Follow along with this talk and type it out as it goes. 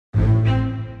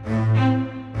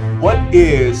What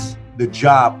is the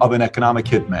job of an economic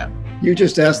hitman? You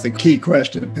just asked the key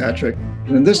question, Patrick.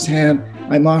 In this hand,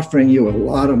 I'm offering you a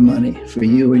lot of money for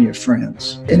you and your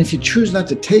friends. And if you choose not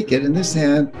to take it, in this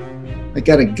hand, I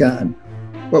got a gun.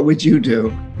 What would you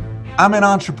do? I'm an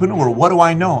entrepreneur. What do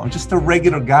I know? I'm just a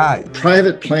regular guy.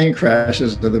 Private plane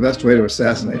crashes are the best way to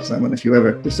assassinate someone if you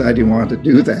ever decide you want to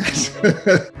do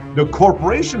that. The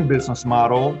corporation business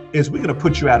model is we're going to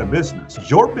put you out of business.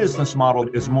 Your business model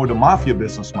is more the mafia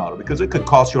business model because it could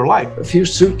cost your life. A few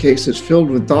suitcases filled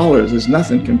with dollars is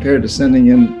nothing compared to sending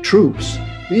in troops.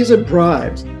 These are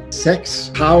bribes,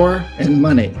 sex, power, and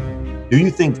money. Do you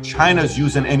think China's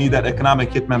using any of that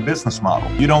economic hitman business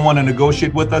model? You don't want to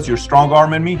negotiate with us? You're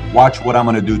strong-arming me? Watch what I'm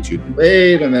going to do to you.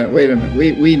 Wait a minute.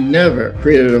 We never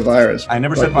created a virus. I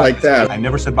never said like that. I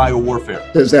never said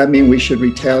biowarfare. Does that mean we should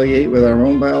retaliate with our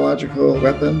own biological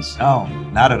weapons? No,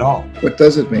 not at all. What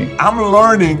does it mean? I'm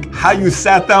learning how you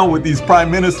sat down with these prime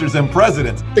ministers and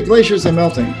presidents. The glaciers are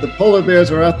melting. The polar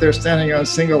bears are out there standing on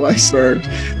single icebergs.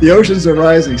 The oceans are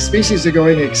rising. Species are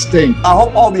going extinct. I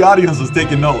hope all the audience is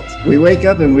taking notes. We wake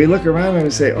up and we look around and we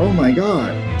say, oh my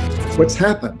God, what's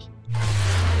happened?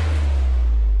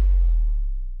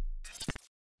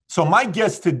 So my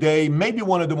guest today may be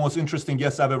one of the most interesting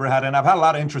guests I've ever had, and I've had a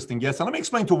lot of interesting guests. And let me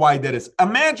explain to why that is.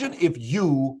 Imagine if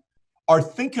you are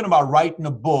thinking about writing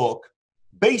a book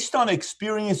based on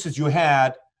experiences you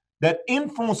had that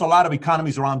influence a lot of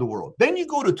economies around the world. Then you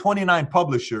go to 29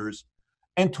 publishers,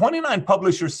 and 29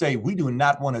 publishers say, we do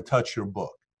not want to touch your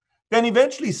book. Then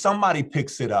eventually somebody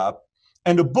picks it up,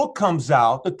 and the book comes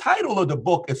out. The title of the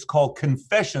book is called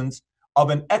Confessions of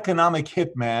an Economic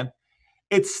Hitman.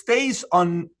 It stays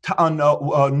on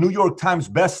New York Times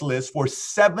best list for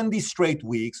 70 straight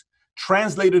weeks,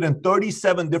 translated in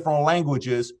 37 different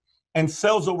languages, and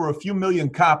sells over a few million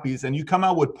copies. And you come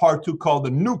out with part 2 called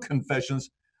The New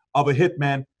Confessions of a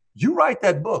Hitman. You write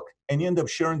that book, and you end up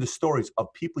sharing the stories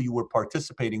of people you were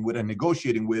participating with and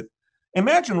negotiating with.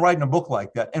 Imagine writing a book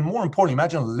like that. And more importantly,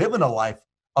 imagine living a life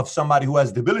of somebody who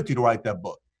has the ability to write that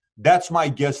book. That's my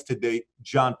guest today,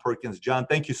 John Perkins. John,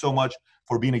 thank you so much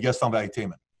for being a guest on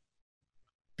Valuetainment.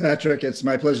 Patrick, it's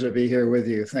my pleasure to be here with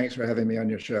you. Thanks for having me on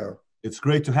your show. It's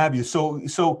great to have you.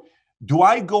 So do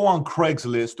I go on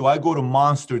Craigslist? Do I go to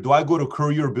Monster? Do I go to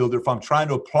Career Builder if I'm trying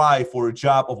to apply for a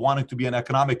job of wanting to be an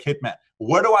economic hitman?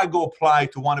 Where do I go apply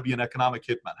to want to be an economic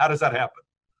hitman? How does that happen?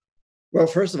 Well,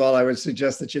 first of all, I would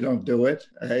suggest that you don't do it.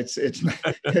 I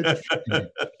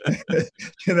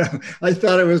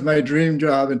thought it was my dream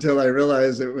job until I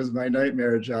realized it was my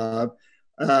nightmare job.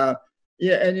 What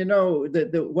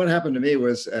happened to me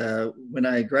was when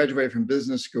I graduated from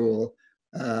business school,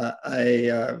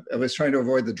 I was trying to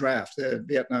avoid the draft. The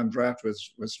Vietnam draft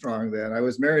was strong then. I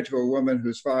was married to a woman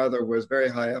whose father was very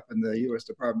high up in the U.S.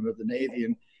 Department of the Navy,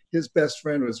 and his best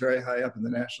friend was very high up in the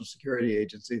National Security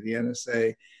Agency, the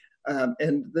NSA.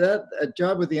 And that a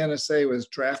job with the NSA was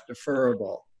draft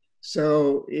deferrable.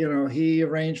 So, he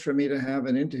arranged for me to have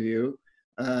an interview.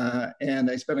 And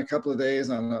I spent a couple of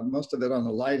days on most of it on the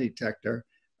lie detector,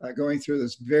 going through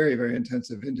this very, very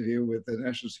intensive interview with the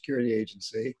National Security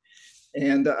Agency.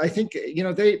 And I think,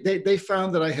 they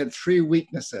found that I had 3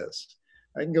 weaknesses.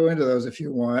 I can go into those if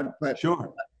you want, but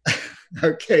sure.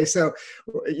 Okay. So,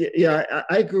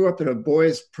 I grew up in a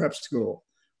boys' prep school,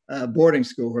 boarding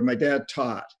school where my dad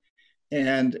taught.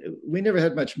 And we never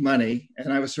had much money,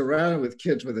 and I was surrounded with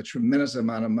kids with a tremendous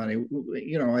amount of money.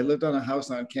 I lived on a house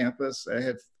on campus.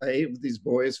 I ate with these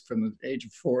boys from the age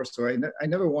of 4, so I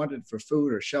never wanted for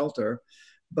food or shelter,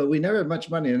 but we never had much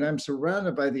money. And I'm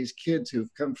surrounded by these kids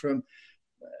who've come from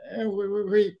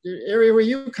the area where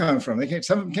you come from.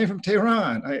 Some of them came from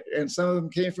Tehran, and some of them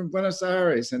came from Buenos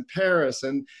Aires and Paris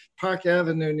and Park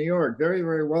Avenue, New York, very,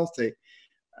 very wealthy.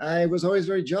 I was always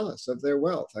very jealous of their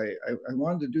wealth. I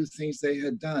wanted to do things they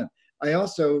had done. I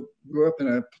also grew up in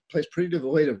a place pretty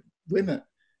devoid of women.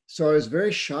 So I was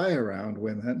very shy around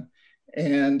women.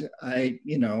 And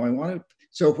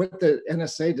so what the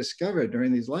NSA discovered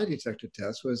during these lie detector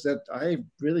tests was that I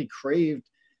really craved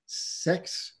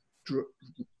sex,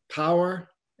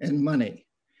 power, and money.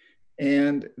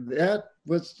 And that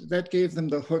gave them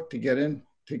the hook to get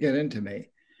into me.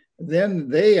 Then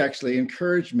they actually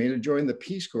encouraged me to join the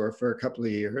Peace Corps for a couple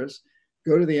of years,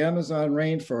 go to the Amazon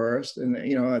rainforest. And,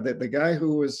 the guy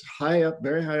who was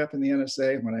very high up in the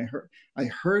NSA, when I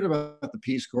heard about the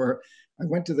Peace Corps, I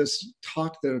went to this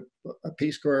talk that a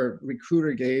Peace Corps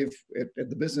recruiter gave at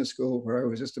the business school where I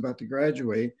was just about to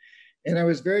graduate. And I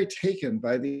was very taken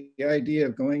by the idea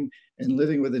of going and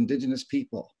living with indigenous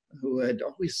people who had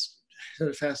always had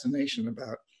a fascination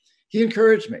about he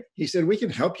encouraged me. He said, we can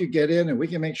help you get in and we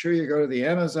can make sure you go to the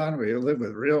Amazon where you live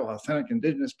with real, authentic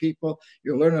indigenous people.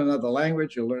 You'll learn another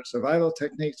language. You'll learn survival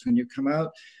techniques. When you come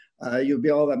out, you'll be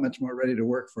all that much more ready to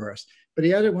work for us. But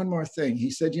he added one more thing. He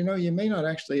said, you know, you may not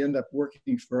actually end up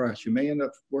working for us. You may end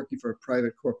up working for a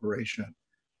private corporation.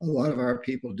 A lot of our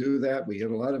people do that. We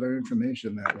get a lot of our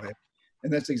information that way.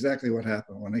 And that's exactly what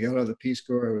happened. When I got out of the Peace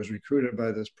Corps, I was recruited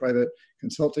by this private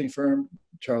consulting firm,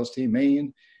 Charles T.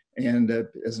 Main, and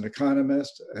as an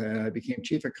economist. I became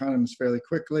chief economist fairly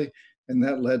quickly, and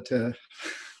that led to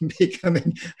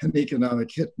becoming an economic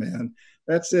hitman.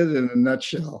 That's it in a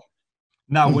nutshell.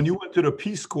 Now, when you went to the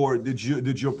Peace Corps,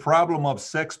 did your problem of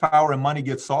sex, power, and money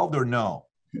get solved, or no?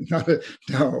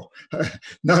 No,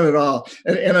 not at all.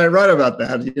 And I write about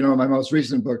that. You know, in my most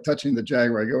recent book, Touching the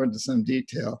Jaguar, I go into some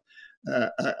detail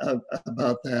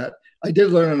about that. I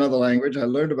did learn another language. I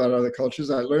learned about other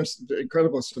cultures. I learned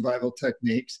incredible survival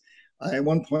techniques. I at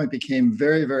one point became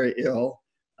very, very ill.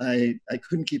 I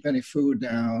couldn't keep any food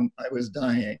down. I was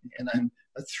dying. And I'm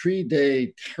a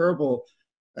 3-day terrible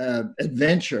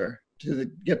adventure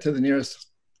to get to the nearest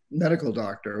medical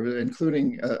doctor,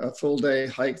 including a full day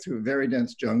hike through very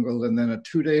dense jungle, and then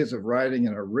 2 days of riding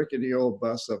in a rickety old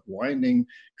bus up winding,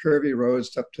 curvy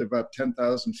roads up to about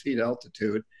 10,000 feet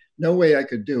altitude. No way I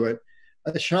could do it.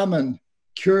 A shaman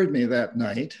cured me that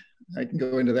night. I can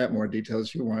go into that more details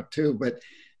if you want to, but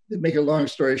to make a long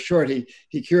story short, he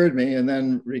cured me and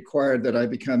then required that I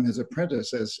become his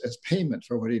apprentice as payment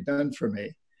for what he'd done for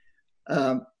me.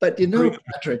 But you know,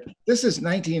 Patrick, this is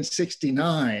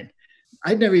 1969.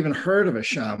 I'd never even heard of a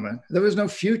shaman. There was no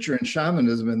future in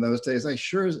shamanism in those days. I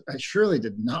surely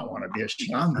did not want to be a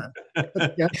shaman.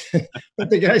 But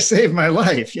the guy saved my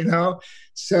life, you know?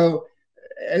 So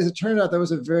as it turned out, that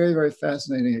was a very, very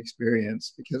fascinating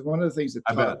experience, because one of the things it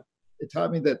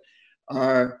taught me that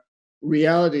our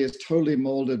reality is totally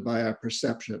molded by our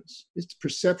perceptions. Its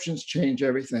perceptions change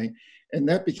everything. And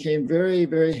that became very,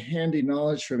 very handy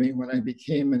knowledge for me when I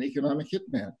became an economic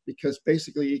hitman, because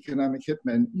basically economic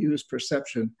hitmen use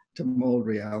perception to mold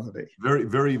reality. Very,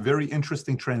 very, very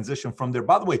interesting transition from there.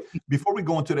 By the way, before we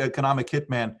go into the economic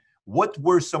hitman, what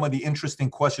were some of the interesting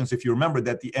questions, if you remember,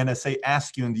 that the NSA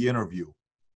asked you in the interview?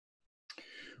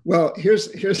 Well, here's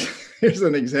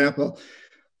an example.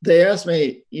 They asked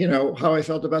me, you know, how I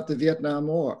felt about the Vietnam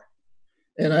War.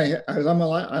 And I'm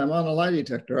on a lie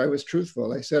detector. I was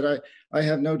truthful. I said, I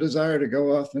have no desire to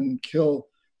go off and kill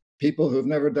people who've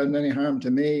never done any harm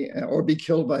to me or be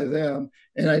killed by them.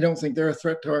 And I don't think they're a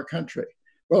threat to our country.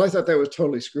 Well, I thought that was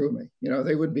totally screw me. You know,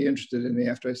 they wouldn't be interested in me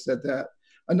after I said that.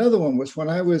 Another one was when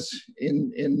I was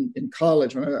in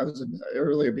college, when I was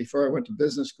earlier, before I went to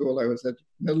business school, I was at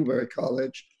Middlebury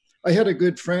College. I had a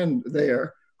good friend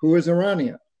there who was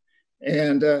Iranian.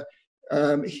 And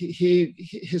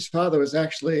his father was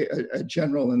actually a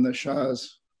general in the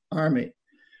Shah's army.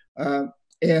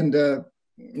 And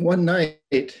one night,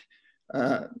 we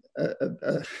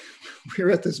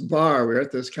were at this bar, we were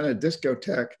at this kind of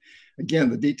discotheque. Again,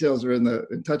 the details are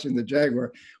in Touching the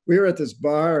Jaguar. We were at this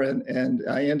bar, and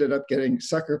I ended up getting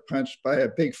sucker punched by a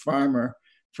big farmer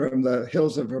from the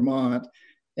hills of Vermont.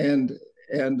 And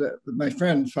my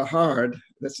friend Fahad,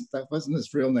 that wasn't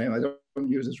his real name. I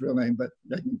don't use his real name, but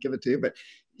I can give it to you. But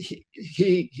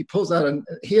he pulls out,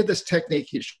 he had this technique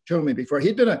he'd shown me before.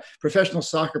 He'd been a professional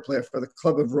soccer player for the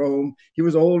Club of Rome. He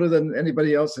was older than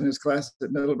anybody else in his class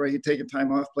at Middlebury. He'd taken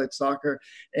time off, played soccer.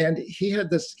 And he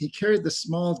carried this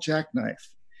small jackknife.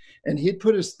 And he'd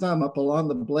put his thumb up along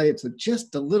the blade, so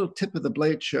just a little tip of the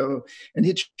blade showed. And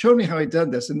he'd showed me how he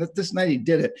did this. And this night he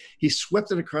did it. He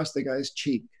swept it across the guy's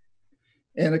cheek.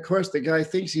 And of course, the guy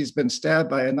thinks he's been stabbed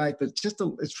by a knife, but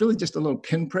it's really just a little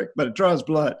pinprick, but it draws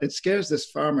blood. It scares this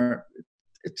farmer.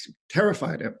 It's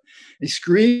terrified him. He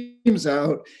screams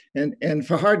out, and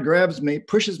Fahad grabs me,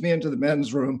 pushes me into the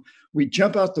men's room. We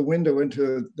jump out the window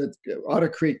into the Otter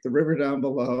Creek, the river down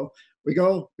below. We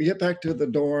get back to the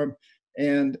dorm,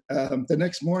 and the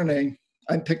next morning,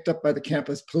 I'm picked up by the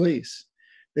campus police.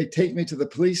 They take me to the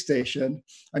police station.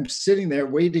 I'm sitting there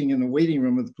waiting in the waiting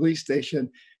room of the police station.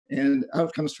 And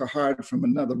out comes Fahad from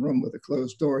another room with a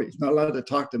closed door. He's not allowed to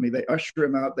talk to me. They usher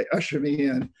him out. They usher me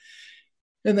in.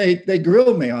 And they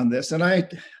grilled me on this. And I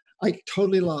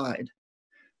totally lied.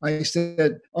 I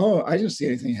said, oh, I didn't see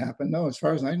anything happen. No, as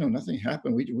far as I know, nothing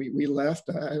happened. We left.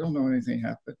 I don't know anything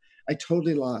happened. I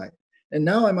totally lied. And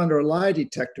now I'm under a lie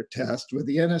detector test with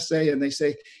the NSA. And they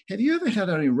say, have you ever had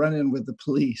any run-in with the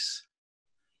police?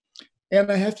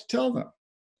 And I have to tell them.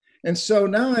 And so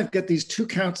now I've got these 2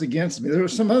 counts against me. There were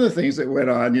some other things that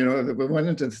went on, that we went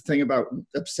into the thing about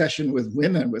obsession with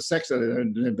women, with sex,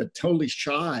 but totally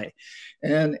shy.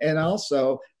 And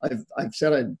also, I've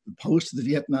said I opposed to the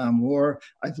Vietnam War.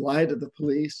 I've lied to the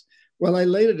police. Well, I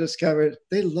later discovered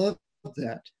they loved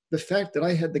that. The fact that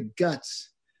I had the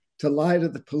guts to lie to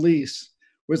the police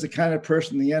was the kind of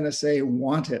person the NSA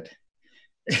wanted.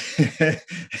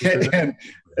 and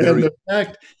the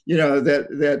fact,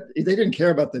 that they didn't care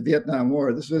about the Vietnam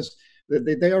War. This was,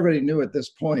 they already knew at this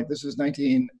point. This was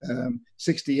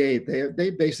 1968. They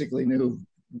basically knew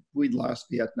we'd lost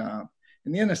Vietnam,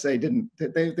 and the NSA didn't.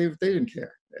 They didn't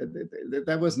care.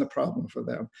 That wasn't a problem for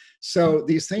them. So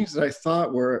these things that I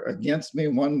thought were against me,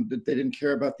 one that they didn't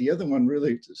care about, the other one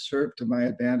really served to my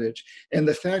advantage. And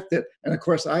the fact that, and of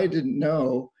course, I didn't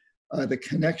know the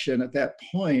connection at that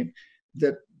point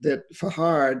that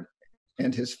Fahad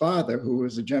and his father, who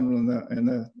was a general in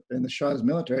the Shah's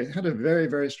military, had a very,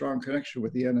 very strong connection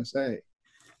with the NSA.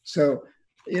 So,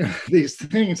 these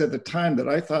things at the time that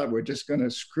I thought were just going to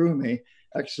screw me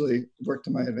actually worked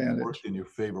to my advantage. Worked in your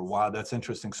favor. Wow, that's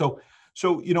interesting. So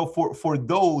for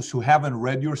those who haven't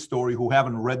read your story, who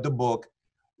haven't read the book,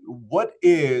 what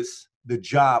is the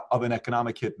job of an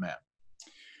economic hitman?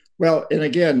 Well, and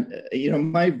again,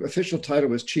 my official title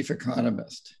was chief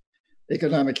economist.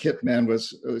 Economic hitman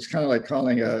was kind of like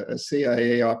calling a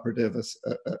CIA operative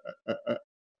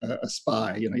a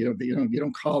spy. You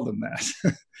don't call them that.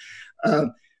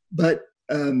 But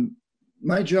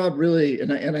my job really,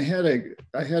 and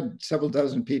I had several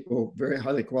dozen people, very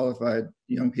highly qualified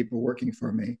young people working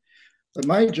for me. But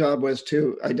my job was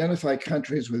to identify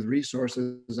countries with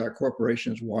resources our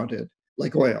corporations wanted,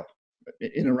 like oil,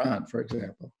 in Iran, for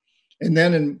example. And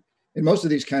then in most of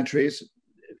these countries,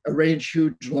 arrange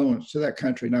huge loans to that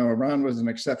country. Now, Iran was an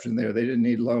exception there. They didn't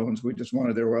need loans. We just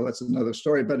wanted their oil. That's another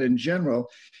story. But in general,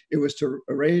 it was to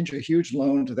arrange a huge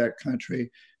loan to that country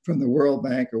from the World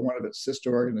Bank or one of its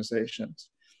sister organizations.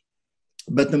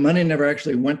 But the money never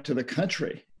actually went to the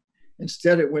country.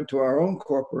 Instead, it went to our own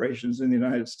corporations in the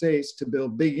United States to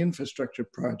build big infrastructure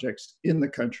projects in the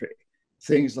country.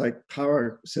 Things like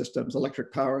power systems,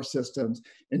 electric power systems,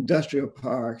 industrial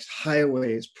parks,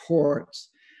 highways, ports.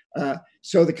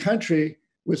 So the country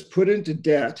was put into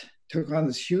debt, took on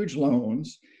these huge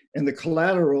loans, and the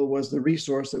collateral was the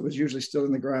resource that was usually still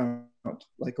in the ground,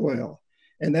 like oil.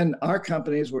 And then our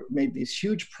companies made these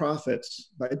huge profits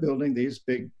by building these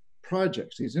big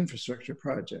projects, these infrastructure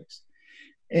projects.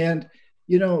 And,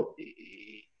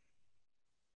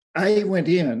 I went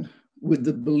in with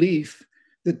the belief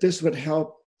that this would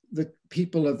help the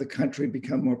people of the country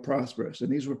become more prosperous.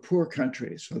 And these were poor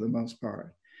countries for the most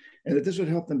part. And that this would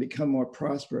help them become more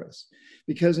prosperous.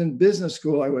 Because in business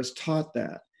school, I was taught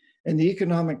that. And the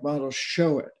economic models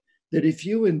show it, that if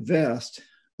you invest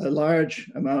a large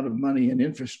amount of money in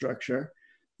infrastructure,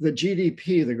 the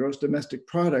GDP, the gross domestic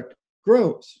product,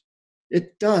 grows.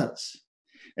 It does.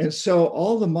 And so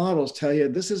all the models tell you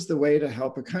this is the way to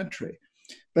help a country.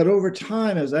 But over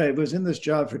time, as I was in this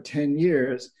job for 10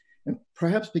 years, and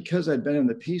perhaps because I'd been in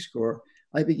the Peace Corps,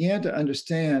 I began to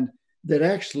understand that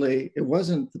actually it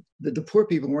wasn't that the poor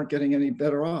people weren't getting any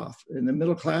better off, and the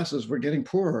middle classes were getting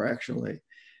poorer, actually.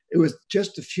 It was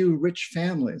just a few rich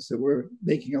families that were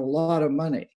making a lot of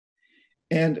money.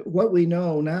 And what we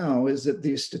know now is that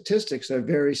these statistics are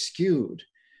very skewed.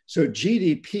 So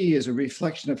GDP is a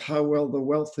reflection of how well the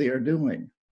wealthy are doing.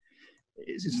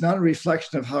 It's not a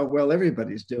reflection of how well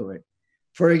everybody's doing.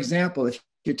 For example, if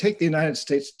you take the United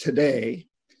States today,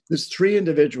 there's 3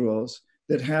 individuals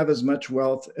that have as much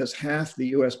wealth as half the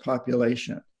US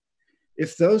population.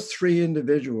 If those 3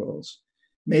 individuals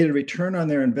made a return on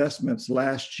their investments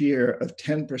last year of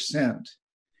 10%,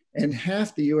 and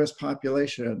half the US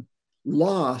population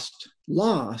lost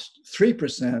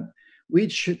 3%, we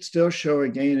should still show a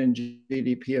gain in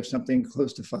GDP of something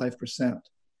close to 5%.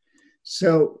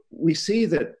 So we see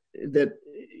that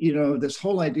this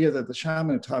whole idea that the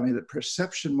shaman taught me, that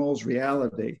perception molds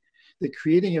reality, that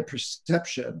creating a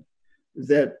perception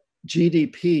that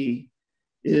GDP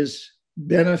is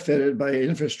benefited by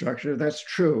infrastructure, that's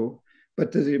true,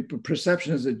 but the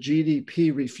perception is that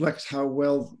GDP reflects how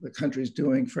well the country's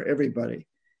doing for everybody,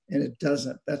 and it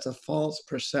doesn't. That's a false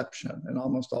perception in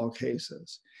almost all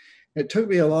cases. It took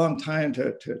me a long time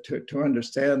to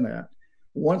understand that.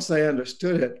 Once I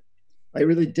understood it, I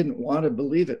really didn't want to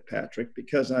believe it, Patrick,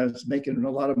 because I was making a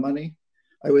lot of money.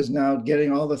 I was now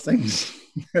getting all the things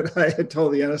that I had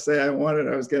told the NSA I wanted.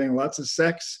 I was getting lots of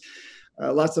sex,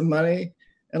 lots of money,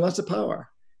 and lots of power.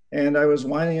 And I was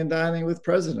whining and dining with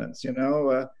presidents,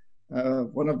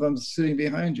 one of them sitting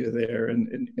behind you there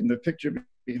in the picture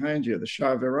behind you, the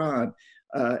Shah of Iran.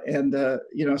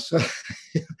 So,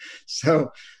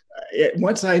 so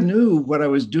once I knew what I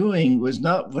was doing was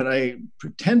not what I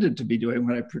pretended to be doing,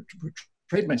 what I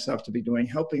portrayed myself to be doing,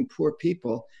 helping poor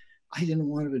people, I didn't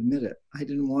want to admit it. I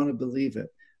didn't want to believe it.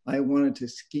 I wanted to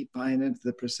keep buying into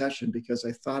the procession because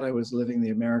I thought I was living the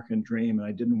American dream and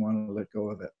I didn't want to let go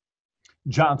of it.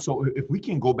 John, so if we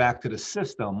can go back to the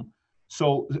system,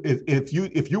 so if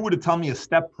you were to tell me a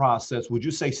step process, would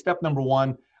you say step number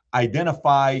one,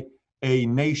 identify a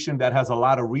nation that has a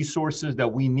lot of resources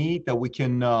that we need, that we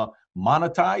can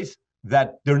monetize,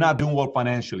 that they're not doing well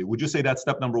financially? Would you say that's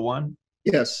step number one?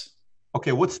 Yes.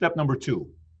 Okay, what's step number two?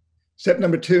 Step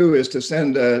number two is to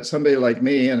send somebody like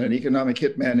me and an economic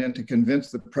hitman in to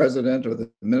convince the president or the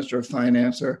minister of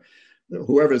finance or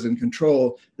whoever's in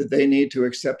control that they need to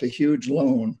accept a huge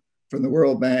loan from the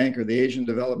World Bank or the Asian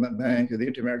Development Bank or the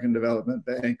Inter-American Development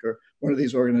Bank or one of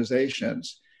these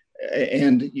organizations,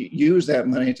 and use that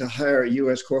money to hire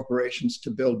U.S. corporations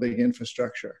to build big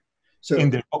infrastructure. So,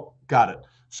 got it.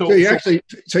 So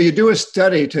you do a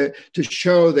study to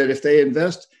show that if they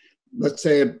invest, let's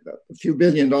say a few $1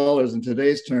 billion in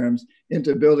today's terms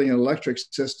into building an electric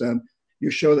system, you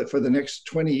show that for the next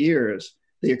 20 years,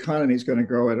 the economy is going to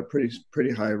grow at a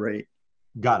pretty high rate.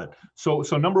 Got it. So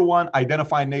number one,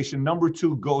 identify nation. Number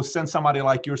two, go send somebody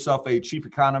like yourself, a chief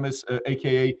economist,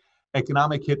 AKA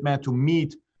economic hitman, to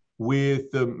meet with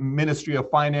the Ministry of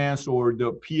Finance or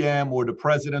the PM or the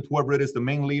president, whoever it is, the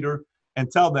main leader,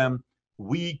 and tell them,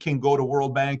 we can go to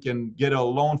World Bank and get a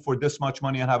loan for this much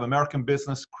money and have American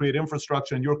business create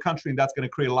infrastructure in your country, and that's going to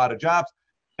create a lot of jobs,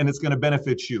 and it's going to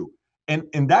benefit you. And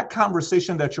in that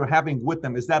conversation that you're having with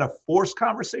them, is that a forced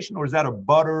conversation, or is that a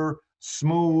butter,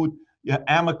 smooth,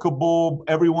 amicable,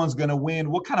 everyone's going to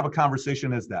win? What kind of a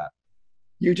conversation is that?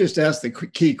 You just asked the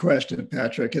key question,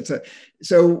 Patrick.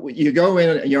 So you go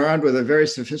in and you're armed with a very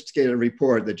sophisticated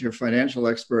report that your financial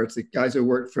experts, the guys who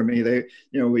work for me,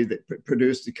 we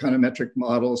produced econometric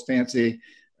models, fancy,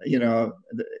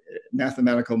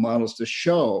 mathematical models to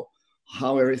show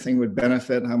how everything would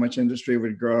benefit, how much industry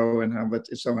would grow, and how much,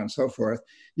 so on and so forth.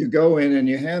 You go in and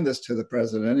you hand this to the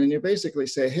president, and you basically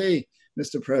say, hey,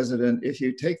 Mr. President, if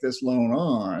you take this loan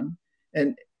on,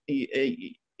 and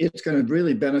it's going to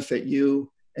really benefit you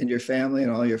and your family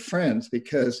and all your friends,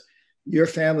 because your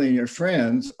family and your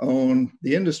friends own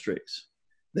the industries.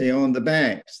 They own the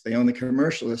banks. They own the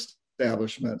commercial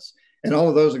establishments. And all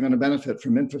of those are going to benefit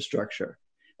from infrastructure.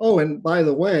 Oh, and by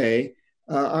the way,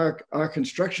 our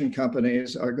construction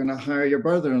companies are going to hire your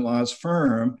brother-in-law's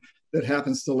firm that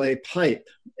happens to lay pipe.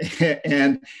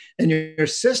 and your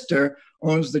sister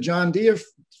owns the John Deere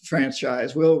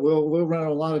franchise. We'll run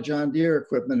a lot of John Deere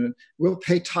equipment, and we'll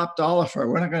pay top dollar for it.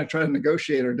 We're not going to try to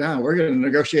negotiate her down. We're going to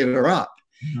negotiate her up.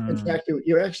 In fact,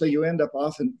 you end up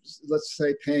often, let's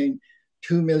say, paying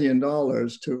 $2 million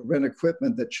to rent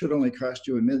equipment that should only cost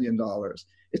you $1 million.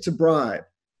 It's a bribe,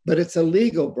 but it's a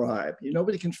legal bribe.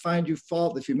 Nobody can find you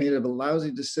fault if you made a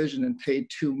lousy decision and paid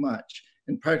too much.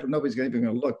 In practice, nobody's even going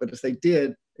to look. But if they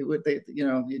did,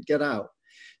 you'd get out.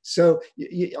 So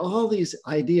all these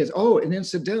ideas. Oh, and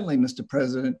incidentally, Mr.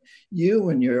 President, you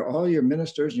and all your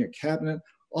ministers and your cabinet,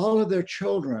 all of their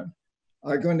children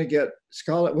are going to get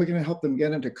We're going to help them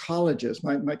get into colleges.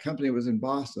 My company was in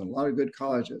Boston, a lot of good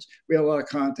colleges. We had a lot of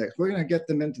contacts. We're going to get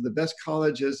them into the best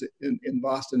colleges in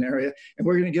Boston area, and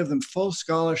we're going to give them full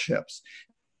scholarships.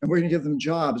 And we're going to give them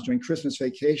jobs during Christmas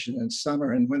vacation and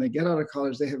summer. And when they get out of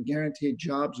college, they have guaranteed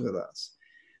jobs with us.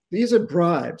 These are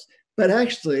bribes. But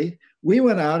actually, we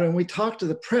went out and we talked to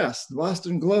the press, the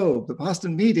Boston Globe, the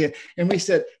Boston media, and we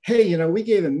said, hey, we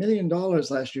gave $1 million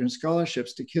last year in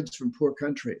scholarships to kids from poor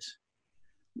countries.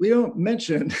 We don't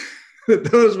mention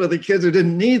that those were the kids who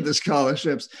didn't need the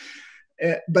scholarships.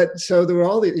 But so there were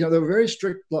all these, there were very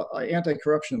strict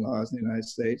anti-corruption laws in the United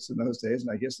States in those days,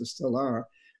 and I guess there still are.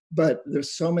 But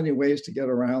there's so many ways to get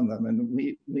around them. And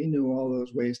we knew all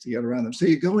those ways to get around them. So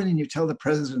you go in and you tell the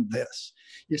president this.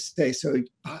 You say, so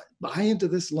buy into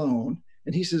this loan.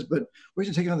 And he says, but we're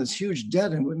going to take on this huge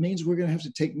debt. And it means we're going to have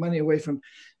to take money away from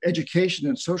education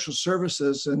and social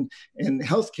services and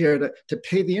healthcare to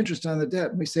pay the interest on the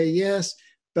debt. And we say, yes,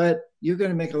 but you're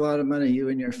going to make a lot of money, you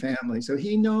and your family. So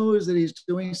he knows that he's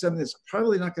doing something that's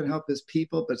probably not going to help his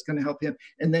people, but it's going to help him.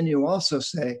 And then you also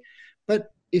say,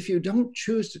 but if you don't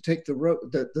choose to take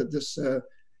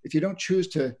if you don't choose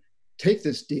to take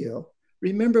this deal,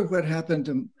 remember what happened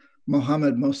to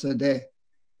Mohammad Mossadegh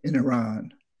in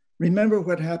Iran. Remember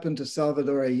what happened to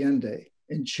Salvador Allende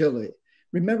in Chile.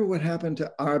 Remember what happened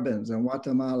to Arbenz in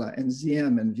Guatemala and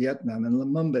Diem in Vietnam and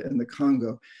Lumumba in the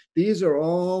Congo. These are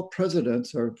all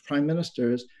presidents or prime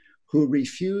ministers who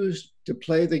refused to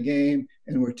play the game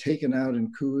and were taken out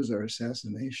in coups or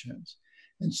assassinations.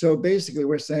 And so basically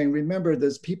we're saying, remember,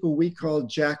 there's people we call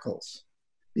jackals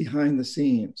behind the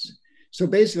scenes. So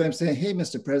basically I'm saying, hey,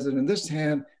 Mr. President, in this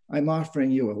hand, I'm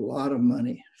offering you a lot of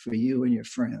money for you and your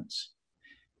friends.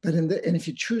 But and if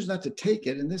you choose not to take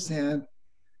it, in this hand,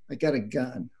 I got a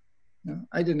gun. No,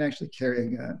 I didn't actually carry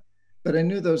a gun, but I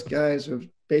knew those guys were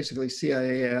basically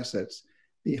CIA assets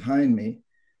behind me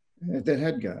that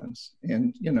had guns.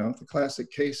 And, you know, the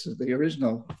classic case, the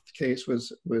original case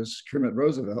was Kermit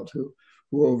Roosevelt, who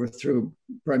overthrew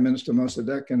Prime Minister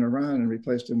Mossadegh in Iran and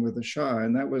replaced him with the Shah.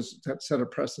 And that set a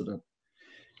precedent.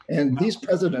 And these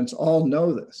presidents all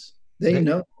know this. They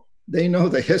know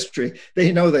the history.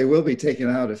 They know they will be taken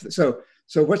out. So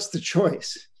what's the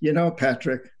choice? You know,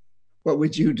 Patrick, what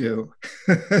would you do?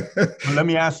 Well, let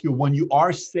me ask you, when you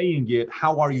are saying it,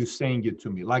 how are you saying it to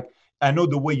me? Like, I know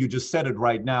the way you just said it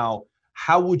right now.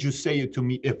 How would you say it to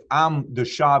me if I'm the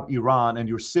Shah of Iran and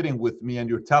you're sitting with me and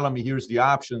you're telling me, here's the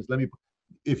options?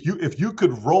 If you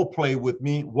could role play with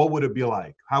me, what would it be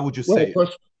like? How would you say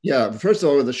it? Yeah, first of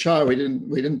all, with the Shah, we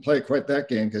didn't play quite that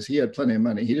game because he had plenty of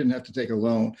money. He didn't have to take a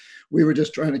loan. We were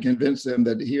just trying to convince him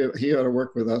that he ought to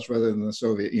work with us rather than the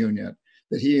Soviet Union.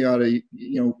 That he ought to,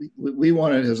 you know, we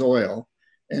wanted his oil,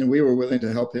 and we were willing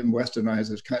to help him westernize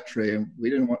his country, and he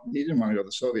didn't want to go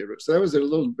the Soviet route. So that was a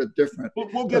little bit different.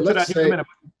 We'll get to that in a minute.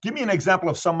 Give me an example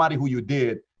of somebody who you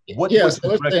did. Let's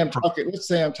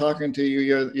say I'm talking to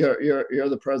you. You're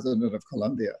the president of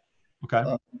Colombia.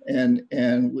 Okay.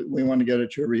 And we want to get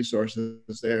at your resources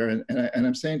there. And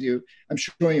I'm saying to you, I'm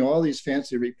showing you all these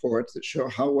fancy reports that show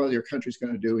how well your country's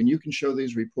going to do. And you can show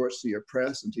these reports to your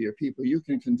press and to your people. You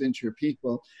can convince your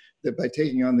people that by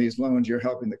taking on these loans, you're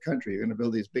helping the country. You're going to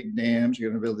build these big dams.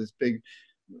 You're going to build these big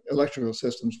electrical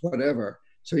systems, whatever.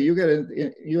 So you get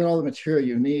all the material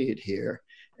you need here.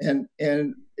 And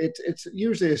it's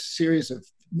usually a series of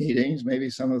meetings, maybe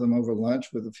some of them over lunch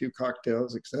with a few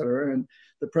cocktails, et cetera. And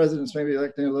the president's maybe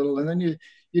electing a little, and then you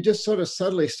just sort of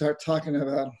subtly start talking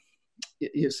about,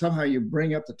 somehow you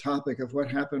bring up the topic of what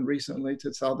happened recently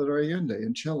to Salvador Allende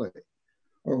in Chile,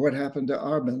 or what happened to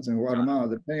Arbenz in Guatemala.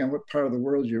 Depending on what part of the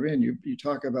world you're in, you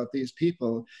talk about these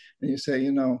people and you say,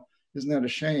 you know, isn't that a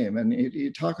shame? And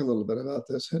you talk a little bit about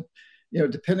this. And, you know,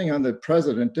 depending on the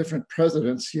president, different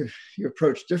presidents, you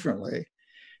approach differently.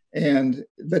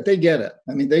 But they get it.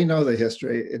 I mean, they know the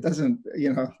history. It doesn't,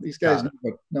 you know, these guys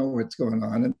know what's going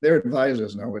on, and their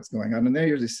advisors know what's going on. And they're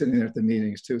usually sitting there at the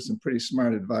meetings too, some pretty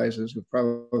smart advisors who've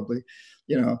probably,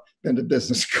 you know, been to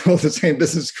business school, the same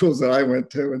business schools that I went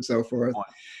to and so forth.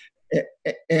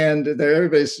 And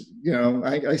everybody's, you know,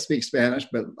 I speak Spanish,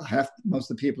 but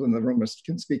most of the people in the room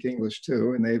can speak English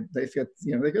too. And they get,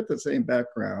 you know, they get the same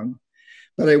background.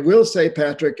 But I will say,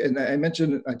 Patrick, and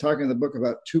I talk in the book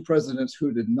about two presidents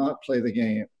who did not play the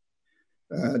game.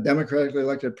 Democratically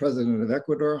elected president of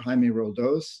Ecuador, Jaime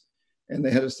Roldos, and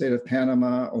the head of state of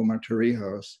Panama, Omar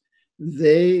Torrijos.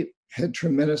 They had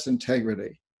tremendous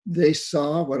integrity. They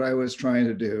saw what I was trying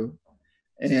to do,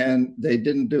 and they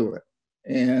didn't do it.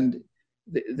 And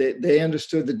they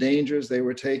understood the dangers they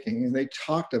were taking, and they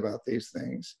talked about these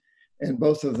things. And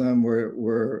both of them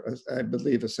were, I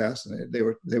believe, assassinated.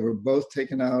 They were both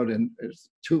taken out in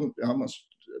almost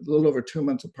a little over 2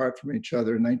 months apart from each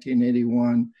other. In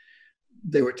 1981,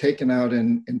 they were taken out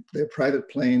in their private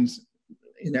planes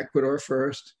in Ecuador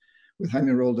first, with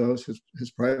Jaime Roldos.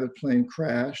 His private plane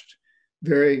crashed,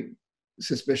 very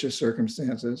suspicious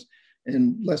circumstances.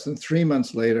 And less than 3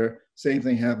 months later, same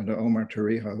thing happened to Omar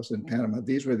Torrijos in Panama.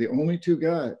 These were the only two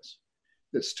guys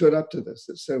that stood up to this,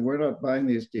 that said, we're not buying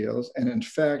these deals. And in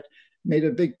fact, made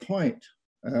a big point,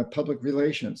 public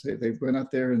relations. They went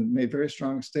out there and made very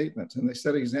strong statements, and they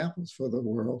set examples for the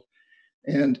world.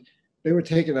 And they were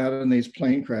taken out in these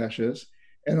plane crashes.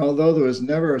 And although there was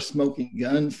never a smoking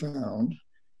gun found,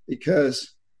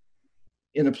 because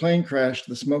in a plane crash,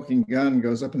 the smoking gun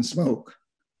goes up in smoke.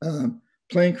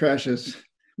 Plane crashes,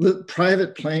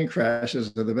 private plane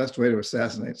crashes are the best way to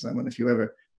assassinate someone if you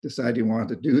ever decide you want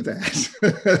to do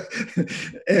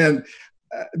that. And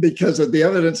because of the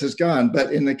evidence is gone.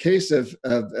 But in the case of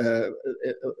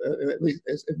at least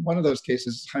one of those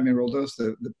cases, Jaime Roldos,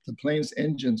 the plane's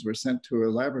engines were sent to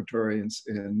a laboratory in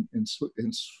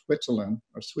Switzerland,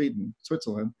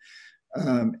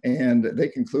 and they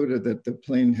concluded that the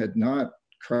plane had not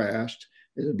crashed;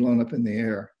 it had blown up in the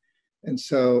air. And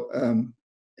so,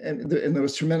 and there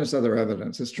was tremendous other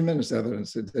evidence. There's tremendous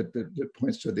evidence that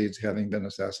points to these having been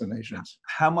assassinations.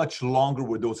 How much longer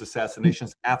were those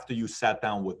assassinations after you sat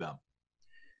down with them?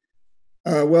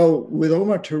 Well, with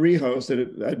Omar Torrijos,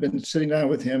 I'd been sitting down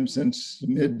with him since the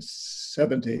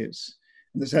mid-'70s.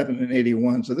 And this happened in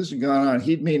 81. So this had gone on.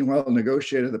 He'd meanwhile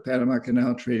negotiated the Panama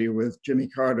Canal Treaty with Jimmy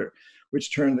Carter,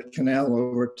 which turned the canal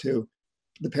over to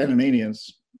the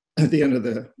Panamanians at the end of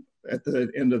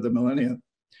the millennium.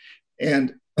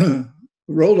 And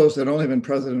Roldos had only been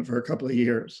president for a couple of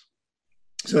years.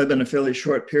 So it had been a fairly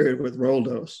short period with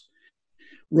Roldos.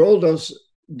 Roldos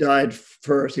died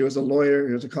first. He was a lawyer.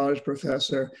 He was a college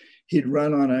professor. He'd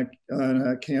run on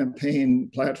a campaign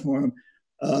platform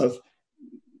of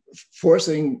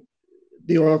forcing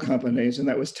the oil companies, and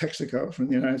that was Texaco from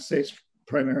the United States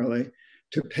primarily,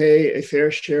 to pay a fair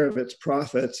share of its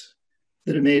profits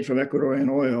that it made from Ecuadorian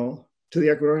oil to the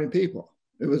Ecuadorian people.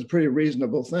 It was a pretty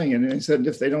reasonable thing. And he said,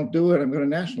 if they don't do it, I'm going to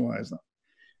nationalize them.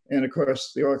 And of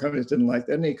course, the oil companies didn't like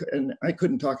that. And I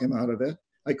couldn't talk him out of it.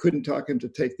 I couldn't talk him to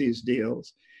take these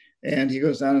deals. And he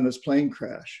goes down in this plane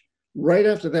crash. Right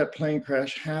after that plane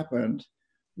crash happened,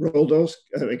 Torrijos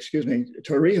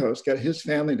got his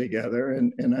family together.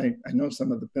 And I know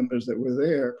some of the pimpers that were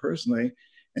there personally,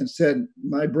 and said,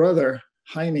 my brother,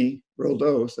 Jaime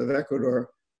Roldos of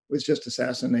Ecuador, was just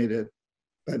assassinated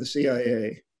by the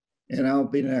CIA. And I'll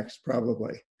be next,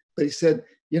 probably. But he said,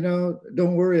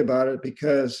 don't worry about it,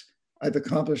 because I've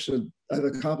accomplished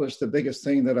the biggest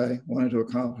thing that I wanted to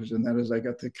accomplish, and that is I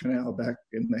got the canal back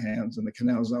in the hands, and the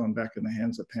canal zone back in the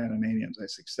hands of Panamanians. I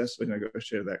successfully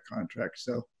negotiated that contract,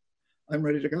 so I'm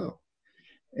ready to go.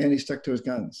 And he stuck to his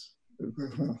guns.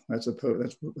 Well, that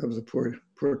was a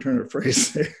poor turn of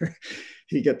phrase there.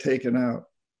 He got taken out.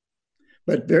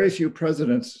 But very few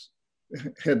presidents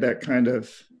had that kind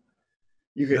of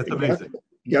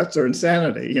guts or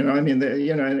insanity, and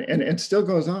it still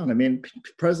goes on. I mean,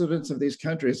 presidents of these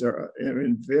countries are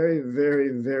in very, very,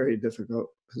 very difficult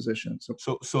positions.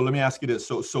 So let me ask you this.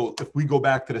 So if we go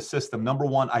back to the system, number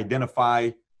one,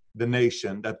 identify the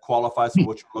nation that qualifies for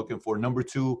what you're looking for. Number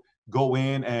two, go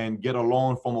in and get a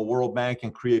loan from a World Bank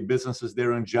and create businesses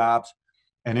there and jobs.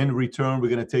 And in return, we're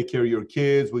going to take care of your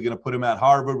kids. We're going to put them at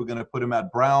Harvard. We're going to put them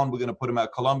at Brown. We're going to put them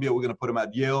at Columbia. We're going to put them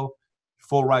at Yale.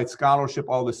 Full ride scholarship,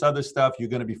 all this other stuff. You're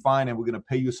going to be fine, and we're going to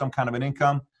pay you some kind of an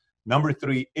income. Number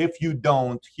three, if you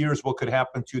don't, here's what could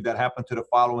happen to you that happened to the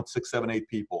following 6, 7, 8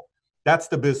 people. That's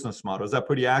the business model. Is that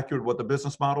pretty accurate what the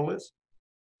business model is?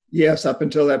 Yes, up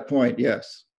until that point,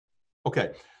 yes.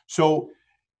 Okay. So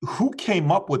who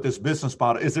came up with this business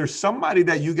model? Is there somebody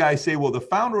that you guys say, well, the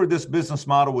founder of this business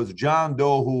model was John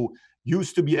Doe, who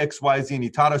used to be XYZ, and he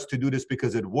taught us to do this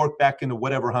because it worked back in the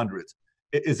whatever hundreds?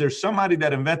 Is there somebody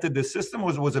that invented this system,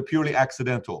 or was it purely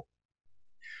accidental?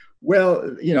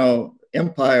 Well,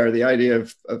 empire, the idea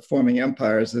of forming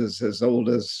empires is as old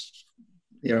as,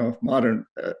 modern,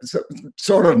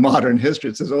 sort of modern history.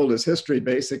 It's as old as history,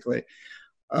 basically.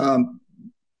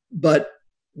 But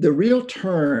the real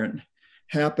turn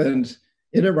happened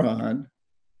in Iran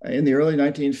in the early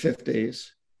 1950s.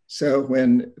 So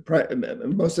when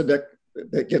Mossadegh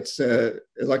gets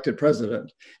elected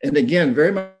president, and again,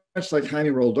 very much like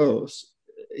Jaime Roldos,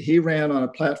 he ran on a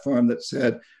platform that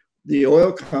said, the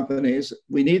oil companies,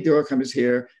 we need the oil companies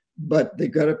here, but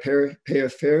they've got to pay a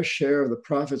fair share of the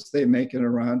profits they make in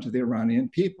Iran to the Iranian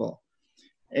people.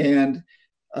 And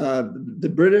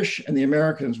the British and the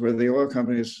Americans were the oil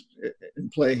companies in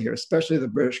play here, especially the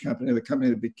British company, the company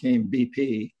that became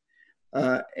BP.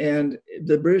 And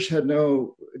the British did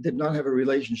not have a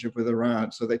relationship with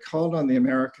Iran, so they called on the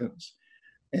Americans.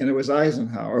 And it was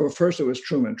Eisenhower. Well, first it was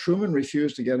Truman. Truman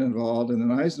refused to get involved, and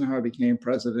then Eisenhower became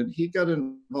president. He got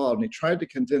involved, and he tried to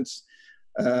convince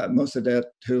Mossadegh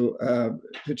to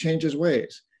change his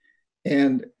ways,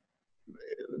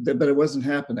 but it wasn't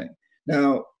happening.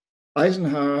 Now,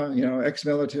 Eisenhower,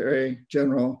 ex-military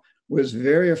general, was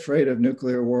very afraid of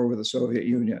nuclear war with the Soviet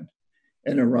Union.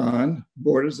 And Iran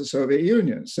borders the Soviet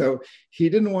Union. So he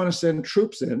didn't want to send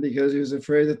troops in because he was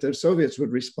afraid that the Soviets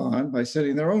would respond by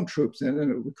sending their own troops in,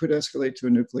 and it could escalate to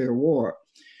a nuclear war.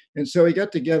 And so he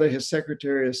got together his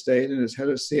Secretary of State and his head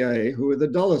of CIA, who were the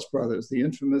Dulles brothers, the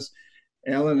infamous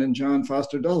Alan and John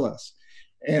Foster Dulles.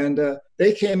 And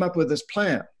they came up with this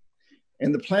plan.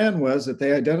 And the plan was that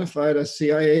they identified a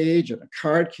CIA agent, a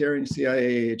card-carrying CIA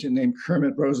agent named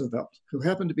Kermit Roosevelt, who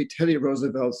happened to be Teddy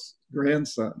Roosevelt's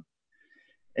grandson.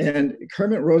 And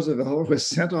Kermit Roosevelt was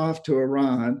sent off to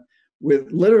Iran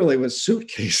literally with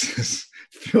suitcases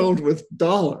filled with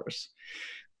dollars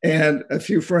and a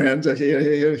few friends, a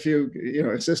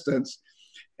few assistants.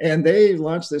 And they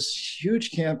launched this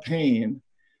huge campaign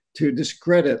to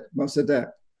discredit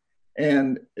Mossadegh.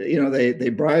 And they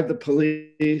bribed the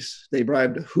police, they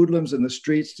bribed hoodlums in the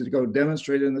streets to go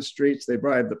demonstrate in the streets, they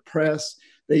bribed the press.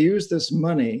 They used this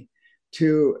money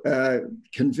to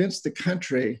convince the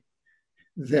country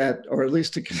that, or at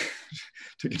least to,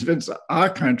 to convince our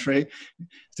country,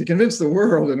 to convince the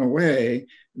world in a way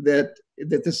that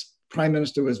this prime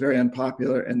minister was very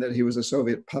unpopular and that he was a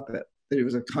Soviet puppet, that he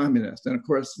was a communist. And of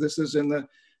course, this is in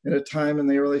a time in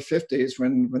the early 50s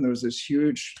when there was this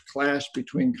huge clash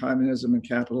between communism and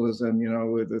capitalism. You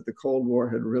know, the Cold War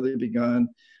had really begun.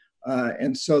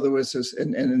 And so there was this,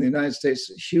 and in the United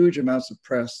States, huge amounts of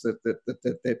press that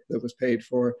was paid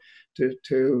for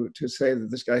to say that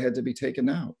this guy had to be taken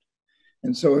out.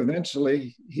 And so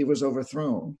eventually he was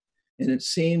overthrown. And it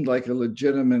seemed like a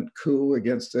legitimate coup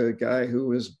against a guy who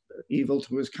was evil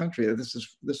to his country. This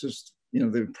is you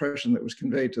know, the impression that was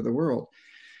conveyed to the world.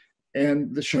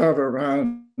 And the Shah of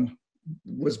Iran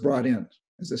was brought in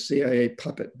as a CIA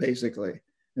puppet, basically,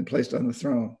 and placed on the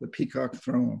throne, the peacock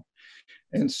throne.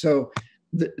 And so,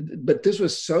 but this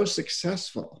was so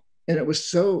successful, and it was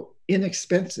so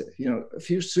inexpensive. You know, a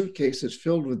few suitcases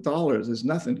filled with dollars is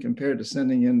nothing compared to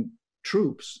sending in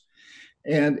troops.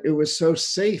 And it was so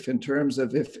safe in terms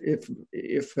of if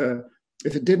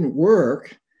it didn't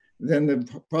work, then there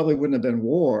probably wouldn't have been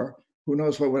war. Who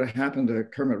knows what would have happened to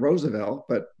Kermit Roosevelt?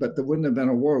 But there wouldn't have been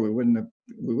a war.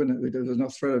 There was no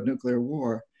threat of nuclear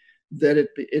war. That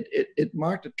it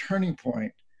marked a turning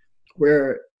point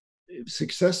where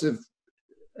successive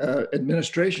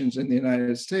administrations in the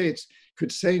United States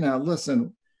could say, now,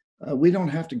 listen, we don't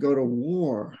have to go to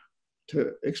war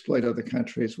to exploit other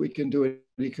countries. We can do it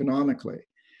economically.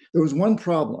 There was one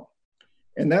problem,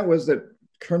 and that was that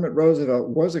Kermit Roosevelt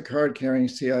was a card-carrying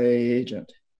CIA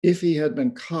agent. If he had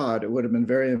been caught, it would have been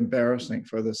very embarrassing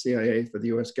for the CIA, for the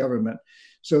US government.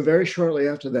 So very shortly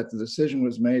after that, the decision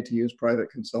was made to use private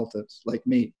consultants like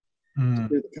me. To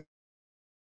do the,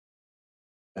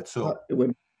 That's so. It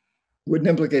wouldn't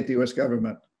implicate the US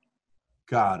government.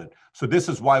 Got it. So this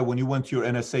is why when you went to your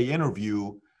NSA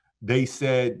interview, they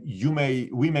said,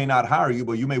 we may not hire you,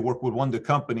 but you may work with one of the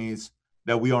companies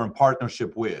that we are in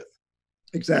partnership with.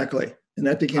 Exactly. And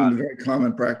that became a very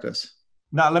common practice.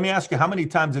 Now, let me ask you, how many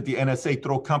times did the NSA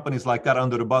throw companies like that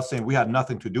under the bus saying we had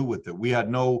nothing to do with it? We had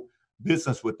no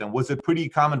business with them. Was it pretty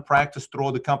common practice to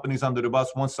throw the companies under the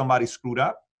bus once somebody screwed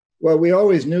up? Well, we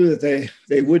always knew that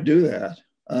they would do that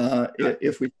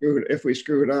if we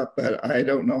screwed up, but I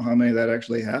don't know how many that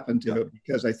actually happened to,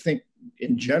 because I think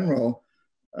in general,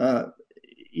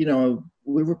 you know,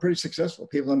 we were pretty successful.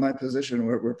 People in my position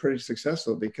were pretty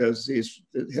successful because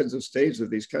the heads of states of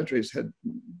these countries had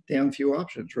damn few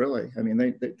options, really. I mean,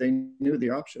 they knew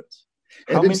the options.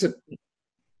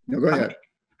 No, go ahead.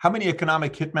 How many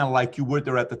economic hitmen like you were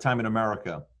there at the time in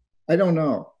America? I don't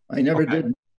know. I never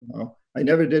did know. I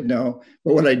never did know.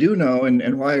 But what I do know,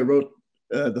 and why I wrote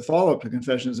the follow-up to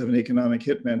Confessions of an Economic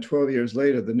Hitman 12 years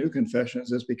later, the new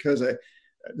Confessions, is because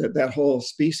that whole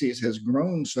species has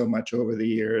grown so much over the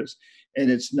years. And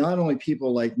it's not only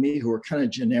people like me who are kind of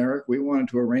generic. We wanted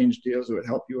to arrange deals that would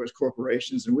help U.S.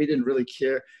 corporations, and we didn't really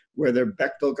care whether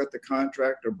Bechtel got the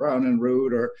contract or Brown and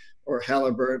Root or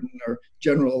Halliburton or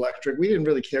General Electric. We didn't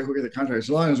really care who got the contract as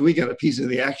long as we got a piece of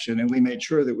the action, and we made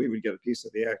sure that we would get a piece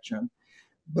of the action.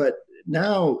 But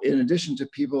now, in addition to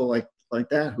people like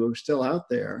that who are still out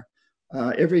there,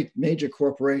 every major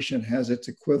corporation has its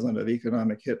equivalent of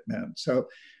economic hitmen. So,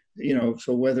 you know,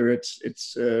 so whether it's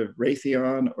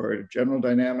Raytheon or General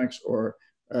Dynamics or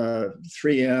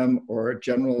 3M or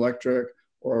General Electric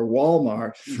or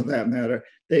Walmart, for that matter,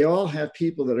 they all have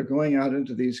people that are going out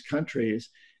into these countries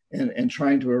and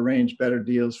trying to arrange better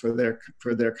deals for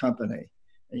their company.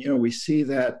 And, you know, we see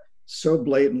that so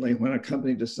blatantly when a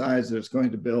company decides that it's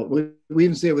going to build. We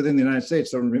even see it within the United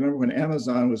States. So remember when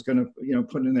Amazon was going to, you know,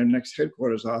 put in their next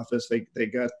headquarters office, they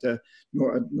got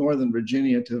Northern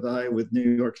Virginia to vie with New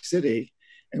York City.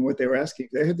 And what they were asking,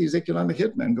 they had these economic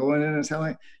hitmen going in and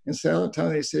telling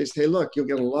these cities, hey, look, you'll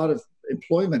get a lot of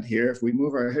employment here if we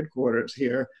move our headquarters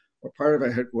here or part of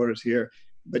our headquarters here.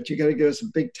 But you got to give us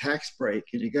a big tax break,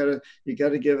 and you got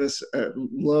to give us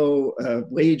low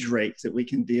wage rates that we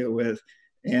can deal with.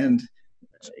 And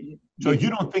so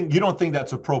you don't think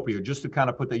that's appropriate? Just to kind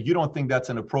of put that, you don't think that's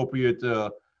an appropriate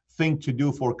thing to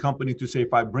do for a company to say,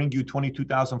 if I bring you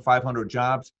 22,500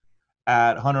 jobs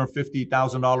at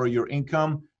 $150,000 a year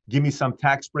income, give me some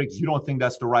tax breaks? You don't think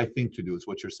that's the right thing to do, is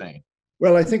what you're saying?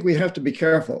 Well, I think we have to be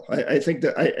careful. I think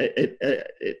that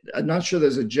I'm not sure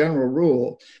there's a general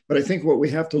rule, but I think what we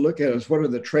have to look at is what are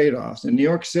the trade-offs. And New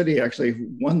York City actually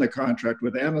won the contract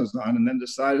with Amazon and then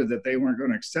decided that they weren't going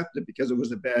to accept it because it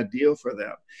was a bad deal for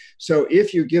them. So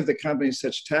if you give the company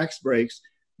such tax breaks,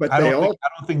 but I don't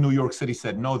think New York City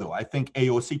said no, though. I think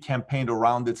AOC campaigned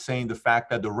around it saying the fact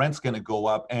that the rent's going to go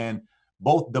up, and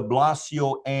both de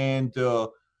Blasio and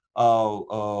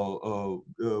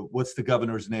what's the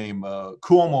governor's name?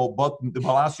 Cuomo, but de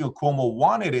Blasio and Cuomo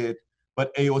wanted it,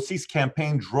 but AOC's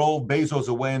campaign drove Bezos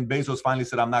away, and Bezos finally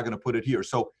said, I'm not going to put it here.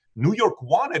 So New York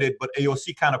wanted it, but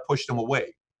AOC kind of pushed them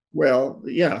away. Well,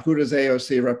 yeah, who does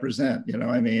AOC represent? You know,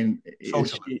 I mean,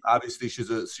 Socialist. Obviously, she's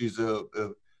a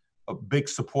big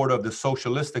supporter of the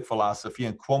socialistic philosophy,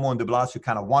 and Cuomo and de Blasio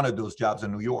kind of wanted those jobs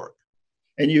in New York.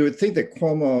 And you would think that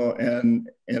Cuomo and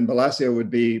Blasio would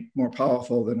be more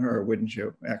powerful than her, wouldn't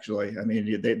you? Actually, I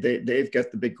mean, they've got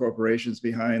the big corporations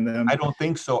behind them. I don't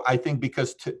think so. I think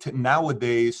because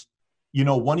nowadays, you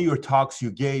know, one of your talks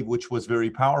you gave, which was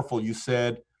very powerful, you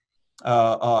said,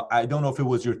 I don't know if it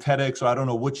was your TEDx or I don't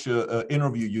know which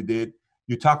interview you did.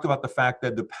 You talked about the fact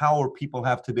that the power people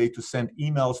have today to send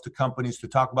emails to companies to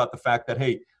talk about the fact that,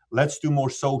 hey, let's do more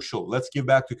social. Let's give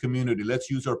back to community. Let's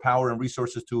use our power and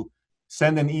resources to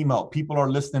send an email. People are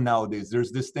listening nowadays.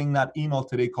 There's this thing, not email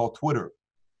today, called Twitter.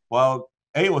 Well,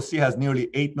 AOC has nearly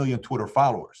 8 million Twitter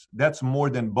followers. That's more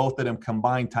than both of them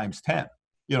combined times 10,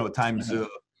 you know, times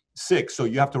 6. So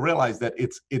you have to realize that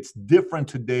it's different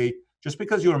today. Just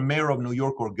because you're a mayor of New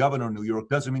York or governor of New York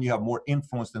doesn't mean you have more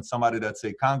influence than somebody that's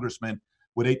a congressman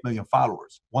with 8 million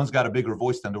followers. One's got a bigger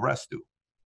voice than the rest do.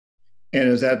 And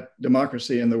is that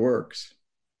democracy in the works?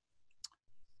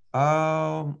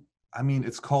 I mean,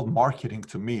 it's called marketing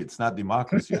to me. It's not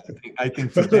democracy. I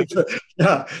think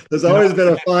yeah, there's always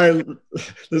been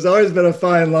a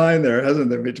fine line there, hasn't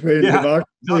there, between democracy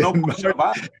and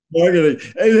marketing.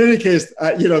 In any case,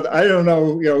 you know, I don't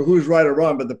know, you know, who's right or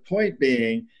wrong, but the point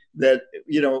being that,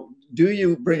 you know, do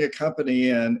you bring a company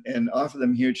in and offer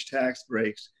them huge tax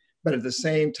breaks, but at the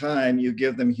same time you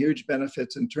give them huge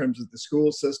benefits in terms of the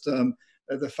school system,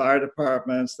 the fire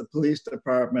departments, the police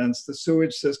departments, the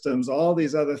sewage systems, all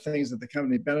these other things that the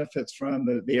company benefits from,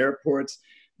 the airports,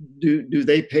 do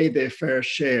they pay their fair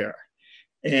share?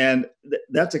 And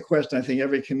that's a question I think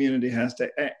every community has to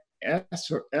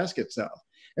ask itself.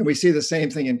 And we see the same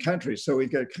thing in countries. So we've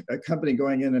got a company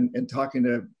going in and talking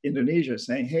to Indonesia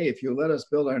saying, hey, if you let us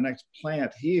build our next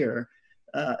plant here,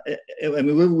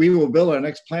 we will build our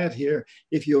next plant here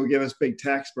if you'll give us big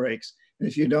tax breaks. And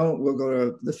if you don't, we'll go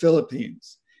to the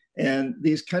Philippines. And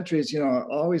these countries, you know,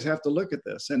 always have to look at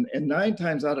this. And 9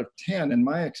 times out of 10, in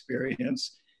my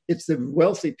experience, it's the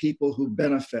wealthy people who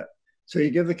benefit. So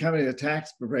you give the company the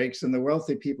tax breaks, and the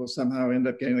wealthy people somehow end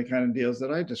up getting the kind of deals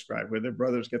that I described, where their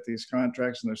brothers get these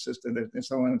contracts and their sister, and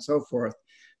so on and so forth.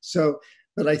 So,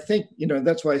 but I think, you know,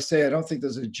 that's why I say I don't think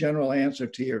there's a general answer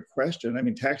to your question. I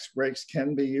mean, tax breaks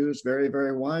can be used very,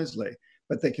 very wisely,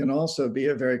 but they can also be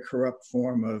a very corrupt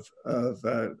form of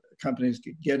companies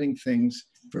getting things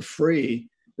for free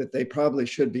that they probably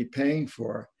should be paying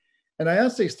for. And I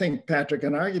also think, Patrick,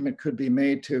 an argument could be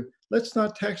made to, let's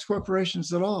not tax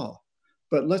corporations at all,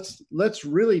 but let's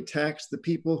really tax the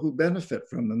people who benefit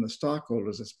from them, the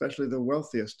stockholders, especially the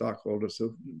wealthiest stockholders,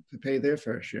 who pay their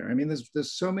fair share. I mean,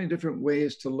 there's so many different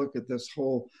ways to look at this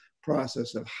whole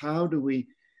process of how do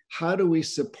we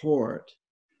support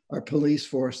our police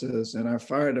forces and our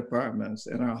fire departments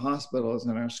and our hospitals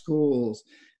and our schools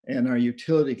and our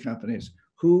utility companies.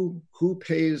 Who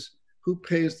pays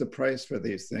the price for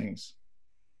these things?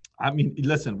 I mean,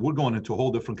 listen, we're going into a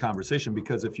whole different conversation,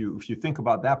 because if you think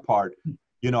about that part,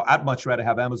 you know, I'd much rather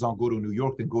have Amazon go to New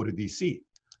York than go to DC,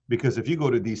 because if you go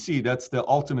to DC, that's the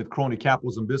ultimate crony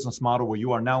capitalism business model, where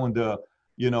you are now in the,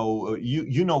 you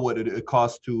know what it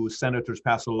costs to senators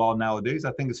pass a law nowadays.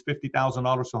 I think it's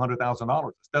 $50,000 to $100,000.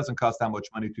 It doesn't cost that much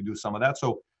money to do some of that.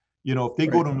 So, you know, if they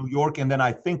go to New York, and then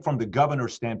I think from the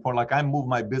governor's standpoint, like I moved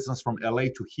my business from LA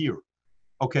to here.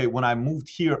 Okay, when I moved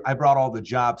here, I brought all the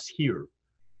jobs here.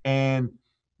 And,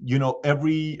 you know,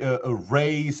 every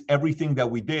raise, everything that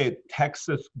we did,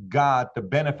 Texas got the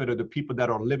benefit of the people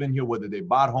that are living here, whether they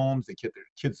bought homes, they get their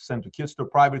kids sent their kids to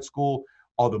private school,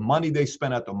 all the money they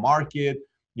spent at the market,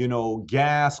 you know,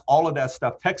 gas, all of that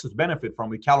stuff. Texas benefit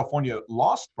from it. California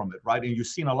lost from it, right? And you've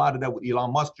seen a lot of that with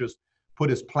Elon Musk just put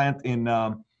his plant in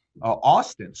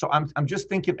Austin. So I'm just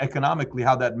thinking economically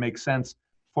how that makes sense.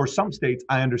 For some states,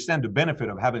 I understand the benefit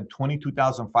of having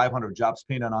 22,500 jobs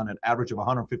paid on an average of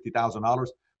 $150,000.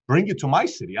 Bring it to my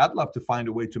city. I'd love to find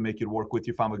a way to make it work with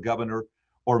you if I'm a governor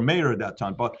or mayor at that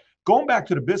time. But going back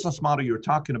to the business model you're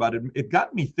talking about, it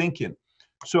got me thinking.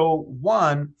 So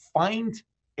one, find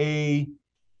a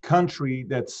country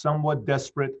that's somewhat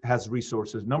desperate, has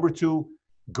resources. Number two,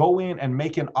 go in and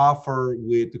make an offer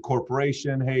with the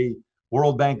corporation. Hey,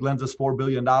 World Bank lends us $4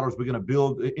 billion. We're going to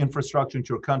build infrastructure into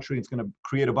your country. It's going to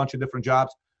create a bunch of different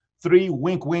jobs. 3,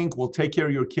 wink, wink, we'll take care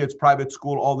of your kids, private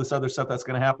school, all this other stuff that's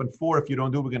going to happen. 4, if you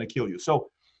don't do, we're going to kill you. So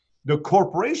the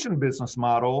corporation business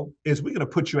model is we're going to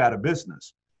put you out of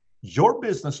business. Your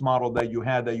business model that you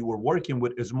had, that you were working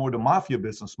with, is more the mafia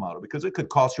business model, because it could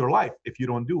cost your life if you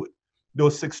don't do it.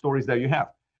 Those 6 stories that you have.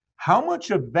 How much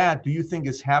of that do you think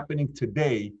is happening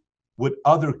today with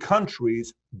other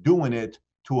countries doing it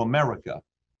to America?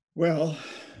 Well,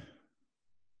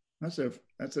 that's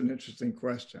an interesting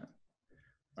question.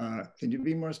 Can you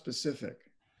be more specific?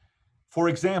 For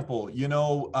example,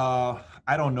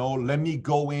 I don't know, let me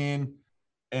go in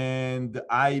and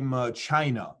I'm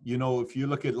China. If you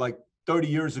look at like 30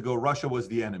 years ago, Russia was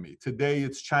the enemy. Today,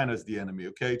 it's China's the enemy,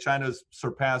 okay? China's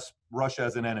surpassed Russia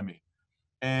as an enemy.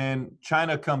 And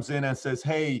China comes in and says,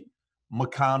 hey,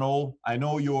 McConnell, I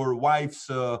know your wife's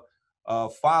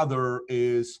father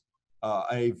is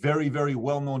a very, very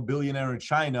well-known billionaire in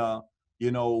China.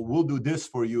 We'll do this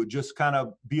for you. Just kind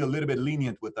of be a little bit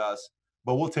lenient with us,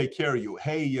 but we'll take care of you.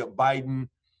 Hey, Biden,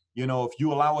 if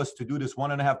you allow us to do this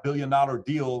 $1.5 billion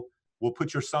deal, we'll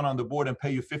put your son on the board and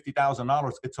pay you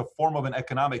 $50,000. It's a form of an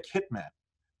economic hitman.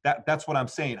 That's what I'm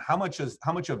saying. How much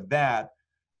of that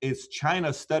is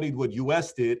China studied what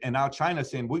US did, and now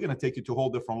China's saying, we're going to take it to a whole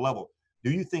different level?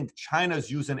 Do you think China's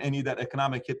using any of that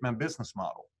economic hitman business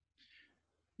model?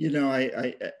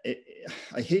 I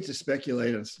hate to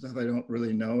speculate on stuff I don't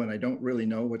really know, and I don't really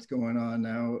know what's going on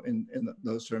now in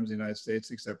those terms in the United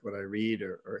States, except what I read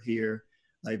or hear.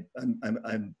 I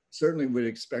certainly would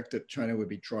expect that China would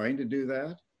be trying to do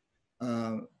that,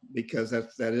 because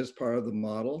that is part of the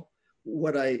model.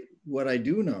 What I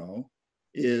do know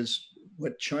is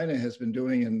what China has been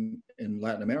doing in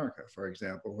Latin America, for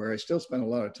example, where I still spend a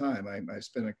lot of time. I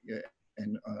spend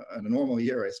in a normal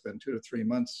year, I spend 2 to 3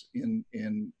 months in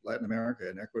Latin America,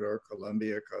 in Ecuador,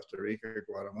 Colombia, Costa Rica,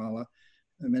 Guatemala,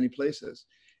 and many places.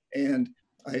 And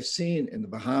I've seen in the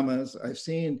Bahamas, I've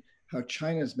seen how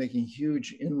China is making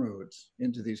huge inroads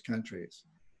into these countries.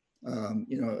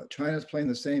 China's playing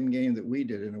the same game that we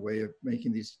did, in a way of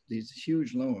making these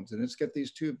huge loans. And it's got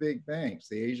these 2 big banks,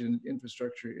 the Asian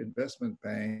Infrastructure Investment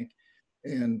Bank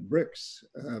and BRICS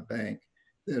Bank,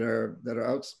 that are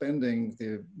outspending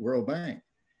the World Bank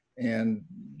and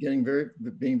being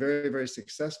very, very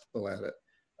successful at it.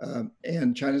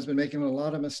 And China's been making a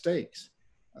lot of mistakes.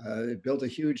 They built a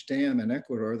huge dam in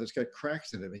Ecuador that's got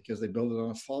cracks in it because they built it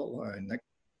on a fault line next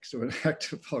to an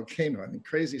active volcano. I mean,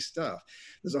 crazy stuff.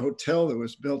 There's a hotel that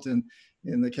was built in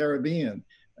the Caribbean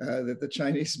that the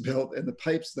Chinese built, and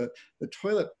the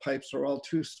toilet pipes are all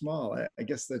too small. I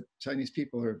guess the Chinese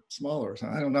people are smaller. So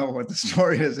I don't know what the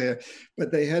story is there,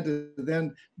 but they had to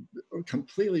then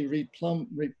completely replumb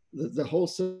the whole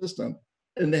system.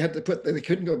 And they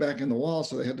couldn't go back in the wall,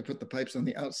 so they had to put the pipes on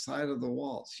the outside of the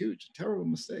walls. Huge, terrible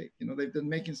mistake. They've been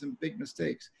making some big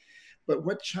mistakes. But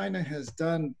what China has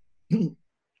done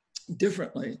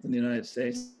differently than the United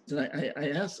States, and I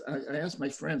asked my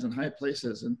friends in high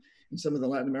places and in some of the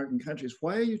Latin American countries,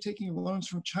 why are you taking loans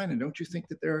from China? Don't you think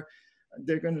that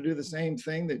they're going to do the same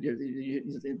thing?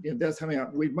 That's coming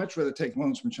out. We'd much rather take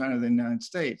loans from China than the United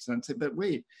States. And I'd say, but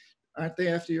wait, aren't they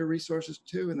after your resources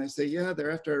too? And they say, yeah,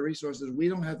 they're after our resources. We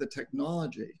don't have the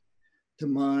technology to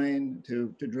mine,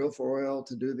 to drill for oil,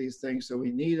 to do these things. So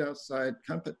we need outside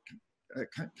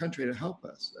country to help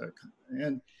us.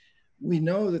 And we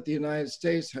know that the United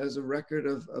States has a record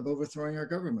of overthrowing our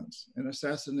governments and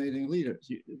assassinating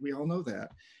leaders. We all know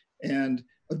that. And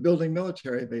of building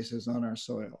military bases on our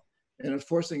soil, and of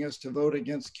forcing us to vote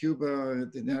against Cuba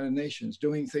at the United Nations,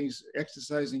 doing things,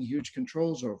 exercising huge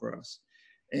controls over us.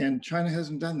 And China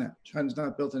hasn't done that. China's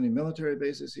not built any military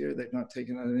bases here. They've not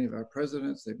taken out any of our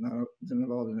presidents. They've not been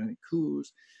involved in any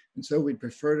coups. And so we'd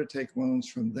prefer to take loans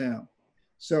from them.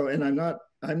 So, and I'm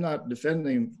not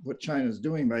defending what China's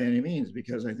doing by any means,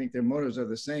 because I think their motives are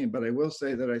the same. But I will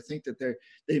say that I think that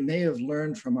they may have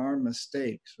learned from our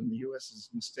mistakes, from the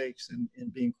U.S.'s mistakes in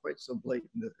being quite so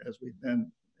blatant as we've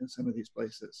been in some of these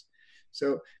places.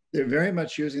 So they're very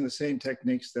much using the same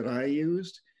techniques that I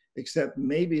used, except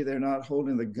maybe they're not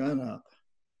holding the gun up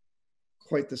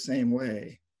quite the same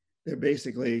way. They're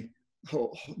basically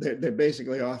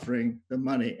offering the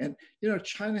money. And,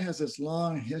 China has this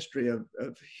long history of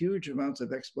huge amounts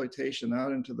of exploitation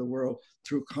out into the world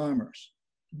through commerce.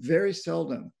 Very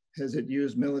seldom has it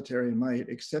used military might,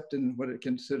 except in what it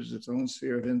considers its own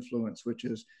sphere of influence, which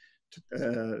is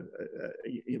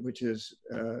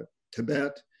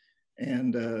Tibet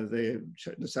and the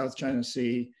South China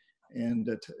Sea and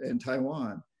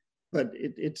Taiwan. But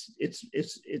it's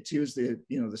used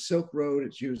the Silk Road.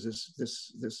 It's used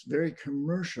this very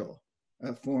commercial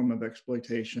form of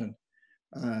exploitation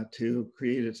to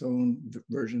create its own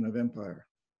version of empire.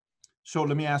 So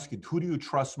let me ask you, who do you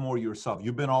trust more yourself?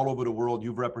 You've been all over the world.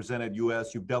 You've represented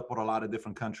U.S. You've dealt with a lot of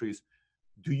different countries.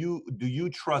 Do you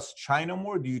trust China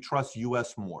more? Or do you trust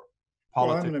U.S. more? Well, I'm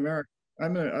politics? an American.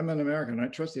 I'm an American. I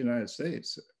trust the United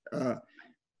States. Uh,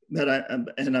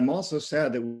 and I'm also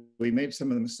sad that we made some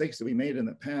of the mistakes that we made in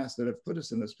the past that have put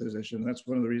us in this position. That's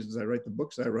one of the reasons I write the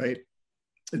books I write,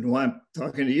 and why I'm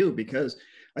talking to you, because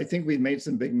I think we've made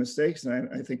some big mistakes, and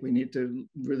I think we need to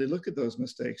really look at those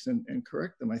mistakes and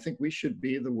correct them. I think we should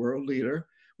be the world leader.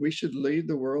 We should lead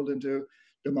the world into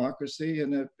democracy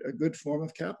and a good form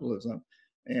of capitalism.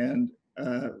 And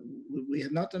we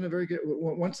have not done a very good.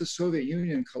 Once the Soviet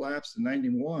Union collapsed in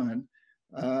 '91,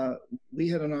 we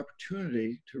had an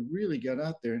opportunity to really get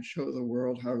out there and show the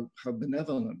world how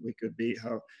benevolent we could be,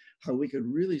 how we could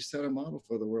really set a model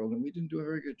for the world, and we didn't do a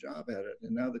very good job at it.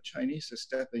 And now the Chinese are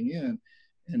stepping in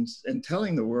and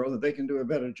telling the world that they can do a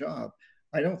better job.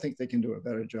 I don't think they can do a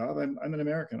better job. I'm an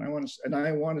American. I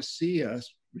want to see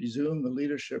us resume the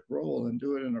leadership role and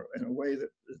do it in a way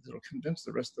that'll convince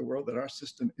the rest of the world that our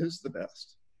system is the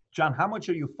best. John, how much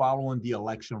are you following the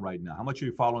election right now? How much are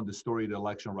you following the story of the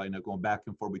election right now, going back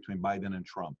and forth between Biden and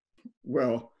Trump?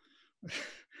 Well,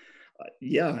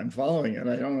 yeah, I'm following it.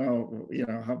 I don't know,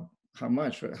 how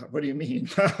much. What do you mean?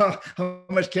 How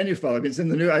much can you follow? It's in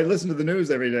the news. I listen to the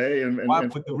news every day.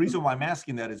 But the reason why I'm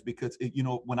asking that is because,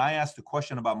 when I asked the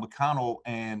question about McConnell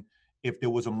and if there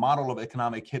was a model of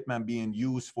economic hitman being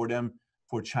used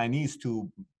for Chinese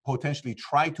to potentially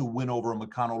try to win over a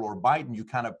McConnell or Biden, you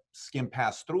kind of skim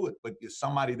past through it. But you're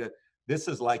somebody that this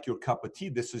is like your cup of tea.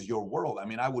 This is your world. I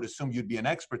mean, I would assume you'd be an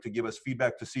expert to give us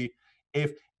feedback to see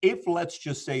if let's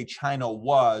just say China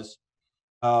was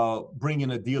bringing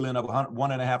a deal in of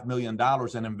 $1.5 million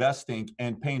and investing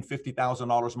and paying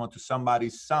 $50,000 a month to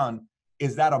somebody's son,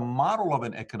 is that a model of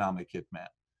an economic hitman?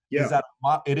 Yeah,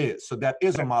 It is. So that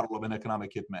is a model of an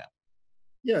economic hitman.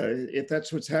 Yeah, if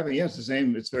that's what's happening, yes, the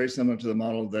same. It's very similar to the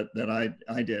model that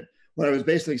I did. What I was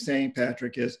basically saying,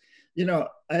 Patrick, is,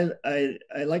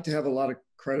 I like to have a lot of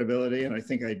credibility, and I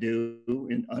think I do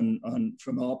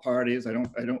from all parties. I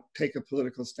don't take a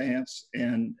political stance,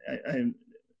 and I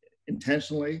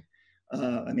intentionally.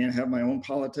 I have my own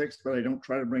politics, but I don't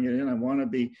try to bring it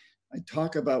in. I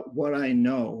talk about what I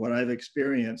know, what I've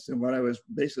experienced, and what I was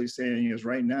basically saying is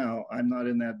right now, I'm not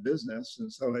in that business.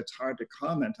 And so it's hard to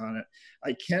comment on it.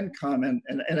 I can comment,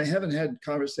 and I haven't had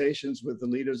conversations with the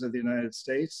leaders of the United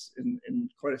States in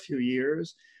quite a few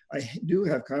years. I do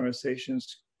have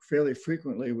conversations fairly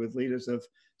frequently with leaders of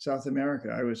South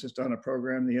America. I was just on a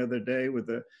program the other day with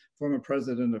the former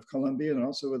president of Colombia and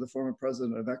also with the former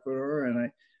president of Ecuador. And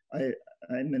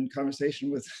I'm in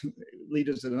conversation with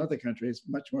leaders in other countries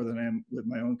much more than I am with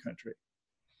my own country.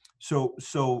 So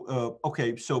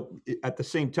at the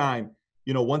same time,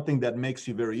 one thing that makes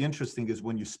you very interesting is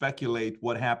when you speculate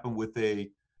what happened with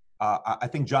I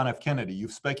think John F. Kennedy.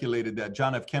 You've speculated that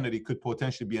John F. Kennedy could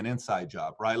potentially be an inside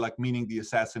job, right? Like meaning the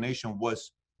assassination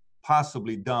was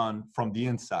possibly done from the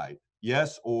inside.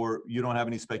 Yes, or you don't have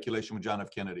any speculation with John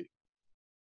F. Kennedy?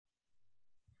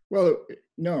 Well,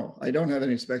 no, I don't have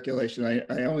any speculation.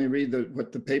 I only read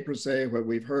what the papers say, what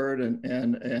we've heard, and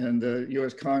the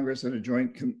U.S. Congress and a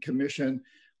joint commission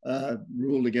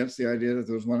ruled against the idea that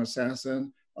there was one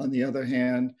assassin. On the other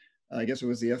hand, I guess it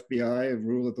was the FBI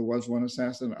ruled that there was one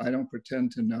assassin. I don't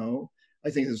pretend to know. I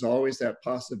think there's always that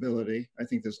possibility.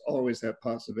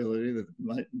 That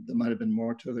there might have been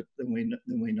more to it than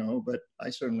we know. But I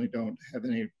certainly don't have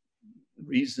any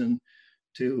reason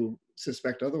to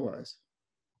suspect otherwise,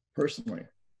 personally.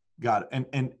 Got it.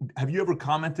 And have you ever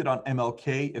commented on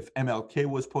MLK, if MLK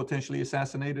was potentially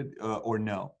assassinated or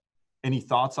no? Any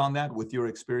thoughts on that with your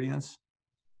experience?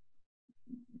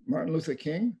 Martin Luther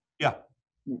King? Yeah.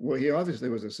 Well, he obviously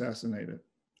was assassinated.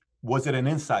 Was it an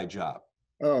inside job?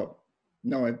 Oh,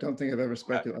 no, I don't think I've ever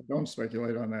speculated. I don't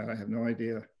speculate on that. I have no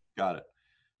idea. Got it.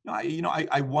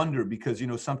 I wonder because,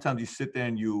 sometimes you sit there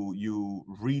and you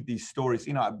read these stories.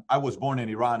 I was born in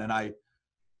Iran, and I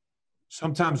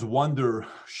sometimes wonder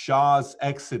Shah's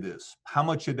exodus. How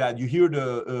much of that you hear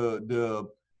the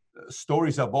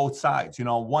stories of both sides.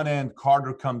 On one end,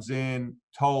 Carter comes in,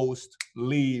 toast,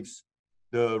 leaves.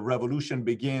 The revolution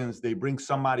begins. They bring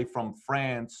somebody from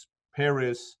France,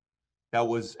 Paris, that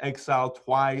was exiled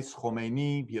twice.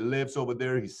 Khomeini, he lives over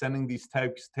there. He's sending these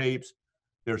tapes.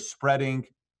 They're spreading.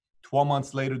 12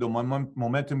 months later, the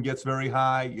momentum gets very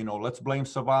high. Let's blame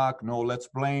Savak. No, let's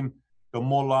blame the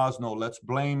mullahs. No, let's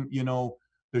blame,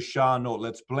 the Shah. No,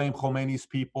 let's blame Khomeini's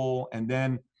people. And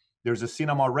then there's a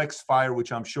Cinema Rex fire,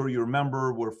 which I'm sure you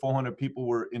remember, where 400 people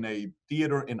were in a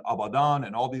theater in Abadan,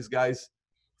 and all these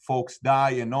folks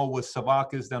die. And no, was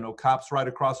Savak is there? No, cops right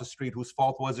across the street. Whose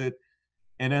fault was it?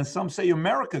 And then some say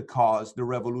America caused the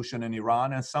revolution in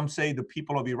Iran, and some say the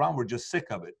people of Iran were just sick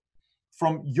of it.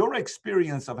 from your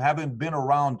experience of having been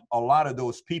around a lot of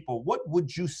those people, what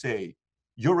would you say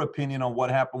your opinion on what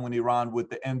happened in Iran with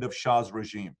the end of Shah's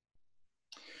regime?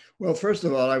 Well, first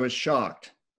of all, I was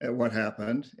shocked at what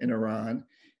happened in Iran.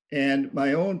 And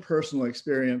my own personal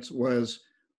experience was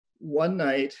one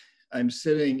night I'm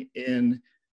sitting in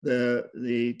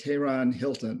the Tehran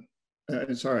Hilton,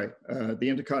 the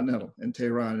Intercontinental in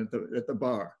Tehran at the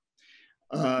bar.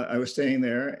 I was staying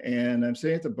there and I'm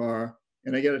sitting at the bar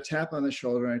and I get a tap on the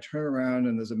shoulder and I turn around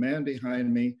and there's a man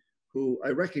behind me who I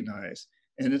recognize.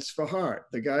 And it's Fahad,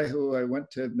 the guy who I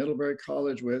went to Middlebury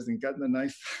College with and got in the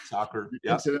knife Soccer.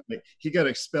 Yeah. Incidentally. He got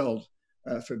expelled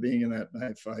for being in that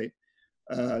knife fight.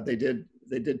 They did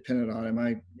pin it on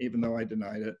him, even though I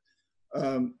denied it.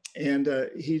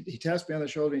 He taps me on the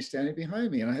shoulder and he's standing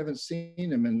behind me and I haven't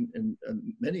seen him in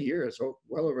many years,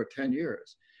 well over 10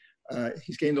 years.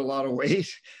 He's gained a lot of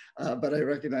weight, but I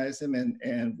recognize him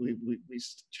and we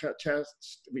just chat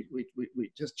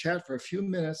for a few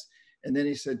minutes. And then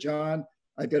he said, John,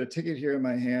 I've got a ticket here in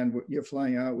my hand. You're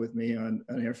flying out with me on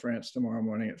Air France tomorrow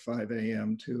morning at 5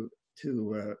 a.m. to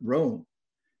Rome.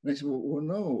 And I said, well,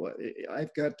 no,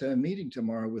 I've got a meeting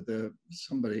tomorrow with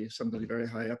somebody very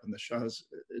high up in the Shah's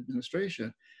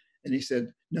administration. And he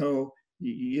said, no,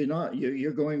 you're not.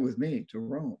 You're going with me to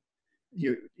Rome.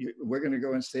 We're going to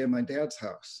go and stay at my dad's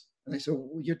house. And I said,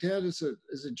 well, your dad is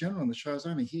a general in the Shah's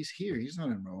army. He's here. He's not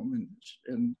in Rome.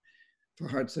 And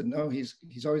Fahad said, no, he's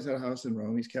always had a house in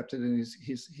Rome. He's kept it, and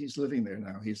he's living there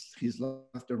now. He's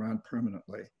left around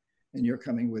permanently, and you're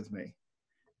coming with me.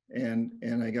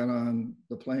 And I got on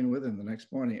the plane with him the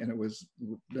next morning, and it was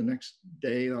the next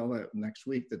day, all that next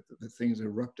week, that the things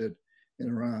erupted in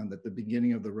Iran, that the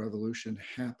beginning of the revolution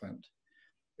happened.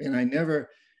 And I never,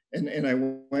 and I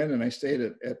went and I stayed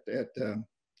at the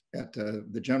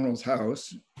general's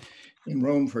house in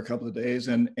Rome for a couple of days,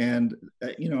 and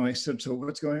I said, so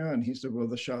what's going on? He said, well,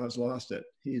 the Shah's lost it.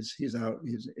 He's out.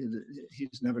 He's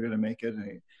never going to make it.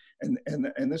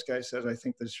 And this guy said, I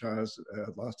think the Shah's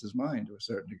lost his mind to a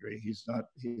certain degree. He's not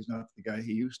the guy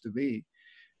he used to be.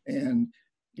 And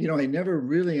I never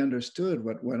really understood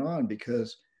what went on,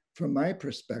 because from my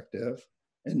perspective,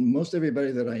 and most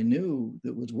everybody that I knew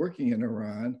that was working in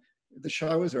Iran, the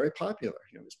Shah was very popular.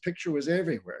 His picture was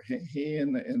everywhere. He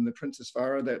and the Princess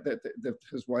Farah,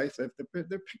 his wife,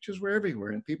 their pictures were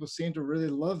everywhere, and people seemed to really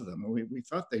love them. And we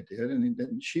thought they did.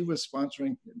 And she was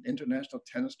sponsoring international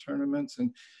tennis tournaments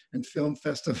and film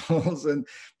festivals and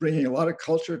bringing a lot of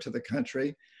culture to the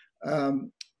country.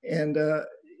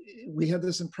 We had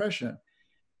this impression.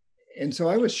 And so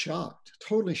I was shocked,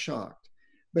 totally shocked.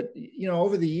 But,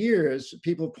 over the years,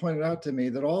 people pointed out to me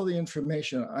that all the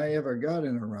information I ever got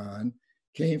in Iran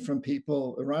came from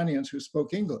Iranians who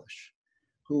spoke English,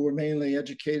 who were mainly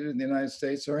educated in the United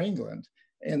States or England.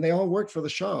 And they all worked for the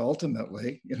Shah,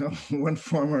 ultimately, one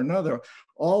form or another.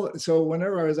 So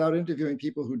whenever I was out interviewing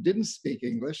people who didn't speak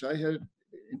English, I had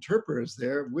interpreters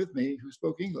there with me who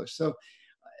spoke English. So,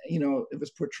 it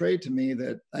was portrayed to me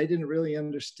that I didn't really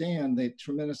understand the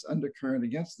tremendous undercurrent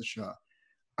against the Shah.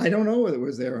 I don't know whether it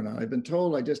was there or not. I've been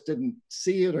told I just didn't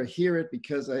see it or hear it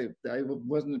because I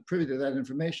wasn't privy to that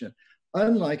information.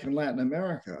 Unlike in Latin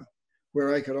America,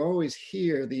 where I could always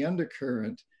hear the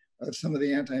undercurrent of some of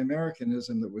the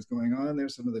anti-Americanism that was going on there,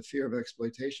 some of the fear of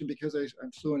exploitation, because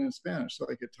I'm fluent in Spanish. So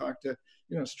I could talk to,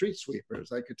 street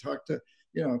sweepers. I could talk to,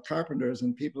 carpenters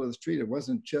and people of the street. It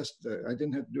wasn't just, I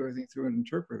didn't have to do anything through an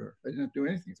interpreter. I didn't have to do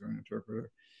anything through an interpreter.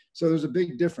 So there's a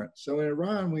big difference. So in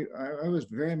Iran, I was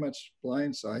very much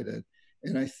blindsided.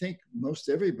 And I think most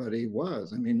everybody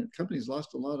was. I mean, companies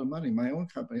lost a lot of money. My own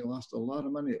company lost a lot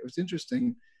of money. It was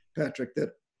interesting, Patrick, that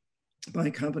my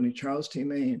company, Charles T.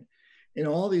 Main, in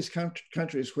all these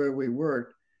countries where we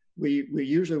worked, we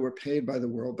usually were paid by the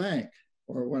World Bank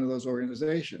or one of those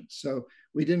organizations. So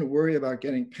we didn't worry about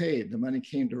getting paid. The money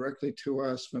came directly to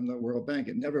us from the World Bank.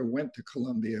 It never went to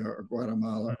Colombia or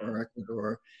Guatemala or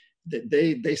Ecuador.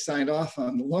 They signed off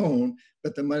on the loan,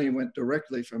 but the money went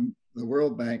directly from the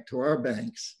World Bank to our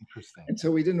banks. Interesting. And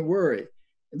so we didn't worry.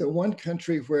 The one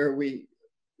country where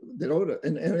that owed it,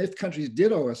 and if countries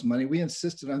did owe us money, we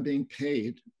insisted on being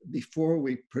paid before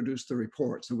we produced the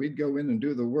report. So we'd go in and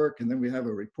do the work, and then we'd have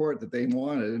a report that they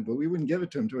wanted, but we wouldn't give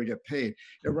it to them until we get paid.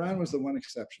 Iran was the one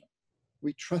exception.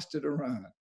 We trusted Iran.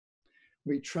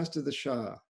 We trusted the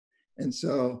Shah. And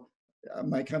so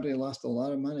my company lost a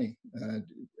lot of money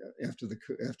after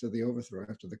the overthrow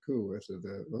of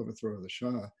the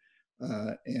Shah.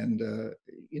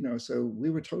 So we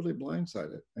were totally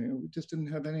blindsided. We just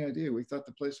didn't have any idea. We thought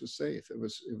the place was safe. It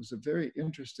was a very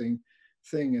interesting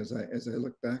thing as I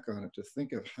look back on it, to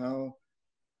think of how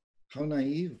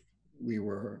naive we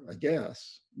were, I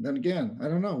guess. Then again, I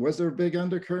don't know. Was there a big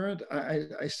undercurrent?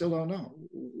 I still don't know,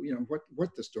 what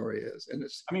the story is. And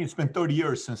it's, I mean, it's been 30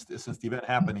 years since the event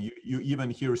happened. You even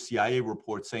hear CIA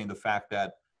reports saying the fact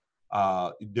that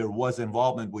there was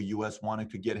involvement with U.S. wanting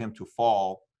to get him to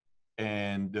fall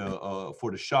and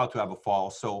for the Shah to have a fall.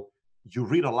 So you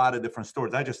read a lot of different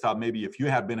stories. I just thought maybe if you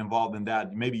had been involved in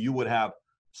that, maybe you would have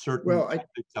certain well,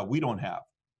 tactics that we don't have.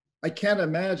 I can't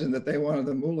imagine that they wanted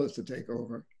the mullahs to take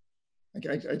over.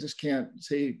 I just can't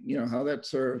see, how that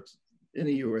served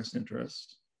any U.S.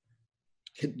 interest.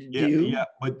 Do you? Yeah,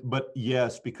 but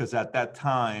yes, because at that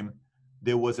time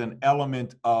there was an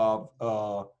element of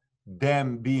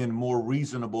them being more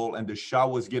reasonable, and the Shah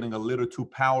was getting a little too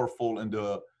powerful in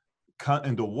the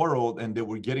world, and they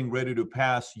were getting ready to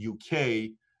pass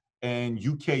UK, and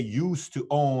UK used to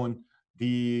own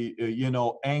the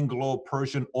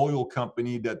Anglo-Persian oil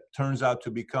company that turns out to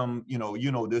become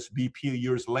this BP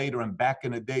years later. And back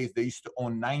in the days they used to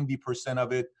own 90%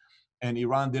 of it, and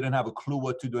Iran didn't have a clue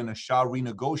what to do, and the Shah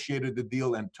renegotiated the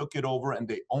deal and took it over, and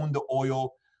they owned the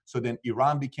oil. So then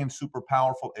Iran became super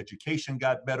powerful, education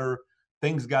got better,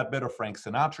 things got better. Frank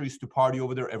Sinatra used to party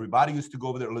over there, everybody used to go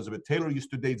over there, Elizabeth Taylor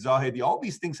used to date Zahedi. All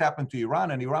these things happened to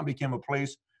Iran, and Iran became a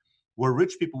place where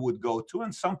rich people would go to,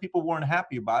 and some people weren't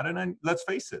happy about it. And let's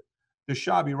face it, the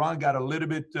Shah of Iran got a little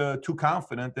bit too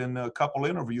confident, and a couple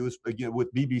interviews again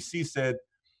with BBC said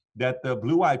that the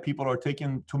blue-eyed people are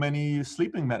taking too many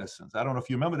sleeping medicines. I don't know if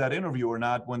you remember that interview or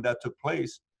not when that took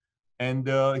place. And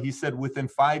he said, within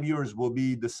 5 years, we'll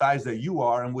be the size that you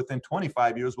are, and within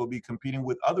 25 years, we'll be competing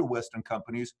with other Western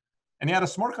companies. And he had a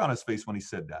smirk on his face when he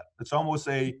said that. It's almost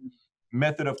a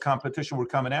method of competition. We're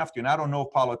coming after you. And I don't know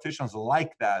if politicians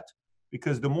like that,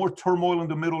 because the more turmoil in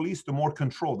the Middle East, the more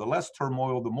control. The less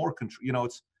turmoil, the more control.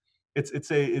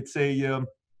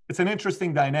 It's an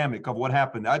interesting dynamic of what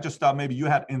happened. I just thought maybe you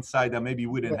had insight that maybe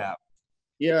we didn't have.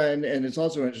 Yeah, and it's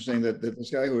also interesting that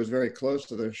this guy who was very close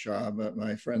to the Shah,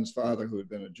 my friend's father, who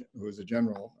was a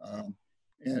general,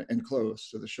 and close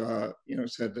to the Shah,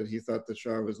 said that he thought the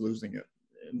Shah was losing it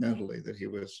mentally, that he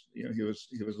was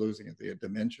losing it. He had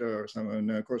dementia or something.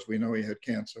 And of course, we know he had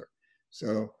cancer.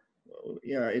 So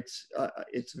yeah,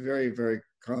 it's very, very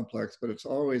complex, but it's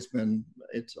always been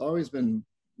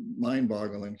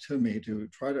mind-boggling to me to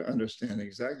try to understand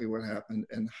exactly what happened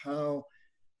and how.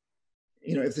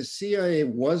 If the CIA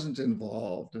wasn't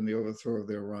involved in the overthrow of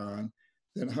Iran,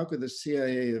 then how could the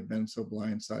CIA have been so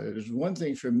blindsided? It's one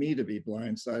thing for me to be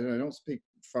blindsided. I don't speak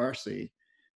Farsi,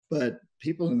 but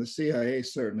people in the CIA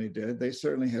certainly did. They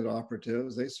certainly had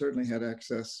operatives. They certainly had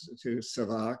access to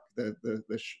SAVAK,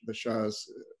 the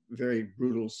Shah's very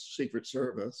brutal secret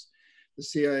service. The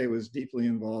CIA was deeply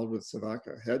involved with SAVAK,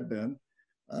 or had been.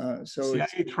 CIA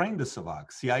trained the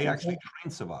SAVAK. CIA actually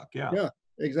trained SAVAK, yeah. Yeah.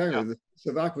 Exactly. Yeah.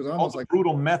 The SAVAK was almost like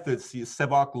brutal methods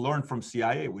SAVAK learned from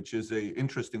CIA, which is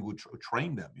interesting who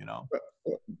trained them,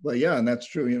 But yeah, and that's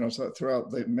true, so throughout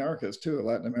the Americas too,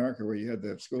 Latin America, where you had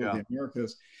the School of the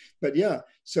Americas. But yeah,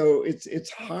 so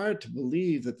it's hard to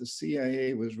believe that the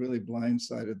CIA was really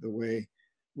blindsided the way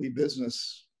we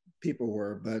business people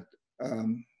were. But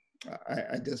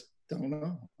I just don't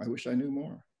know. I wish I knew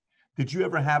more. Did you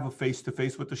ever have a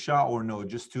face-to-face with the Shah, or no?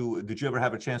 Did you ever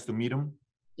have a chance to meet him?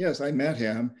 Yes, I met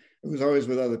him. It was always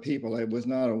with other people. It was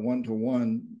not a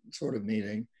one-to-one sort of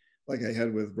meeting like I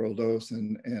had with Roldos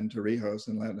and Torrijos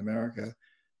in Latin America.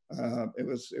 It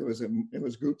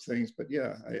was group things, but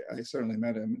yeah, I certainly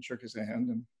met him and shook his hand,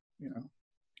 and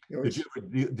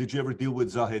Did you ever deal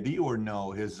with Zahedi or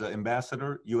no? His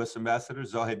ambassador, U.S. ambassador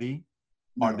Zahedi,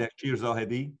 Ardeshir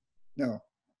Zahedi. No.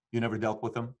 You never dealt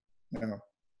with him? No.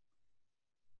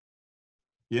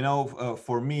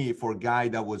 For me, for a guy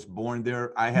that was born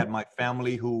there, I had my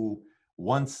family who,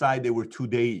 one side, they were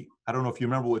Tudeh. I don't know if you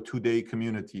remember what Tudeh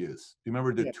community is. Do you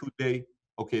remember the Tudeh?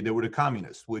 Okay, they were the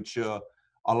communists, which a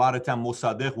lot of time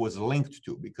Mossadegh was linked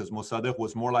to, because Mossadegh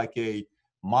was more like a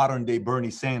modern day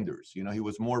Bernie Sanders. He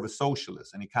was more of a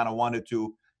socialist, and he kind of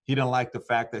he didn't like the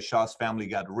fact that Shah's family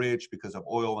got rich because of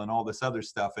oil and all this other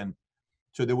stuff. And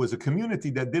so there was a community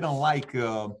that didn't like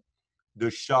the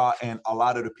Shah and a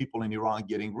lot of the people in Iran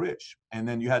getting rich. And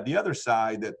then you had the other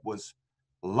side that was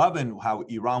loving how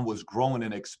Iran was growing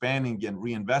and expanding and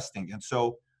reinvesting. And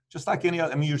so just like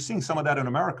you're seeing some of that in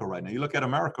America right now. You look at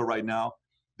America right now,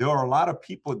 there are a lot of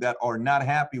people that are not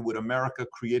happy with America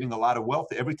creating a lot of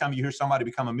wealth. Every time you hear somebody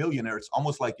become a millionaire, it's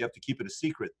almost like you have to keep it a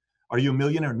secret. Are you a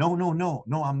millionaire? No,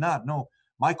 I'm not. No.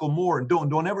 Michael Moore,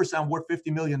 don't ever say I'm worth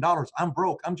 $50 million. I'm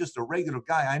broke. I'm just a regular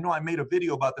guy. I know I made a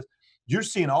video about this. You're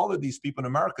seeing all of these people in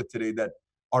America today that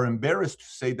are embarrassed to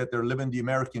say that they're living the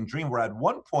American dream, where at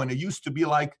one point it used to be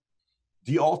like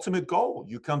the ultimate goal.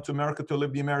 You come to America to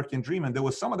live the American dream. And there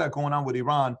was some of that going on with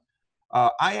Iran.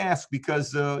 I ask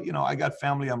because, I got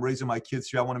family. I'm raising my kids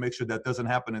here. I want to make sure that doesn't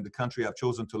happen in the country I've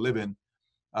chosen to live in,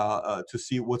 to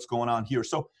see what's going on here.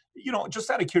 So, just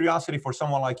out of curiosity for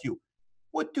someone like you,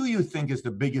 what do you think is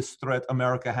the biggest threat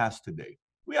America has today?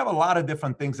 We have a lot of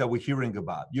different things that we're hearing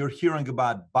about. You're hearing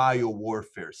about bio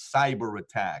warfare, cyber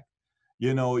attack.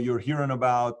 You're hearing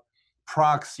about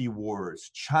proxy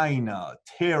wars, China,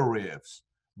 tariffs,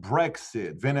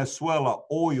 Brexit, Venezuela,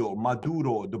 oil,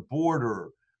 Maduro, the border.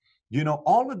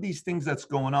 All of these things that's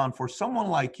going on for someone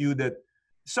like you, that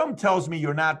some tells me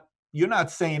you're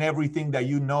not saying everything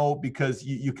that because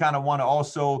you kind of want to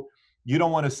also, you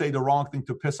don't want to say the wrong thing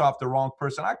to piss off the wrong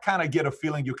person. I kind of get a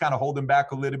feeling you're kind of holding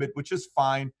back a little bit, which is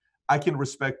fine. I can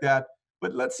respect that.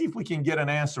 But let's see if we can get an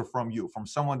answer from you, from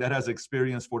someone that has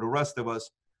experience for the rest of us,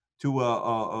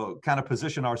 to kind of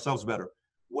position ourselves better.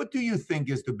 What do you think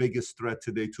is the biggest threat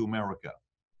today to America?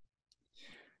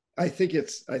 I think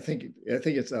it's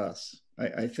us.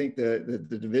 I think that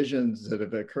the divisions that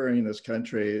are occurring in this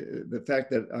country, the fact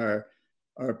that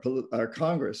our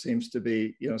Congress seems to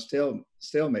be,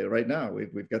 stalemate right now.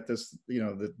 We've got this,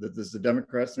 there's the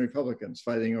Democrats and Republicans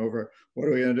fighting over what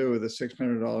are we going to do with the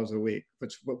 $600 a week?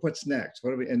 What's next?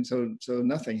 And so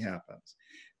nothing happens.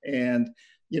 And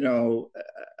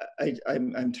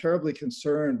I'm terribly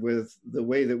concerned with the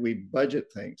way that we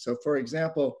budget things. So, for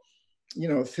example,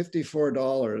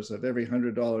 $54 of every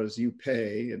 $100 you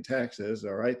pay in taxes,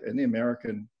 all right, any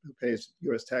American who pays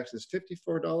U.S. taxes,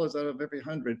 $54 out of every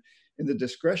 100 in the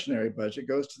discretionary budget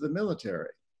goes to the military.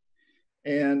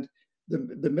 And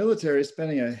the military is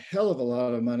spending a hell of a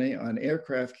lot of money on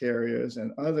aircraft carriers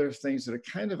and other things that are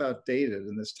kind of outdated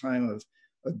in this time of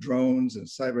drones and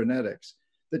cybernetics.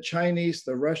 The Chinese,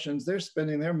 the Russians, they're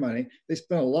spending their money. They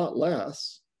spend a lot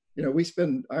less.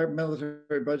 Our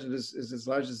military budget is as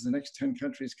large as the next 10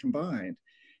 countries combined.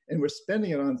 And we're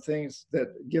spending it on things that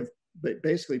give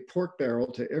basically pork barrel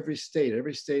to every state.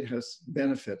 Every state has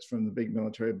benefits from the big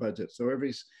military budget. So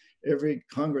every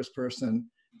congressperson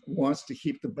wants to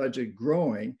keep the budget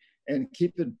growing and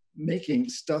keep it making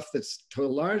stuff that's to a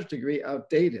large degree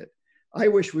outdated. I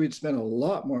wish we'd spend a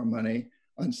lot more money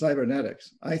on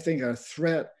cybernetics. I think our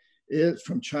threat is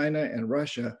from China and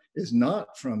Russia is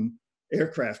not from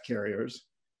aircraft carriers.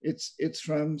 It's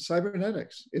from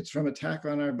cybernetics. It's from attack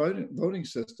on our voting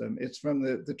system. It's from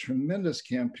the tremendous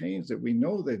campaigns that we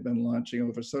know they've been launching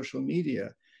over social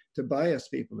media to bias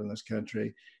people in this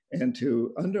country and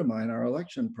to undermine our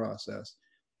election process.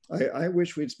 I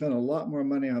wish we'd spent a lot more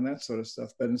money on that sort of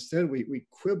stuff, but instead we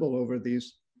quibble over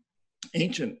these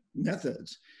ancient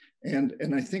methods. And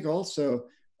I think also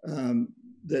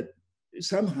that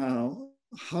somehow,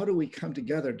 how do we come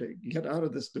together to get out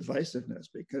of this divisiveness?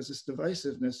 Because this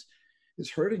divisiveness is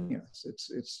hurting us.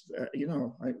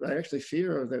 I actually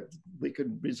fear that we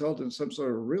could result in some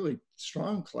sort of really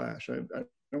strong clash. I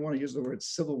don't want to use the word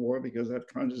civil war because that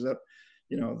conjures up,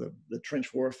 the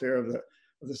trench warfare of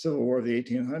the Civil War of the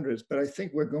 1800s. But I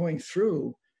think we're going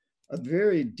through a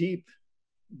very deep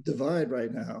divide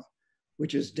right now,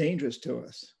 which is dangerous to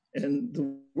us. And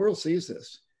the world sees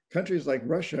this. Countries like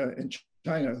Russia and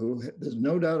China, who there's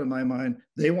no doubt in my mind,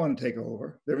 they want to take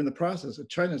over.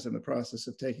 China's in the process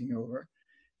of taking over.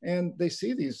 And they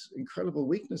see these incredible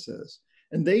weaknesses.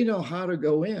 And they know how to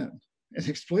go in and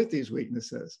exploit these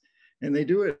weaknesses. And they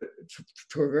do it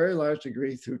to a very large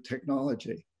degree through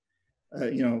technology.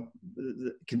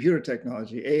 The computer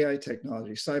technology, AI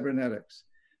technology, cybernetics.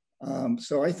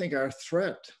 So I think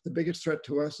the biggest threat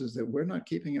to us is that we're not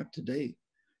keeping up to date.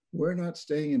 We're not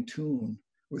staying in tune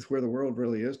with where the world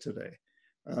really is today.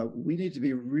 We need to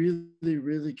be really,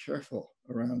 really careful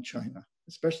around China,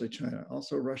 especially China,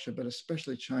 also Russia, but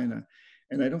especially China.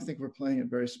 And I don't think we're playing it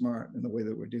very smart in the way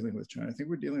that we're dealing with China. I think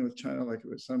we're dealing with China like it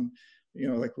was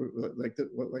like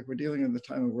we're dealing in the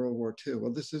time of World War II.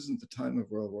 Well, this isn't the time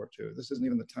of World War II. This isn't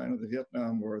even the time of the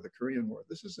Vietnam War or the Korean War.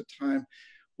 This is a time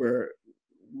where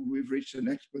we've reached an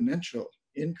exponential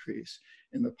increase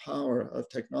in the power of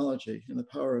technology, in the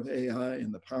power of AI,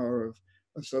 in the power of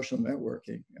social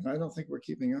networking. And I don't think we're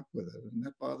keeping up with it. And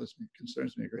that bothers me,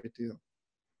 concerns me a great deal.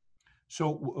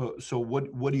 So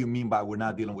what do you mean by we're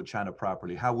not dealing with China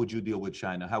properly? How would you deal with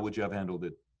China? How would you have handled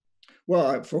it?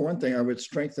 Well, for one thing, I would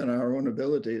strengthen our own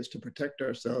abilities to protect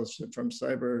ourselves from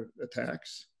cyber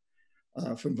attacks,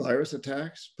 from virus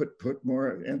attacks, put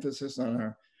more emphasis on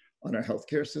our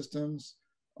healthcare systems,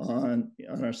 on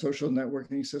our social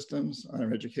networking systems, on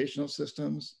our educational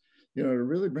systems, to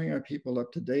really bring our people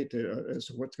up to date as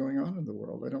to what's going on in the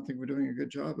world. I don't think we're doing a good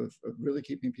job of really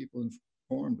keeping people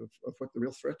informed of what the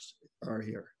real threats are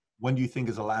here. When do you think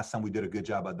is the last time we did a good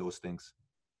job at those things?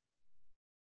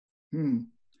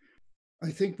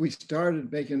 I think we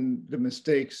started making the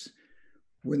mistakes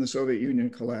when the Soviet Union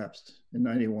collapsed in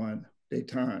 91,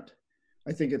 détente.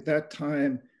 I think at that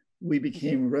time, we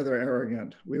became rather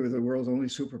arrogant. We were the world's only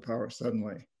superpower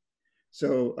suddenly.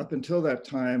 So up until that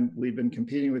time, we'd been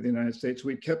competing with the United States.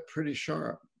 We kept pretty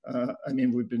sharp.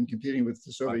 We've been competing with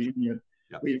the Soviet Union.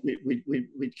 Yeah.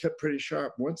 We kept pretty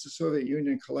sharp. Once the Soviet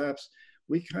Union collapsed,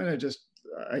 we kind of just,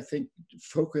 I think,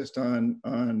 focused on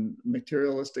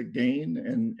materialistic gain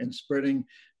and spreading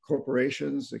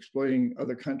corporations, exploiting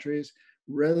other countries,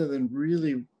 rather than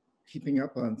really keeping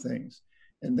up on things.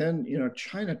 And then,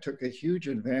 China took a huge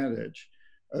advantage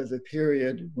of the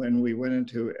period when we went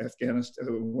into Afghanistan,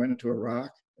 went into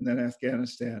Iraq, and then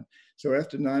Afghanistan. So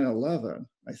after 9/11,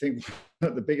 I think one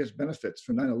of the biggest benefits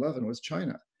for 9/11 was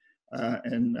China.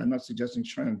 And I'm not suggesting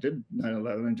China did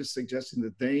 9/11. I'm just suggesting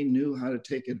that they knew how to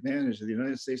take advantage of the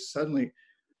United States. Suddenly,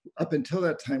 up until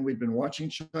that time, we'd been watching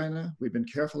China. We've been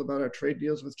careful about our trade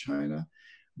deals with China.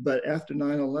 But after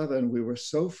 9/11, we were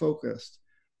so focused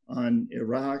on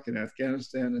Iraq and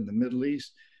Afghanistan and the Middle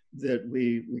East that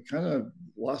we kind of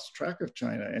lost track of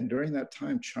China. And during that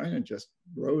time, China just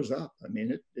rose up. I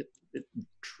mean, it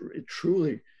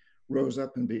truly rose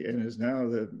up and is now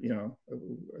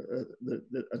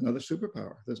another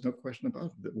superpower. There's no question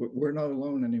about it. We're not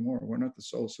alone anymore. We're not the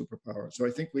sole superpower. So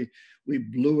I think we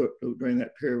blew it during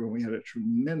that period when we had a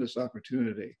tremendous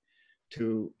opportunity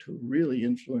to really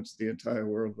influence the entire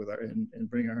world and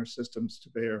bring our systems to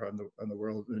bear on the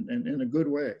world in a good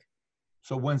way.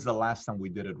 So when's the last time we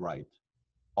did it right?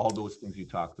 All those things you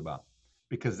talked about,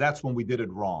 because that's when we did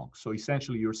it wrong. So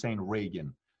essentially you're saying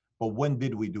Reagan, but when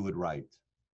did we do it right?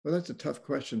 Well, that's a tough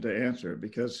question to answer,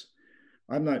 because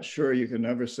I'm not sure you can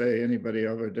ever say anybody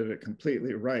ever did it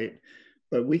completely right.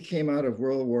 But we came out of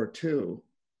World War II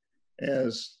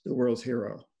as the world's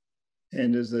hero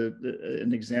and as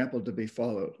an example to be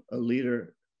followed, a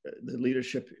leader, the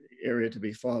leadership area to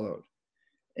be followed.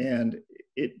 And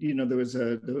there was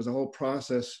a whole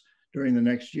process during the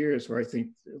next years where I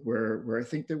think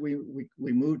that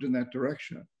we moved in that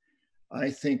direction.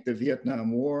 I think the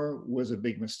Vietnam War was a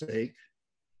big mistake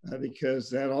because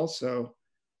that also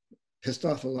pissed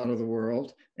off a lot of the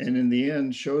world, and in the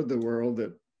end showed the world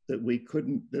that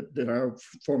our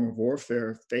form of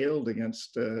warfare failed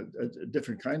against a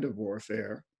different kind of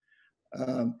warfare.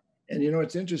 And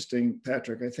it's interesting,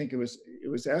 Patrick. I think it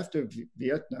was after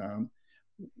Vietnam,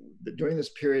 during this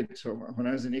period, so when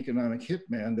I was an economic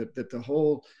hitman, that the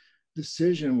whole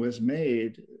decision was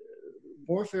made.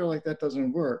 Warfare like that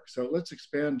doesn't work. So let's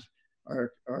expand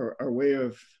our way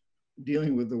of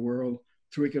dealing with the world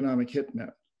through economic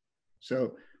hitmen.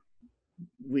 So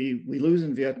we lose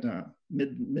in Vietnam,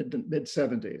 mid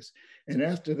 70s. And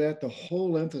after that, the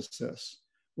whole emphasis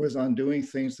was on doing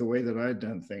things the way that I'd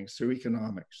done things, through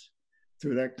economics,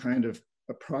 through that kind of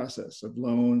a process of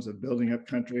loans, of building up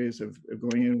countries, of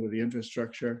going in with the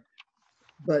infrastructure.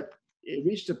 But it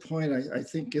reached a point, I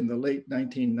think, in the late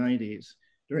 1990s,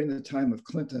 during the time of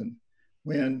Clinton,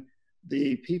 when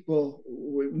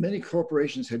many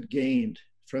corporations had gained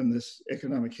from this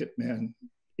economic hitman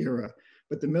era,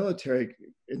 but the military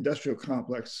industrial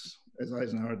complex, as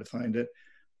Eisenhower defined it,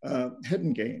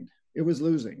 hadn't gained. It was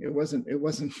losing. It wasn't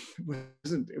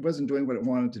doing what it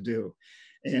wanted to do,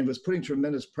 and was putting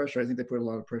tremendous pressure. I think they put a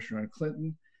lot of pressure on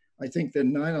Clinton. I think that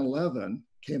 9/11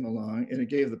 came along and it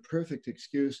gave the perfect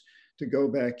excuse to go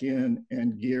back in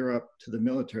and gear up to the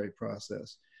military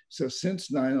process. So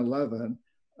since 9/11,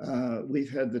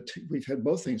 we've had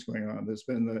both things going on. There's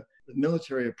been the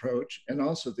military approach, and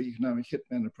also the economic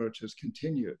hitman approach has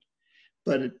continued.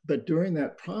 But during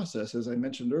that process, as I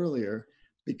mentioned earlier,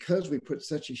 because we put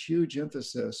such a huge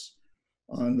emphasis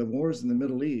on the wars in the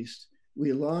Middle East,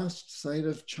 we lost sight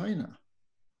of China.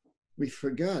 We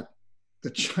forgot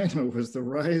that China was the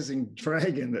rising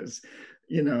dragon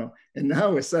and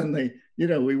now we're suddenly,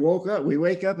 we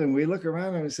wake up and we look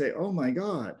around and we say, oh my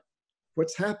God,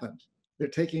 what's happened? They're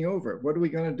taking over. What are we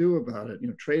going to do about it?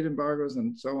 Trade embargoes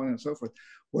and so on and so forth.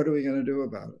 What are we going to do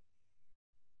about it?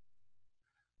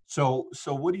 So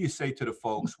what do you say to the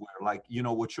folks where, like,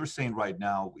 what you're saying right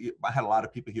now? I had a lot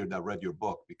of people here that read your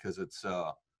book because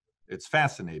it's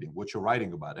fascinating what you're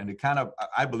writing about. And it kind of,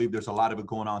 I believe there's a lot of it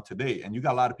going on today. And you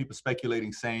got a lot of people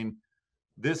speculating, saying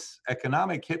this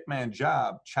economic hitman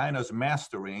job, China's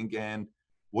mastering. And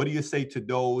what do you say to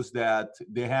those that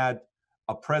they had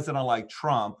a president like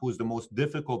Trump, who's the most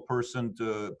difficult person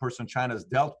China's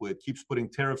dealt with, keeps putting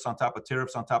tariffs on top of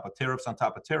tariffs on top of tariffs on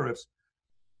top of tariffs.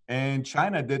 And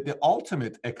China did the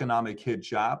ultimate economic hit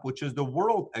job, which is the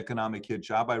world economic hit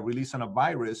job, by releasing a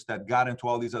virus that got into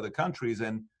all these other countries,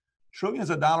 and trillions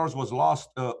of dollars was lost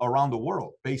around the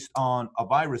world based on a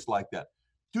virus like that.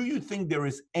 Do you think there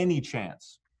is any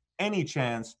chance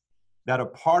that a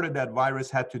part of that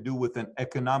virus had to do with an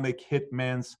economic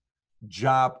hitman's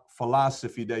job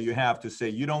philosophy that you have to say,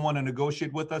 you don't want to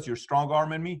negotiate with us, you're strong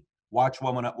arming me, watch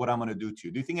what I'm going to do to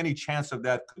you? Do you think any chance of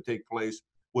that could take place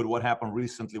with what happened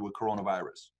recently with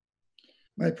coronavirus?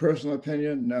 My personal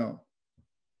opinion, no.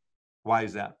 Why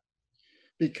is that?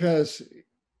 Because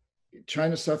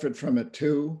China suffered from it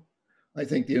too. I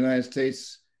think the United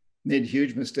States made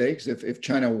huge mistakes. If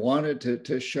China wanted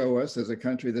to show us as a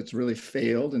country that's really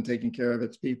failed in taking care of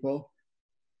its people,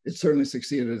 it certainly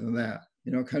succeeded in that.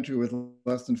 You know, a country with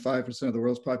less than 5% of the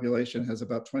world's population has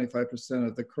about 25%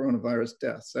 of the coronavirus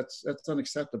deaths. That's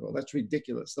unacceptable. That's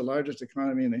ridiculous. The largest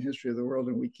economy in the history of the world,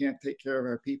 and we can't take care of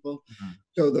our people. Mm-hmm.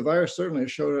 So the virus certainly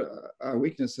showed our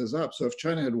weaknesses up. So if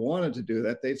China had wanted to do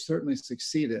that, they've certainly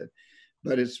succeeded.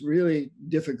 But it's really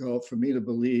difficult for me to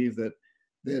believe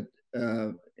that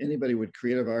anybody would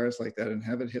create a virus like that and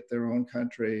have it hit their own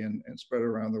country and spread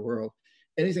around the world.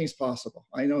 Anything's possible.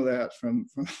 I know that from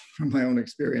my own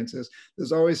experiences.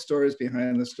 There's always stories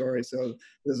behind the story. So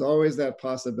there's always that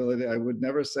possibility. I would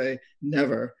never say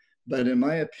never, but in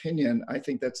my opinion, I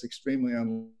think that's extremely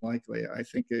unlikely. I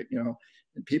think that, you know,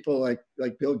 people like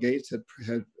Bill Gates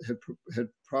had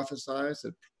prophesized,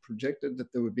 had projected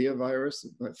that there would be a virus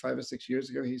about 5 or 6 years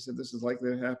ago. He said this is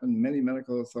likely to happen. Many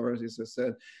medical authorities have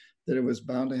said that it was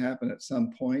bound to happen at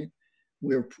some point.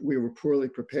 We were poorly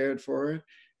prepared for it.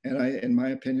 And in my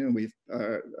opinion,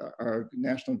 our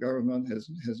national government has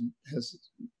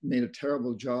made a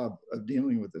terrible job of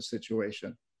dealing with the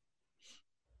situation.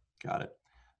 Got it.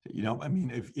 You know, I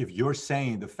mean, if you're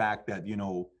saying the fact that, you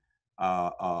know,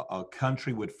 a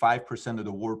country with 5% of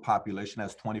the world population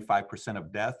has 25%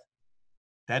 of death,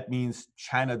 that means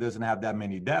China doesn't have that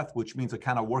many deaths, which means it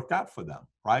kind of worked out for them,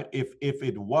 right? If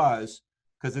it was,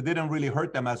 because it didn't really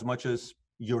hurt them as much as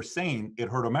you're saying it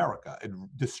hurt America. It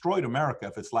destroyed America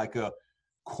if it's like a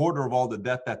quarter of all the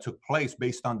death that took place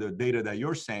based on the data that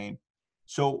you're saying.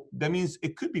 So that means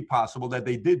it could be possible that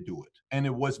they did do it and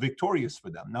it was victorious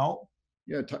for them, no?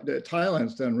 Yeah,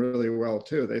 Thailand's done really well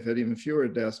too. They've had even fewer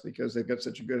deaths because they've got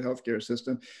such a good healthcare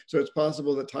system. So it's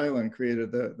possible that Thailand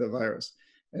created the virus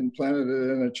and planted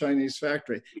it in a Chinese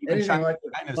factory. Anything like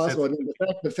that is possible. I mean,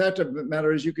 the fact of the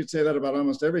matter is you could say that about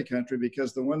almost every country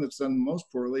because the one that's done most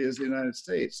poorly is the United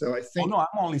States. So I think— Well, no,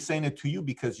 I'm only saying it to you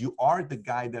because you are the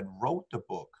guy that wrote the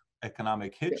book,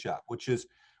 Economic Hit Job, which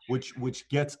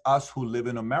gets us who live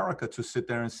in America to sit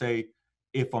there and say,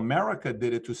 if America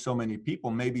did it to so many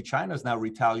people, maybe China's now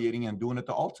retaliating and doing it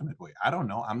the ultimate way. I don't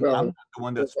know. I'm not the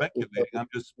one that's speculating. I'm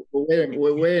just—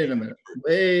 Wait a minute.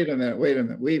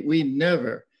 We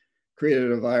never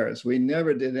created a virus. We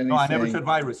never did anything. No, I never said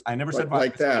virus. I never said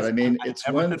virus. Like that. I mean, it's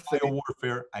one thing.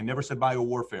 Biowarfare. I never said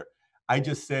biowarfare. I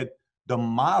just said the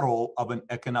model of an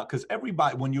economic, because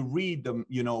everybody, when you read the,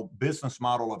 you know, business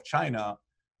model of China,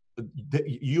 the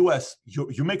U.S.,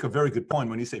 you make a very good point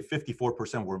when you say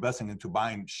 54% we're investing into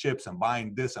buying ships and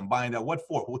buying this and buying that. What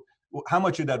for? How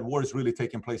much of that war is really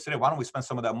taking place today? Why don't we spend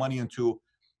some of that money into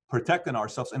protecting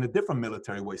ourselves in a different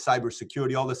military way,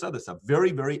 cybersecurity, all this other stuff?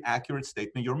 Very, very accurate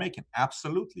statement you're making.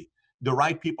 Absolutely. The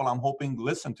right people, I'm hoping,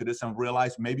 listen to this and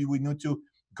realize maybe we need to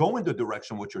go in the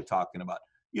direction what you're talking about.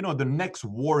 You know, the next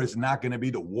war is not going to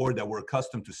be the war that we're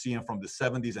accustomed to seeing from the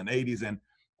 70s and 80s and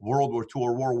World War II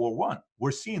or World War I.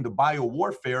 We're seeing the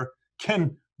biowarfare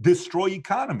can destroy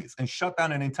economies and shut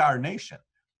down an entire nation.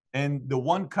 And the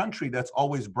one country that's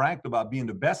always bragged about being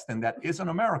the best in that isn't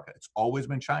America. It's always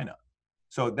been China.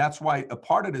 So that's why a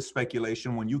part of this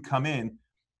speculation, when you come in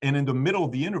and in the middle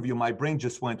of the interview, my brain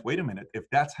just went, wait a minute, if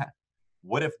that's,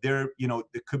 what if there, you know,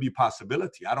 it could be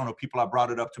possibility. I don't know, people have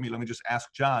brought it up to me. Let me just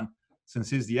ask John, since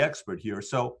he's the expert here.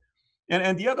 So,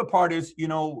 and the other part is, you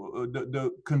know,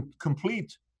 the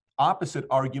complete opposite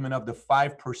argument of the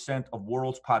 5% of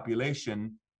world's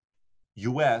population,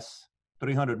 US,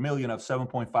 300 million of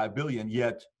 7.5 billion,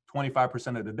 yet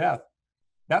 25% of the death.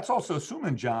 That's also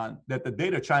assuming, John, that the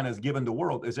data China has given the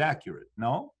world is accurate,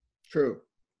 no? True.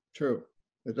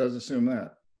 It does assume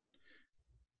that.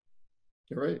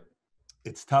 You're right.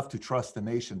 It's tough to trust a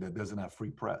nation that doesn't have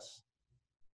free press.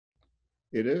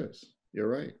 It is. You're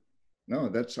right. No,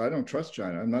 I don't trust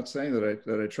China. I'm not saying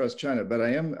that I trust China, but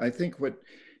I think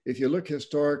if you look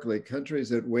historically, countries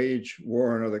that wage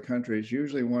war on other countries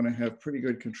usually want to have pretty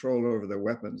good control over their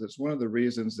weapons. It's one of the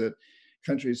reasons that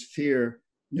countries fear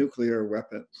nuclear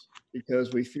weapons,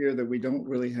 because we fear that we don't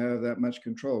really have that much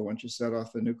control. Once you set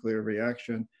off the nuclear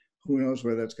reaction, who knows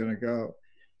where that's going to go.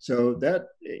 So that,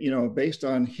 based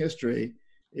on history,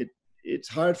 it's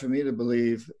hard for me to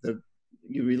believe that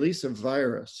you release a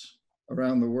virus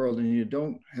around the world and you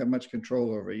don't have much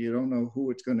control over it. You don't know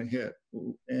who it's going to hit.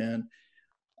 And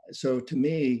so to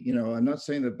me, I'm not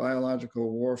saying that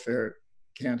biological warfare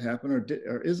can't happen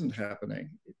or isn't happening.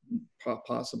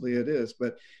 Possibly it is,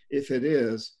 but if it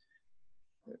is,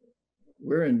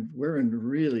 we're in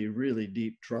really, really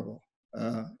deep trouble.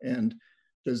 And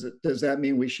does that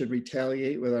mean we should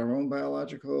retaliate with our own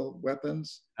biological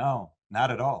weapons? No, not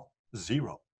at all.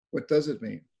 Zero. What does it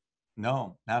mean?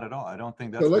 No, not at all. I don't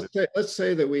think that's. So let's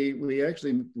say that we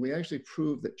actually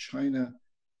prove that China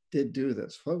did do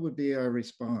this. What would be our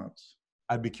response?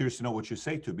 I'd be curious to know what you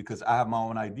say to it, because I have my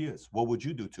own ideas. What would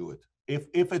you do to it if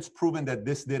it's proven that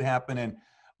this did happen, and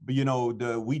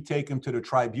we take him to the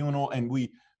tribunal and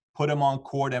we put him on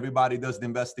court, everybody does the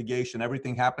investigation,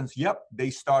 everything happens. Yep, they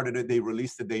started it, they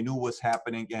released it, they knew what's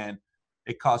happening, and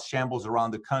it caused shambles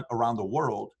around the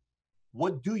world.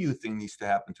 What do you think needs to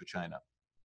happen to China?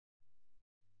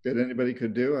 That anybody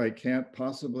could do? I can't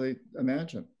possibly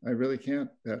imagine. I really can't,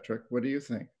 Patrick. What do you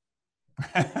think?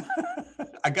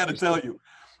 I got to tell you,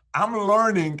 I'm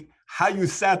learning how you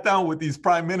sat down with these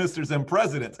prime ministers and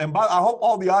presidents. And I hope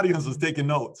all the audience is taking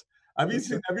notes. Have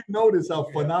you noticed how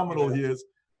phenomenal he is?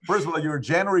 First of all, you're a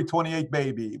January 28th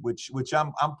baby, which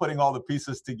I'm putting all the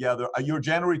pieces together. You're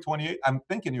January 28th? I'm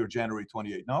thinking you're January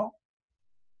 28th, no?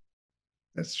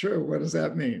 That's true. What does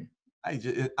that mean?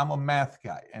 I'm a math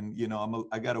guy, and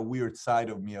I got a weird side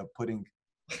of me of putting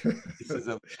pieces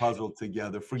of puzzle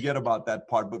together. Forget about that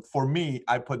part. But for me,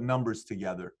 I put numbers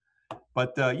together.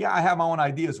 But I have my own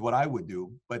ideas what I would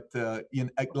do. But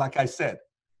like I said,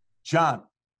 John,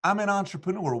 I'm an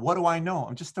entrepreneur. What do I know?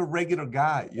 I'm just a regular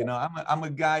guy. I'm a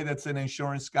guy that's an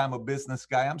insurance guy. I'm a business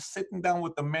guy. I'm sitting down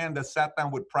with the man that sat down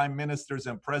with prime ministers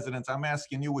and presidents. I'm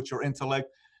asking you with your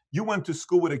intellect. You went to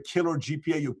school with a killer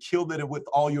GPA. You killed it with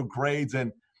all your grades.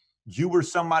 And you were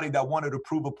somebody that wanted to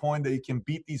prove a point that you can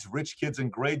beat these rich kids in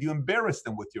grade. You embarrassed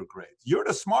them with your grades. You're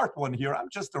the smart one here. I'm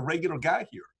just a regular guy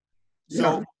here.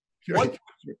 So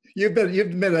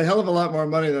you've made a hell of a lot more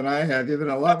money than I have. You've been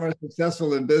a lot more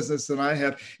successful in business than I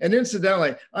have. And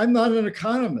incidentally, I'm not an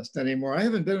economist anymore. I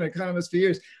haven't been an economist for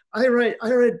years. I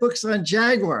write books on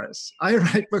jaguars. I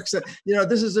write books that,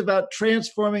 this is about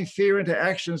transforming fear into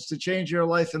actions to change your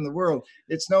life in the world.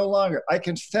 It's no longer, I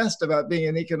confessed about being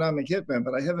an economic hitman,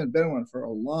 but I haven't been one for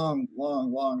a long,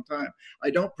 long, long time. I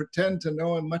don't pretend to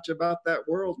know much about that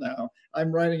world now.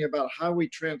 I'm writing about how we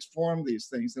transform these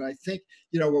things. And I think,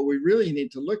 what we really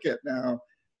need to look at now,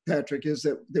 Patrick, is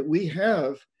that we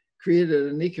have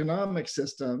created an economic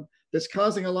system that's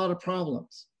causing a lot of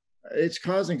problems. It's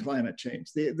causing climate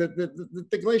change.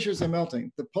 The glaciers are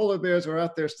melting. The polar bears are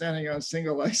out there standing on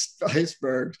single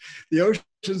icebergs. The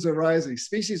oceans are rising.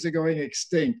 Species are going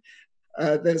extinct.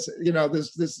 The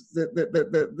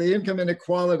income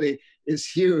inequality is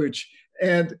huge.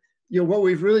 And what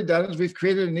we've really done is we've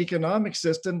created an economic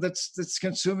system that's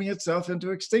consuming itself into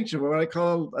extinction, what I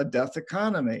call a death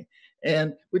economy.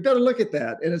 And we better look at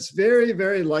that. And it's very,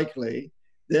 very likely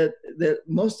that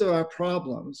most of our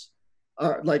problems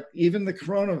are, like even the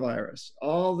coronavirus,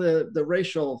 all the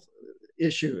racial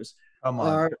issues,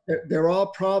 they're all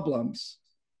problems,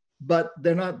 but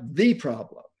they're not the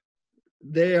problem.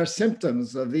 They are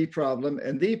symptoms of the problem,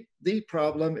 and the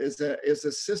problem is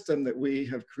a system that we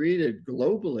have created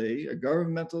globally, a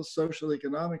governmental social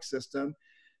economic system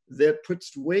that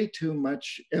puts way too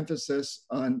much emphasis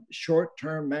on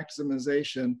short-term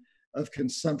maximization of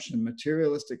consumption,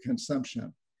 materialistic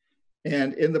consumption.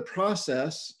 And in the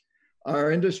process,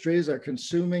 our industries are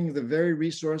consuming the very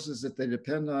resources that they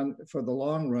depend on for the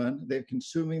long run. They're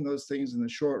consuming those things in the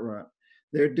short run.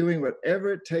 They're doing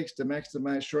whatever it takes to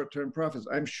maximize short-term profits.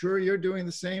 I'm sure you're doing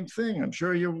the same thing. I'm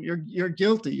sure you're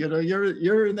guilty.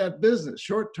 You're in that business,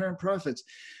 short-term profits.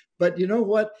 But you know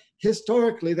what?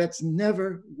 Historically, that's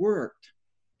never worked.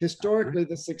 Historically,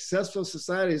 the successful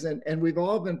societies, and we've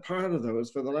all been part of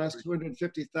those for the last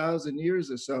 250,000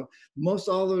 years or so. Most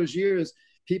all those years,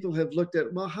 people have looked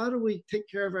at, well, how do we take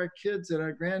care of our kids and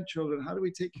our grandchildren? How do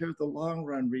we take care of the long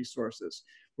run resources?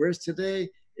 Whereas today,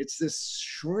 it's this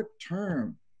short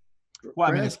term.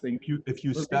 Well, I mean, if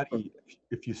you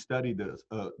study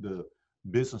the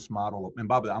business model, and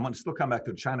Bob, I'm going to still come back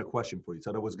to the China question for you.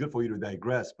 So that was good for you to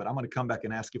digress, but I'm going to come back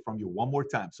and ask you from you one more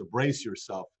time. So brace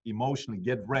yourself emotionally,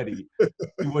 get ready,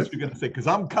 see what you're going to say, because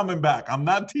I'm coming back. I'm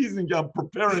not teasing you. I'm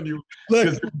preparing you.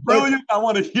 Because you're brilliant. I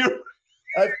want to hear.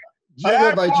 I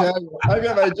got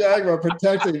my Jaguar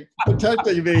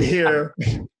protecting me here.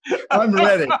 I'm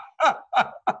ready.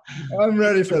 I'm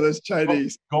ready for this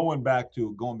Chinese. Going back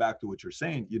to what you're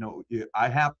saying, I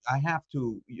have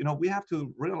to, we have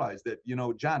to realize that,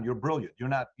 John, you're brilliant. You're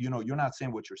not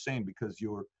saying what you're saying because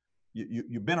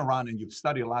you've been around and you've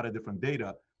studied a lot of different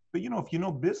data. But if you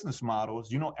know business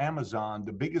models, Amazon,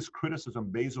 the biggest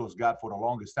criticism Bezos got for the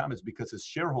longest time is because his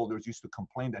shareholders used to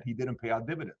complain that he didn't pay out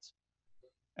dividends.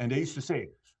 And they used to say,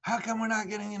 how come we're not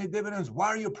getting any dividends? Why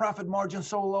are your profit margins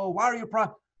so low? Why are your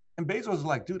profit? And Bezos was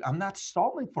like, dude, I'm not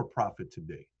stalling for profit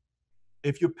today.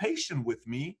 If you're patient with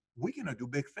me, we're going to do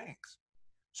big things.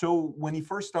 So when he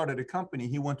first started a company,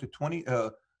 he went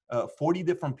to 40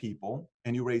 different people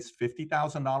and he raised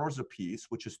 $50,000 a piece,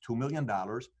 which is $2 million.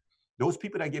 Those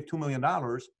people that gave $2 million,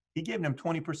 he gave them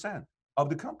 20% of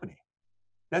the company.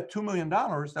 That $2 million,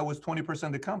 that was 20%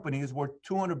 of the company, is worth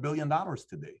 $200 billion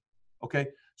today. Okay.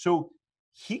 So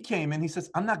he came in, he says,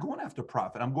 I'm not going after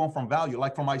profit. I'm going from value.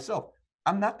 Like for myself,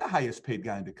 I'm not the highest paid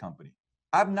guy in the company.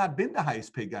 I've not been the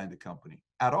highest paid guy in the company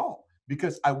at all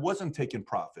because I wasn't taking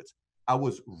profits. I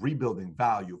was rebuilding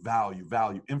value,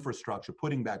 infrastructure,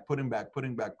 putting back. And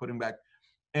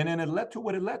then it led to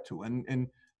what it led to. And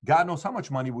God knows how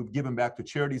much money we've given back to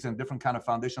charities and different kind of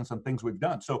foundations and things we've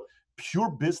done. So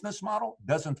pure business model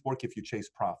doesn't work if you chase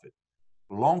profit.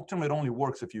 Long term, it only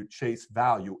works if you chase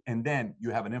value, and then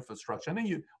you have an infrastructure. And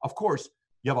then of course,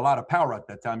 you have a lot of power at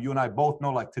that time. You and I both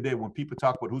know, like today, when people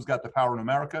talk about who's got the power in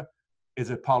America, is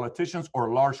it politicians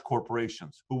or large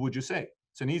corporations? Who would you say?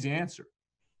 It's an easy answer.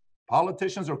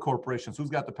 Politicians or corporations? Who's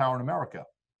got the power in America?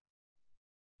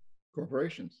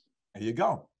 Corporations. There you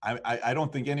go. I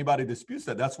don't think anybody disputes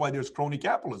that. That's why there's crony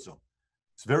capitalism.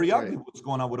 It's very ugly what's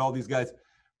going on with all these guys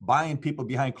buying people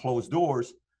behind closed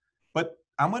doors. But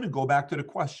I'm going to go back to the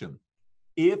question.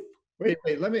 Wait,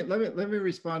 let me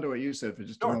respond to what you said for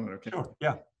just a moment. Okay. Sure.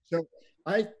 Yeah. So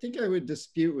I think I would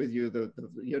dispute with you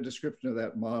your description of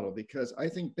that model, because I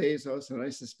think Bezos, and I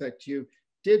suspect you,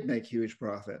 did make huge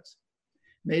profits,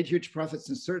 made huge profits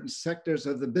in certain sectors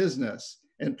of the business,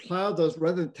 and plowed those,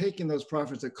 rather than taking those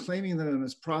profits or claiming them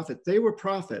as profits. They were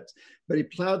profits, but he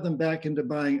plowed them back into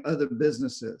buying other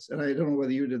businesses. And I don't know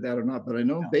whether you did that or not, but I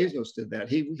know Bezos did that.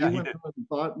 He went and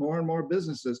bought more and more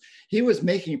businesses. He was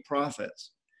making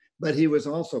profits, but he was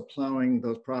also plowing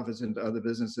those profits into other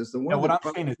businesses. What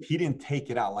I'm saying is he didn't take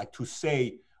it out. Like to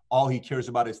say all he cares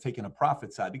about is taking a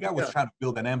profit side. The guy was trying to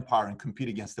build an empire and compete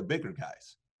against the bigger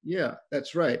guys. Yeah,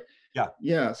 that's right. Yeah.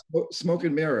 Yeah. Smoke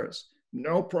and mirrors.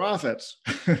 No profits.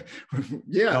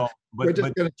 No, we're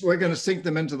going to sink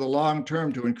them into the long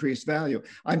term to increase value.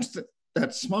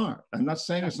 That's smart. I'm not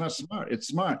saying it's not smart. It's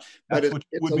smart, but it's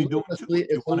a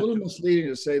little misleading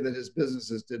to say that his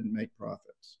businesses didn't make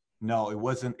profits. No, it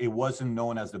wasn't. It wasn't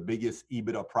known as the biggest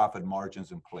EBITDA profit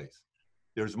margins in place.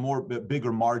 There's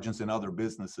bigger margins in other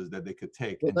businesses that they could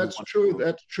take. Well, that's true.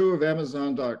 That's true of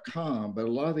Amazon.com, but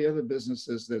a lot of the other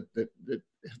businesses that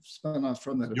have spun off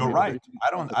from that. You're right.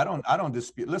 I don't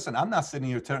dispute. Listen, I'm not sitting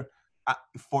here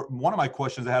for one of my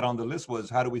questions I had on the list was,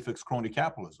 how do we fix crony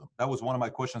capitalism? That was one of my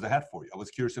questions I had for you. I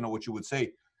was curious to know what you would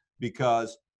say,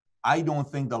 because I don't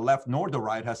think the left nor the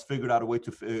right has figured out a way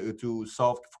to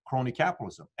solve crony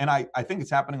capitalism. And I think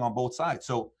it's happening on both sides.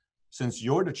 So since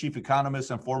you're the chief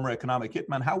economist and former economic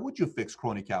hitman, how would you fix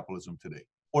crony capitalism today?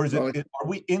 Or are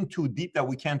we in too deep that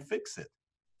we can't fix it?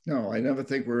 No, I never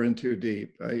think we're in too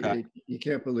deep. You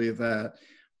can't believe that.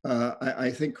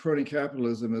 I think crony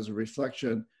capitalism is a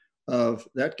reflection of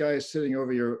that guy sitting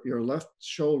over your left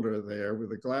shoulder there with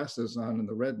the glasses on and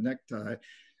the red necktie.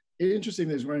 Interesting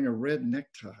that he's wearing a red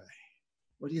necktie.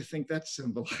 What do you think that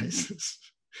symbolizes?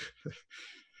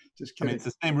 Just kidding. I mean, it's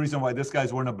the same reason why this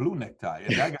guy's wearing a blue necktie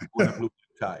and that guy's wearing a blue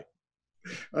necktie.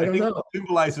 I don't know. What it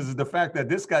symbolizes is the fact that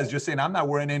this guy's just saying, I'm not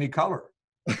wearing any color.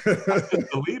 That's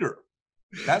the leader.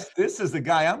 This is the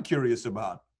guy I'm curious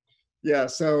about. Yeah.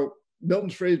 So Milton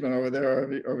Friedman over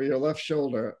there, over your left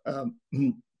shoulder,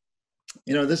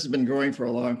 this has been going for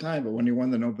a long time, but when he won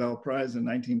the Nobel Prize in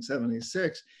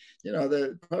 1976,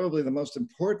 probably the most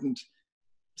important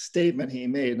statement he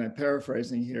made, and I'm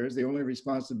paraphrasing here, is the only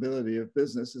responsibility of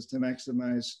business is to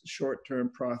maximize short-term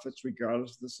profits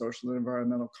regardless of the social and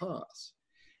environmental costs.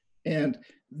 And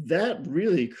that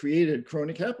really created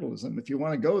crony capitalism, if you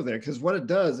want to go there, because what it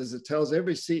does is it tells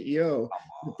every CEO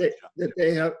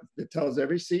it tells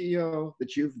every CEO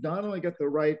that you've not only got the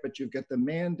right, but you've got the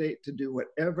mandate to do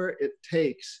whatever it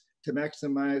takes to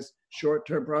maximize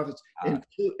short-term profits,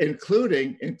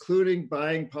 including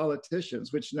buying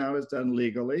politicians, which now is done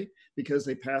legally because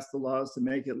they passed the laws to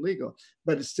make it legal.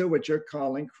 But it's still what you're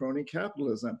calling crony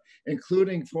capitalism,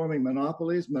 including forming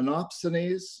monopolies,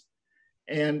 monopsonies,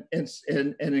 and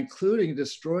including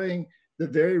destroying the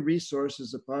very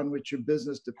resources upon which your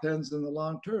business depends in the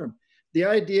long term. The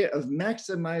idea of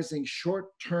maximizing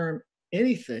short-term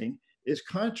anything is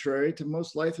contrary to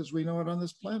most life as we know it on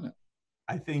this planet.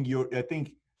 I think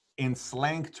in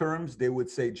slang terms, they would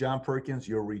say, John Perkins,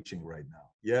 you're reaching right now.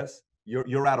 Yes,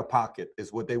 you're out of pocket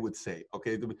is what they would say.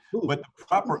 Okay, but the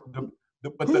proper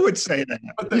who would say that?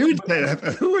 You would say that.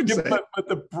 But who would say?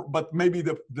 But maybe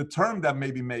the term that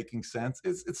may be making sense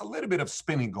is it's a little bit of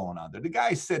spinning going on there. The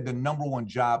guy said the number one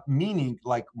job, meaning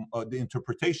like the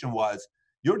interpretation was,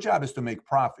 your job is to make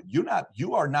profit. You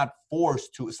are not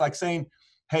forced to. It's like saying,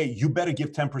 hey, you better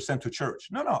give 10% to church.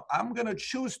 No, I'm going to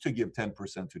choose to give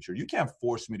 10% to church. You can't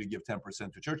force me to give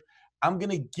 10% to church. I'm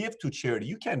going to give to charity.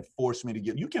 You can't force me to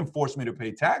give. You can force me to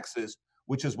pay taxes,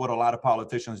 which is what a lot of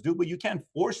politicians do, but you can't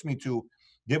force me to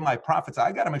give my profits.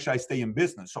 I got to make sure I stay in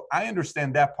business. So I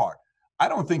understand that part. I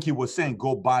don't think he was saying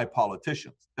go buy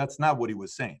politicians. That's not what he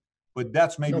was saying. But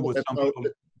that's maybe what some people.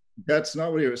 That's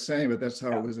not what he was saying, but that's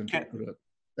how it was interpreted.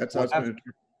 That's how it's been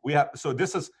interpreted. So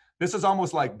this is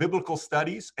almost like biblical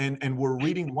studies, and we're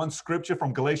reading one scripture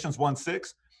from Galatians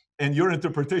 1:6, and your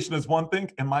interpretation is one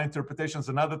thing, and my interpretation is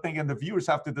another thing, and the viewers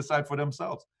have to decide for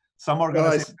themselves. Some are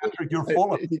going to say, Patrick, you're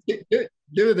full of it.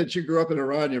 Given that you grew up in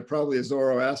Iran, you're probably a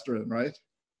Zoroastrian, right?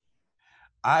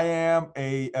 I am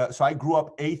so I grew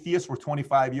up atheist for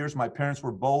 25 years. My parents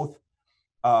were both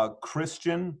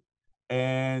Christian.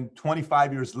 And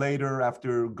 25 years later,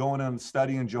 after going and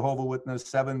studying Jehovah's Witness,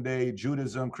 7-Day,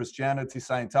 Judaism, Christianity,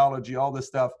 Scientology, all this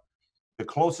stuff, the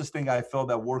closest thing I felt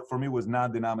that worked for me was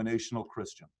non-denominational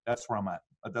Christian. That's where I'm at.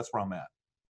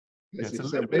 It's a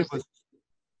little bit of a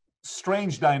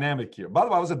strange dynamic here. By the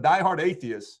way, I was a diehard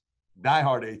atheist.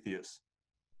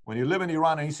 When you live in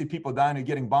Iran and you see people dying and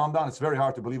getting bombed on, it's very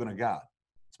hard to believe in a God,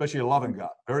 especially a loving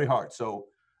God. Very hard. So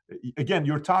again,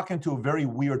 you're talking to a very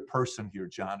weird person here,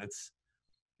 John. It's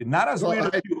not as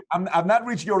weird as you. I've not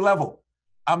reached your level.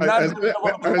 I was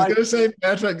going to say,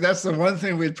 Patrick, that's the one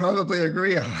thing we'd probably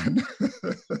agree on.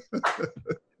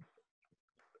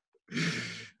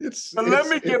 Let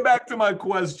me get back to my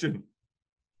question.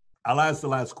 I'll ask the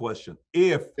last question.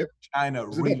 If China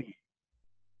really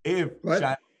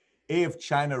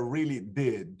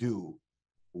did do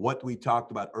what we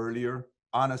talked about earlier,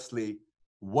 honestly,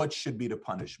 what should be the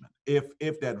punishment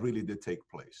if that really did take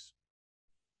place?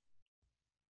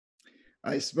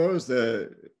 I suppose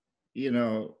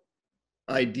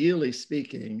ideally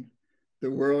speaking,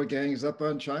 the world gangs up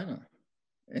on China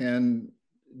and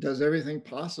does everything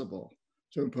possible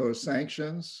to impose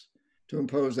sanctions, to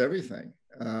impose everything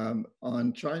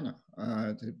on China.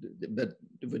 But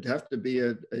it would have to be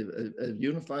a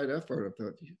unified effort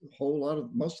of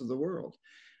most of the world.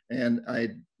 And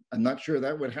I'm not sure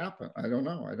that would happen. I don't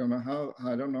know. I don't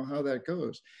know how that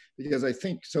goes, because I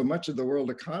think so much of the world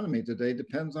economy today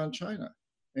depends on China,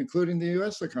 including the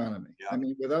U.S. economy. Yeah. I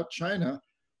mean, without China,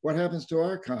 what happens to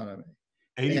our economy?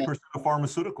 80% of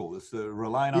pharmaceutical is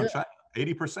relying on China.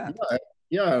 80%.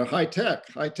 Yeah, high tech.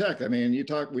 I mean, we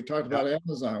talked about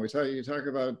Amazon. You talk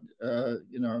about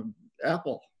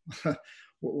Apple.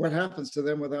 What happens to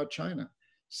them without China?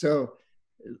 So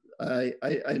I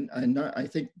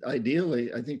think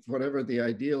ideally, I think whatever the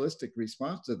idealistic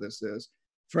response to this is,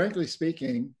 frankly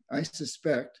speaking, I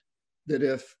suspect that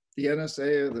if the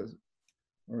NSA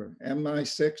or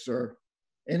MI6 or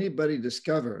anybody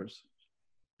discovers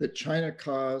that China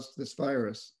caused this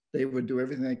virus, they would do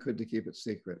everything they could to keep it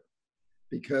secret,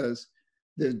 because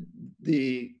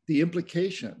the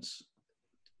implications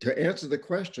to answer the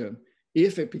question,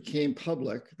 if it became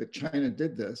public that China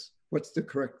did this, what's the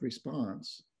correct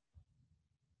response,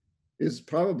 is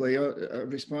probably a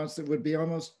response that would be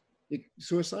almost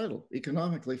suicidal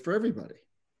economically for everybody.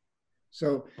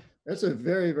 So that's a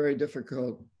very, very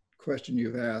difficult question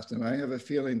you've asked. And I have a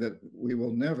feeling that we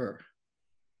will never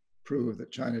prove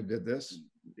that China did this,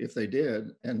 if they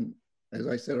did. And as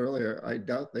I said earlier, I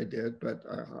doubt they did, but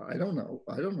I don't know.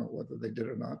 I don't know whether they did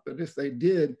or not. But if they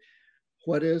did,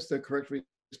 what is the correct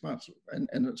response?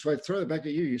 And so I throw it back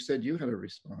at you. You said you had a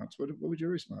response. What would your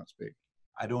response be?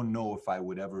 I don't know if I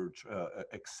would ever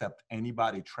accept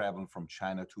anybody traveling from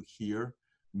China to here,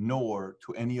 nor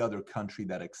to any other country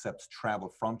that accepts travel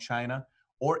from China,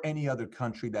 or any other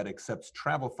country that accepts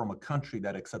travel from a country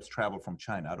that accepts travel from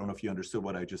China. I don't know if you understood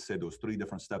what I just said, those 3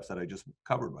 different steps that I just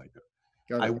covered right there.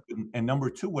 And number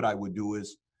 2, what I would do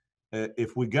is,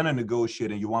 if we're going to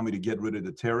negotiate and you want me to get rid of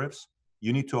the tariffs,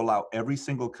 you need to allow every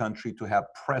single country to have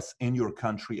press in your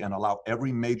country and allow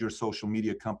every major social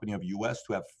media company of US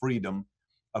to have freedom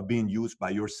of being used by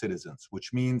your citizens,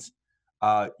 which means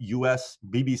US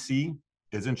BBC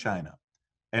is in China.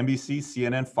 NBC,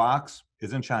 CNN, Fox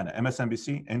is in China.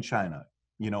 MSNBC in China.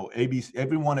 ABC,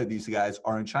 every one of these guys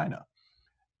are in China.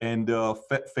 And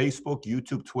Facebook,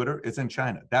 YouTube, Twitter is in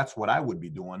China. That's what I would be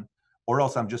doing, or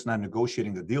else I'm just not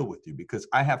negotiating a deal with you, because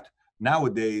I have to,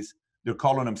 nowadays, they're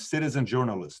calling them citizen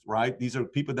journalists, right? These are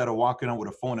people that are walking on with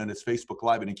a phone and it's Facebook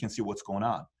Live and you can see what's going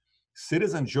on.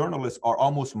 Citizen journalists are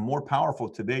almost more powerful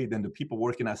today than the people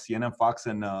working at CNN, Fox,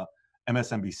 and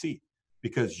MSNBC,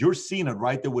 because you're seeing it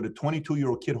right there with a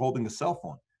 22-year-old kid holding a cell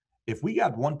phone. If we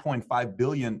got 1.5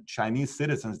 billion Chinese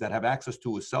citizens that have access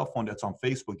to a cell phone that's on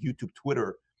Facebook, YouTube,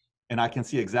 Twitter, and I can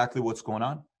see exactly what's going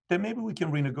on, then maybe we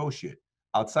can renegotiate.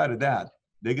 Outside of that,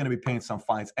 they're going to be paying some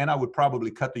fines. And I would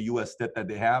probably cut the US debt that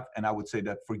they have. And I would say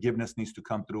that forgiveness needs to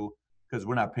come through, because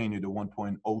we're not paying you the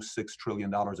 $1.06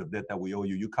 trillion of debt that we owe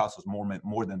you. You cost us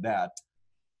more than that.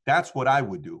 That's what I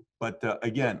would do. But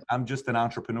again, I'm just an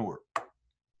entrepreneur.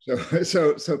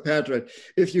 So Patrick,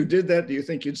 if you did that, do you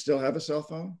think you'd still have a cell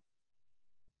phone?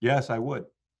 Yes, I would.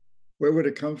 Where would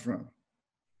it come from?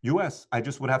 US. I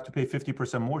just would have to pay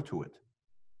 50% more to it.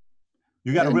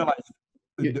 You got to realize.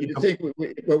 You think,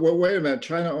 well, wait a minute,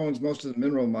 China owns most of the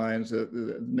mineral mines,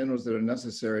 the minerals that are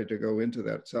necessary to go into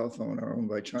that cell phone are owned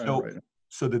by China right now.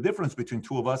 So the difference between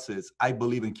two of us is I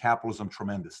believe in capitalism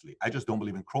tremendously. I just don't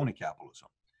believe in crony capitalism.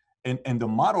 And the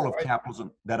model of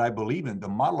capitalism that I believe in,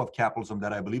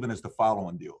 is the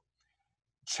following deal.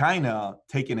 China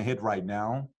taking a hit right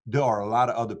now, there are a lot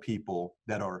of other people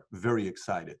that are very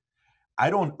excited. I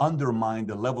don't undermine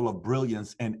the level of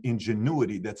brilliance and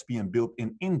ingenuity that's being built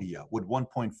in India with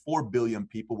 1.4 billion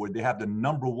people, where they have the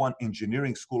 #1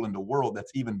 engineering school in the world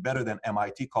that's even better than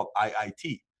MIT, called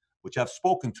IIT, which I've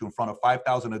spoken to in front of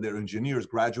 5,000 of their engineers,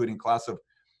 graduating class of,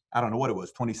 I don't know what it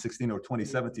was, 2016 or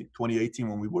 2017, 2018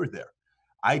 when we were there.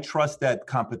 I trust that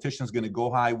competition is going to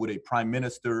go high with a prime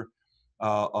minister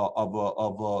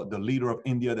of the leader of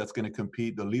India that's going to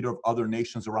compete, the leader of other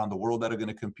nations around the world that are going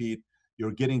to compete.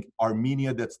 You're getting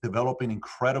Armenia that's developing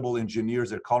incredible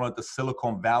engineers. They're calling it the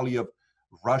Silicon Valley of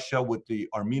Russia, with the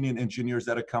Armenian engineers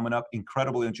that are coming up.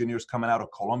 Incredible engineers coming out of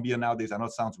Colombia nowadays. I know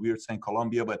it sounds weird saying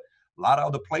Colombia, but a lot of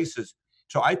other places.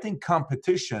 So I think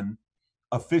competition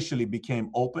officially became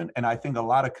open. And I think a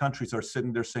lot of countries are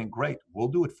sitting there saying, great, we'll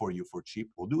do it for you for cheap.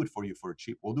 We'll do it for you for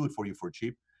cheap. We'll do it for you for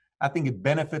cheap. I think it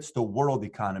benefits the world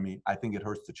economy. I think it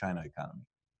hurts the China economy.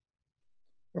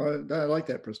 Well, I like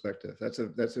that perspective. That's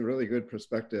a really good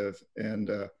perspective. And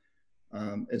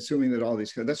assuming that all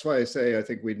these, that's why I say I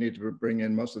think we need to bring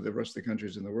in most of the rest of the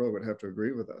countries in the world would have to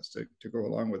agree with us to go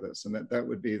along with us, and that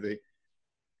would be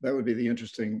the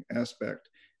interesting aspect.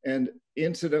 And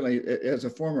incidentally, as a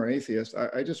former atheist,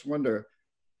 I just wonder,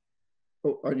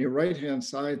 on your right hand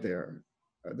side there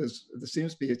there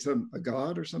seems to be a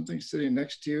god or something sitting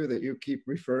next to you that you keep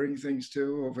referring things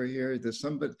to over here. There's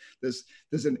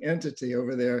an entity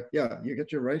over there. Yeah, you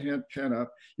get your right hand pen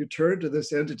up, you turn to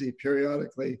this entity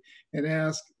periodically and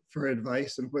ask for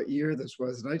advice on what year this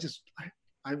was.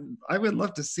 And I would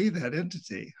love to see that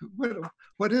entity.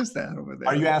 What is that over there?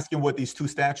 Are you asking what these two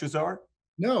statues are?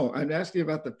 No, I'm asking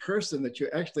about the person that you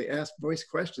actually ask voice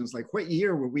questions, like what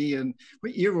year were we in?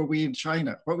 What year were we in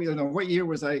China? What year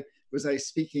was I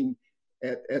speaking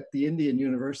at the Indian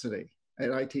University at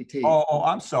ITT? Oh,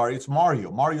 I'm sorry. It's Mario.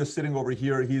 Mario's sitting over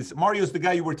here. Mario's the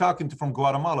guy you were talking to from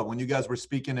Guatemala when you guys were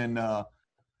speaking in.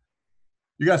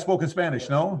 You guys spoke in Spanish,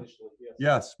 no?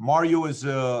 Yes. Mario is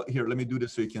here. Let me do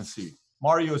this so you can see.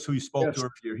 Mario is who you spoke to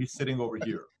earlier. He's sitting over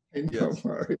here. I know,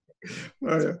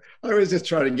 Mario. I was just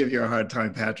trying to give you a hard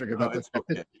time, Patrick, about this.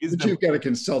 Okay. But you've got to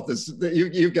consult this.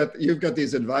 You've got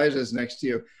these advisors next to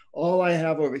you. All I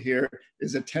have over here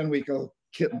is a 10-week-old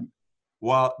kitten.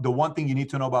 Well, the one thing you need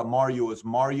to know about Mario is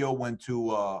Mario went to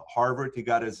Harvard. He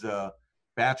got his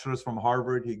bachelor's from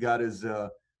Harvard. He got his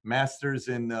master's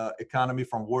in economy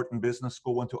from Wharton Business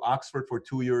School. Went to Oxford for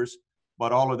 2 years.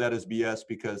 But all of that is BS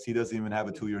because he doesn't even have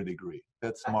a 2-year degree.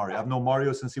 That's Mario. I've known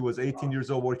Mario since he was 18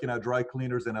 years old, working at dry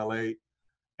cleaners in LA.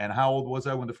 And how old was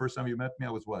I when the first time you met me?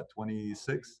 I was what,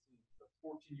 26?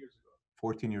 14 years ago.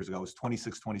 14 years ago. I was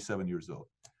 26, 27 years old.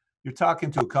 You're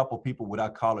talking to a couple people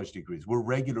without college degrees. We're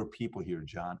regular people here,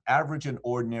 John. Average and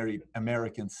ordinary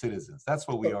American citizens. That's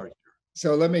what we are here.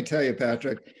 So let me tell you,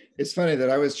 Patrick, it's funny that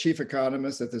I was chief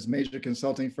economist at this major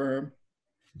consulting firm.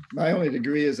 My only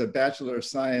degree is a Bachelor of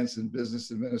Science in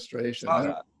Business Administration.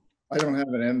 I don't have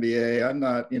an MBA. I'm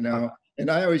not,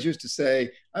 and I always used to say,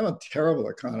 I'm a terrible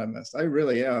economist. I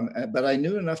really am. But I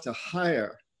knew enough to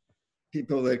hire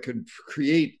people that could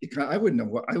create, I wouldn't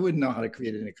know how to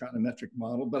create an econometric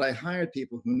model, but I hired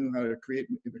people who knew how to create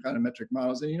econometric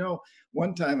models. And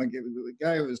one time the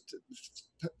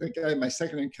guy, my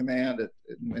second in command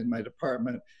in my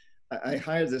department, I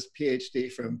hired this PhD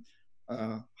from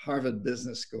Harvard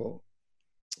Business School.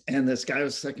 And this guy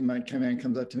was second in command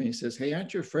comes up to me. He says, "Hey,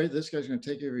 aren't you afraid this guy's going to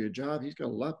take over your job? He's got a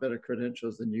lot better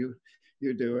credentials than you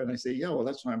do." And I say, "Yeah, well,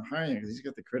 that's why I'm hiring him, because he's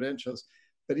got the credentials,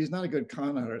 but he's not a good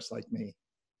con artist like me."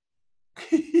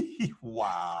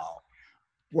 Wow.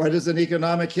 What is an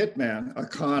economic hitman? A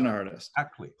con artist.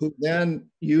 Exactly. Who then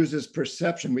uses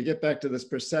perception. We get back to this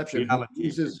perception. Who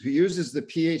uses the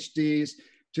PhDs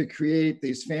to create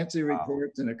these fancy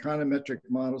reports and econometric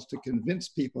models to convince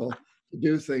people to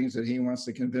do things that he wants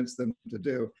to convince them to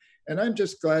do. And I'm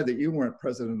just glad that you weren't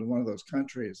president of one of those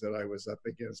countries that I was up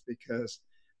against, because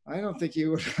I don't think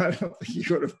you would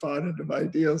have bought into my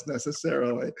deals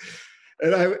necessarily.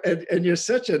 And you're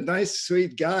such a nice,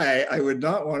 sweet guy. I would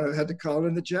not want to have had to call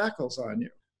in the jackals on you.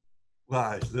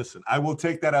 Well, listen, I will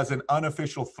take that as an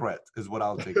unofficial threat, is what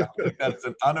I'll take. I'll take that as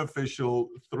an unofficial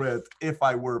threat if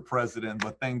I were president,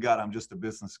 but thank God I'm just a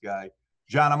business guy.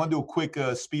 John, I'm going to do a quick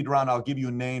speed round. I'll give you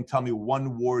a name. Tell me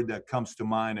one word that comes to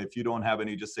mind. If you don't have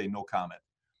any, just say no comment.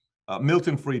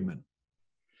 Milton Friedman.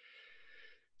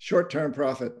 Short-term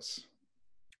profits.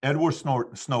 Edward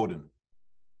Snowden.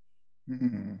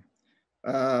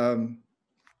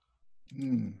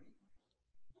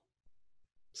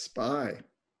 Spy.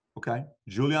 Okay.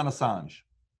 Julian Assange.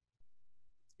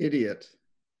 Idiot.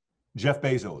 Jeff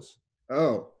Bezos.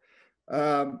 Oh,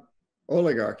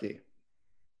 oligarchy.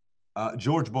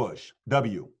 George Bush.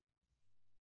 W.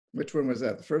 Which one was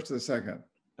that? The first or the second?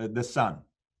 The Son.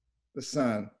 The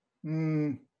Son.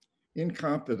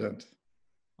 Incompetent.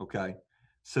 Okay.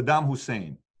 Saddam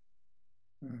Hussein.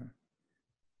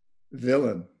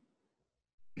 Villain.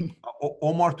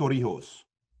 Omar Torrijos.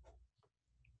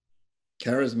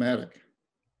 Charismatic.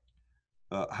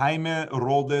 Jaime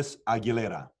Roldes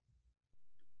Aguilera.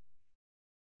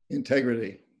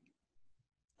 Integrity.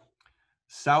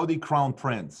 Saudi Crown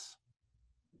Prince.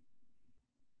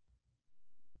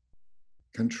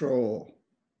 Control.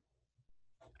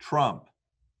 Trump.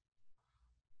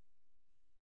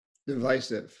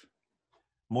 Divisive.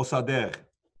 Mossadegh.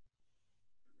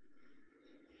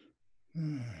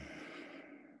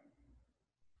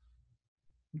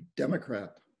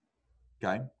 Democrat.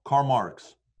 Okay. Karl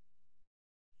Marx.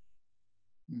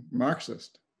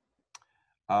 Marxist.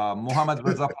 Mohammad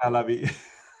Reza Pahlavi.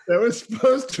 That was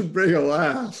supposed to bring a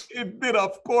laugh. It did,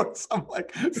 of course. I'm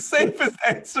like, safest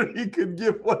answer he could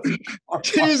give was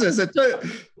Jesus, it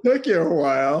took you a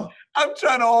while. I'm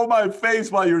trying to hold my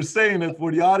face while you're saying it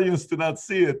for the audience to not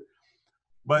see it.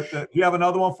 But do you have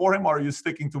another one for him, or are you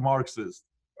sticking to Marxist?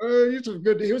 He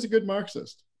was a good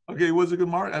Marxist. Okay, he was a good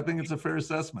Marxist. I think it's a fair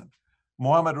assessment.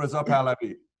 Mohammad Reza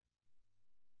Pahlavi.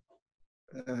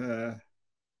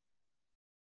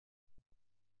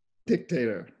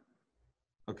 Dictator.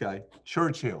 Okay.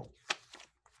 Churchill.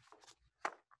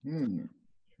 Churchill.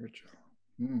 It's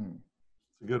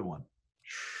a good one.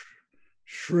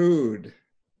 Shrewd.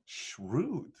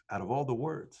 Shrewd, out of all the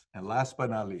words. And last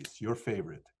but not least, your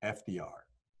favorite, FDR.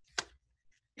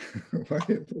 Why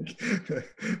do you think?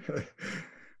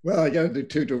 Well, I got to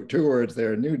do two words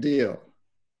there. New Deal.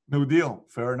 New Deal.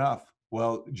 Fair enough.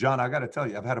 Well, John, I got to tell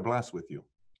you, I've had a blast with you.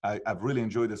 I've really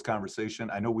enjoyed this conversation.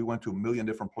 I know we went to a million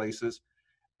different places,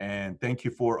 and thank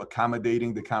you for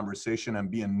accommodating the conversation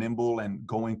and being nimble and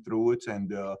going through it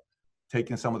and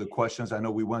taking some of the questions. I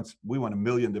know we went a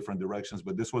million different directions,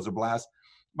 but this was a blast.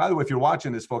 By the way, if you're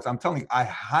watching this, folks, I'm telling you, I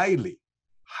highly,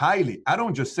 I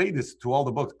don't just say this to all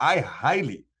the books, I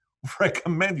highly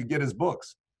recommend you get his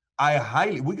books.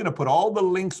 We're going to put all the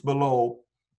links below.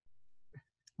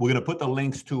 We're going to put the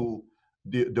links to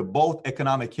the both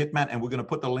Economic Hitman, and we're going to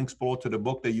put the links below to the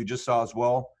book that you just saw as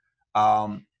well.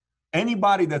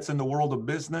 Anybody that's in the world of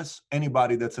business,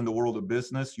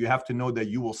 you have to know that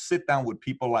you will sit down with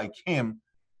people like him,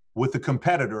 with a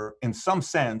competitor in some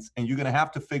sense, and you're going to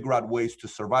have to figure out ways to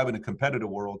survive in a competitive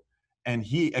world. And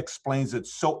he explains it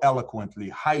so eloquently.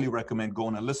 Highly recommend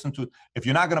going and listen to it. If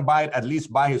you're not going to buy it, at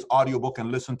least buy his audiobook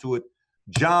and listen to it.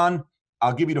 John,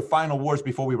 I'll give you the final words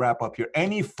before we wrap up here.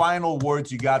 Any final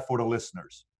words you got for the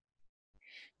listeners?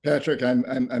 Patrick,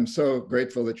 I'm so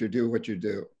grateful that you do what you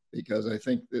do, because I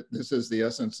think that this is the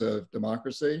essence of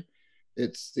democracy.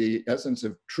 It's the essence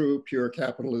of true, pure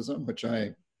capitalism, which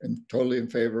I am totally in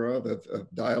favor of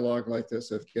dialogue like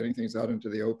this, of getting things out into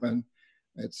the open.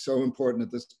 It's so important at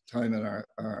this time in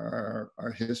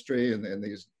our history and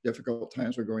these difficult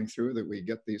times we're going through, that we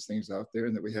get these things out there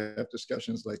and that we have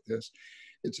discussions like this.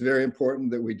 It's very important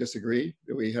that we disagree,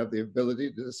 that we have the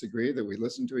ability to disagree, that we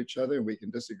listen to each other and we can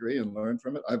disagree and learn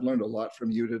from it. I've learned a lot from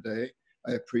you today.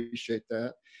 I appreciate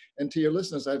that. And to your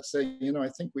listeners, I'd say, I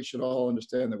think we should all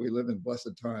understand that we live in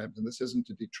blessed times, and this isn't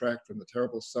to detract from the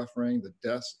terrible suffering, the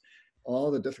deaths,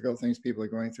 all the difficult things people are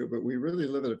going through, but we really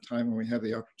live at a time when we have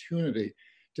the opportunity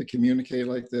to communicate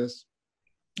like this.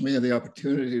 We have the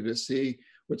opportunity to see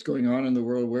what's going on in the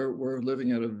world. We're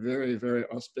living at a very, very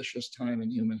auspicious time in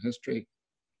human history.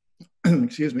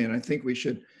 Excuse me. And I think we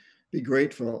should be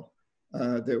grateful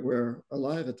that we're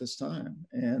alive at this time.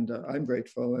 And I'm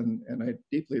grateful, and I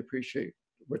deeply appreciate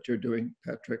what you're doing,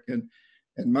 Patrick. And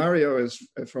Mario is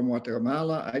from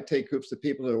Guatemala. I take groups of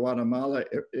people to Guatemala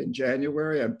in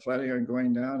January. I'm planning on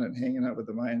going down and hanging out with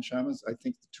the Mayan shamans. I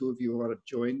think the two of you ought to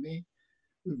join me.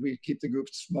 We keep the group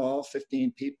small,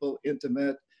 15 people,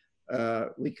 intimate.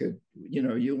 We could,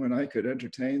 you and I could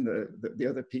entertain the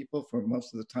other people for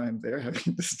most of the time they're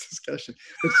having this discussion.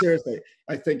 But seriously,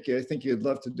 I think you'd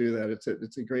love to do that.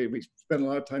 It's a great. We spend a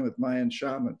lot of time with Mayan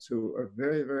shamans who are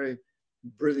very, very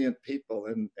brilliant people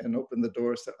and open the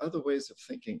doors to other ways of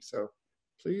thinking. So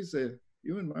please,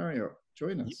 you and Mario,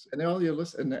 join us, and all your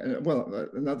listeners, well,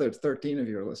 another 13 of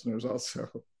your listeners also.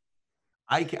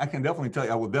 I can definitely tell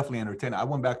you, I will definitely entertain. I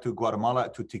went back to Guatemala,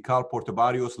 to Tikal, Puerto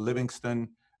Barrios, Livingston,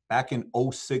 back in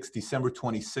 06, December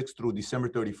 26th through December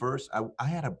 31st. I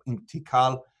had in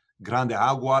Tikal, Grande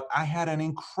Agua. I had an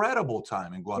incredible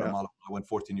time in Guatemala. Yeah. I went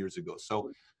 14 years ago.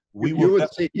 So you will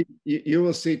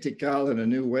see Tikal in a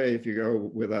new way if you go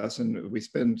with us. And we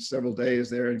spend several days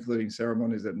there, including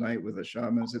ceremonies at night with the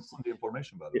shamans. It's the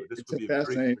information, by the way. This would be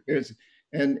fascinating.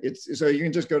 It's so you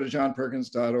can just go to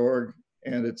johnperkins.org.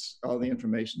 And it's all the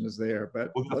information is there. But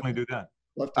we'll definitely do that.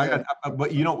 But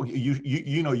you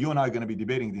and I are going to be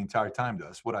debating the entire time.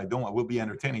 That's what I don't. I will be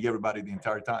entertaining everybody the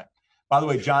entire time. By the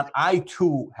way, John, I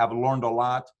too have learned a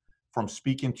lot from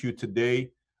speaking to you today.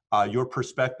 Your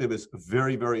perspective is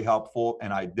very, very helpful,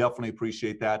 and I definitely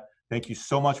appreciate that. Thank you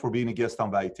so much for being a guest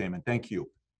on Valuetainment. Thank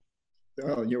you.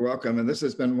 Oh, you're welcome. And this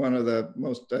has been one of the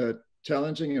most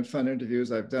challenging and fun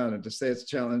interviews I've done, and to say it's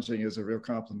challenging is a real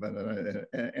compliment,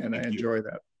 and I enjoy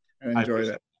that. I enjoy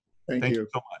that. Thank you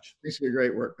so much. Thanks for your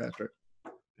great work, Patrick.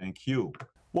 Thank you.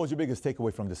 What was your biggest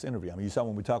takeaway from this interview? I mean, you saw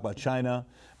when we talk about China,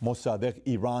 Mossadegh,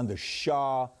 Iran, the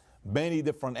Shah, many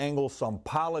different angles, some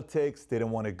politics. They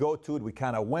didn't want to go to it. We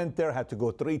kind of went there, had to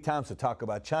go 3 times to talk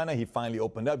about China. He finally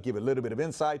opened up, gave a little bit of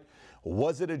insight.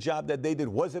 Was it a job that they did?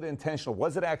 Was it intentional?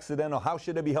 Was it accidental? How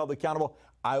should they be held accountable?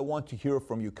 I want to hear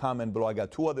from you. Comment below. I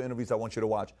got 2 other interviews I want you to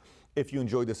watch if you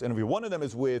enjoyed this interview. One of them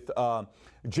is with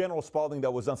General Spalding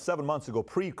that was done 7 months ago,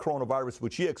 pre-coronavirus,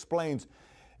 which he explains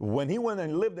when he went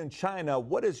and lived in China,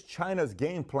 what is China's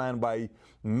game plan by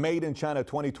Made in China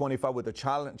 2025 with the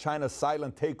China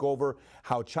silent takeover,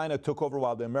 how China took over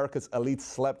while the America's elite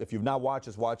slept. If you've not watched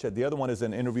it, watch it. The other one is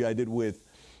an interview I did with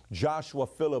Joshua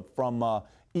Phillip from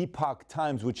Epoch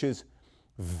Times, which is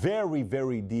very,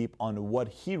 very deep on what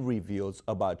he reveals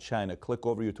about China. Click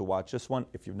over here to watch this one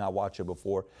if you've not watched it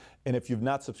before. And if you've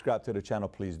not subscribed to the channel,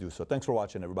 please do so. Thanks for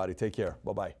watching, everybody. Take care.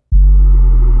 Bye-bye.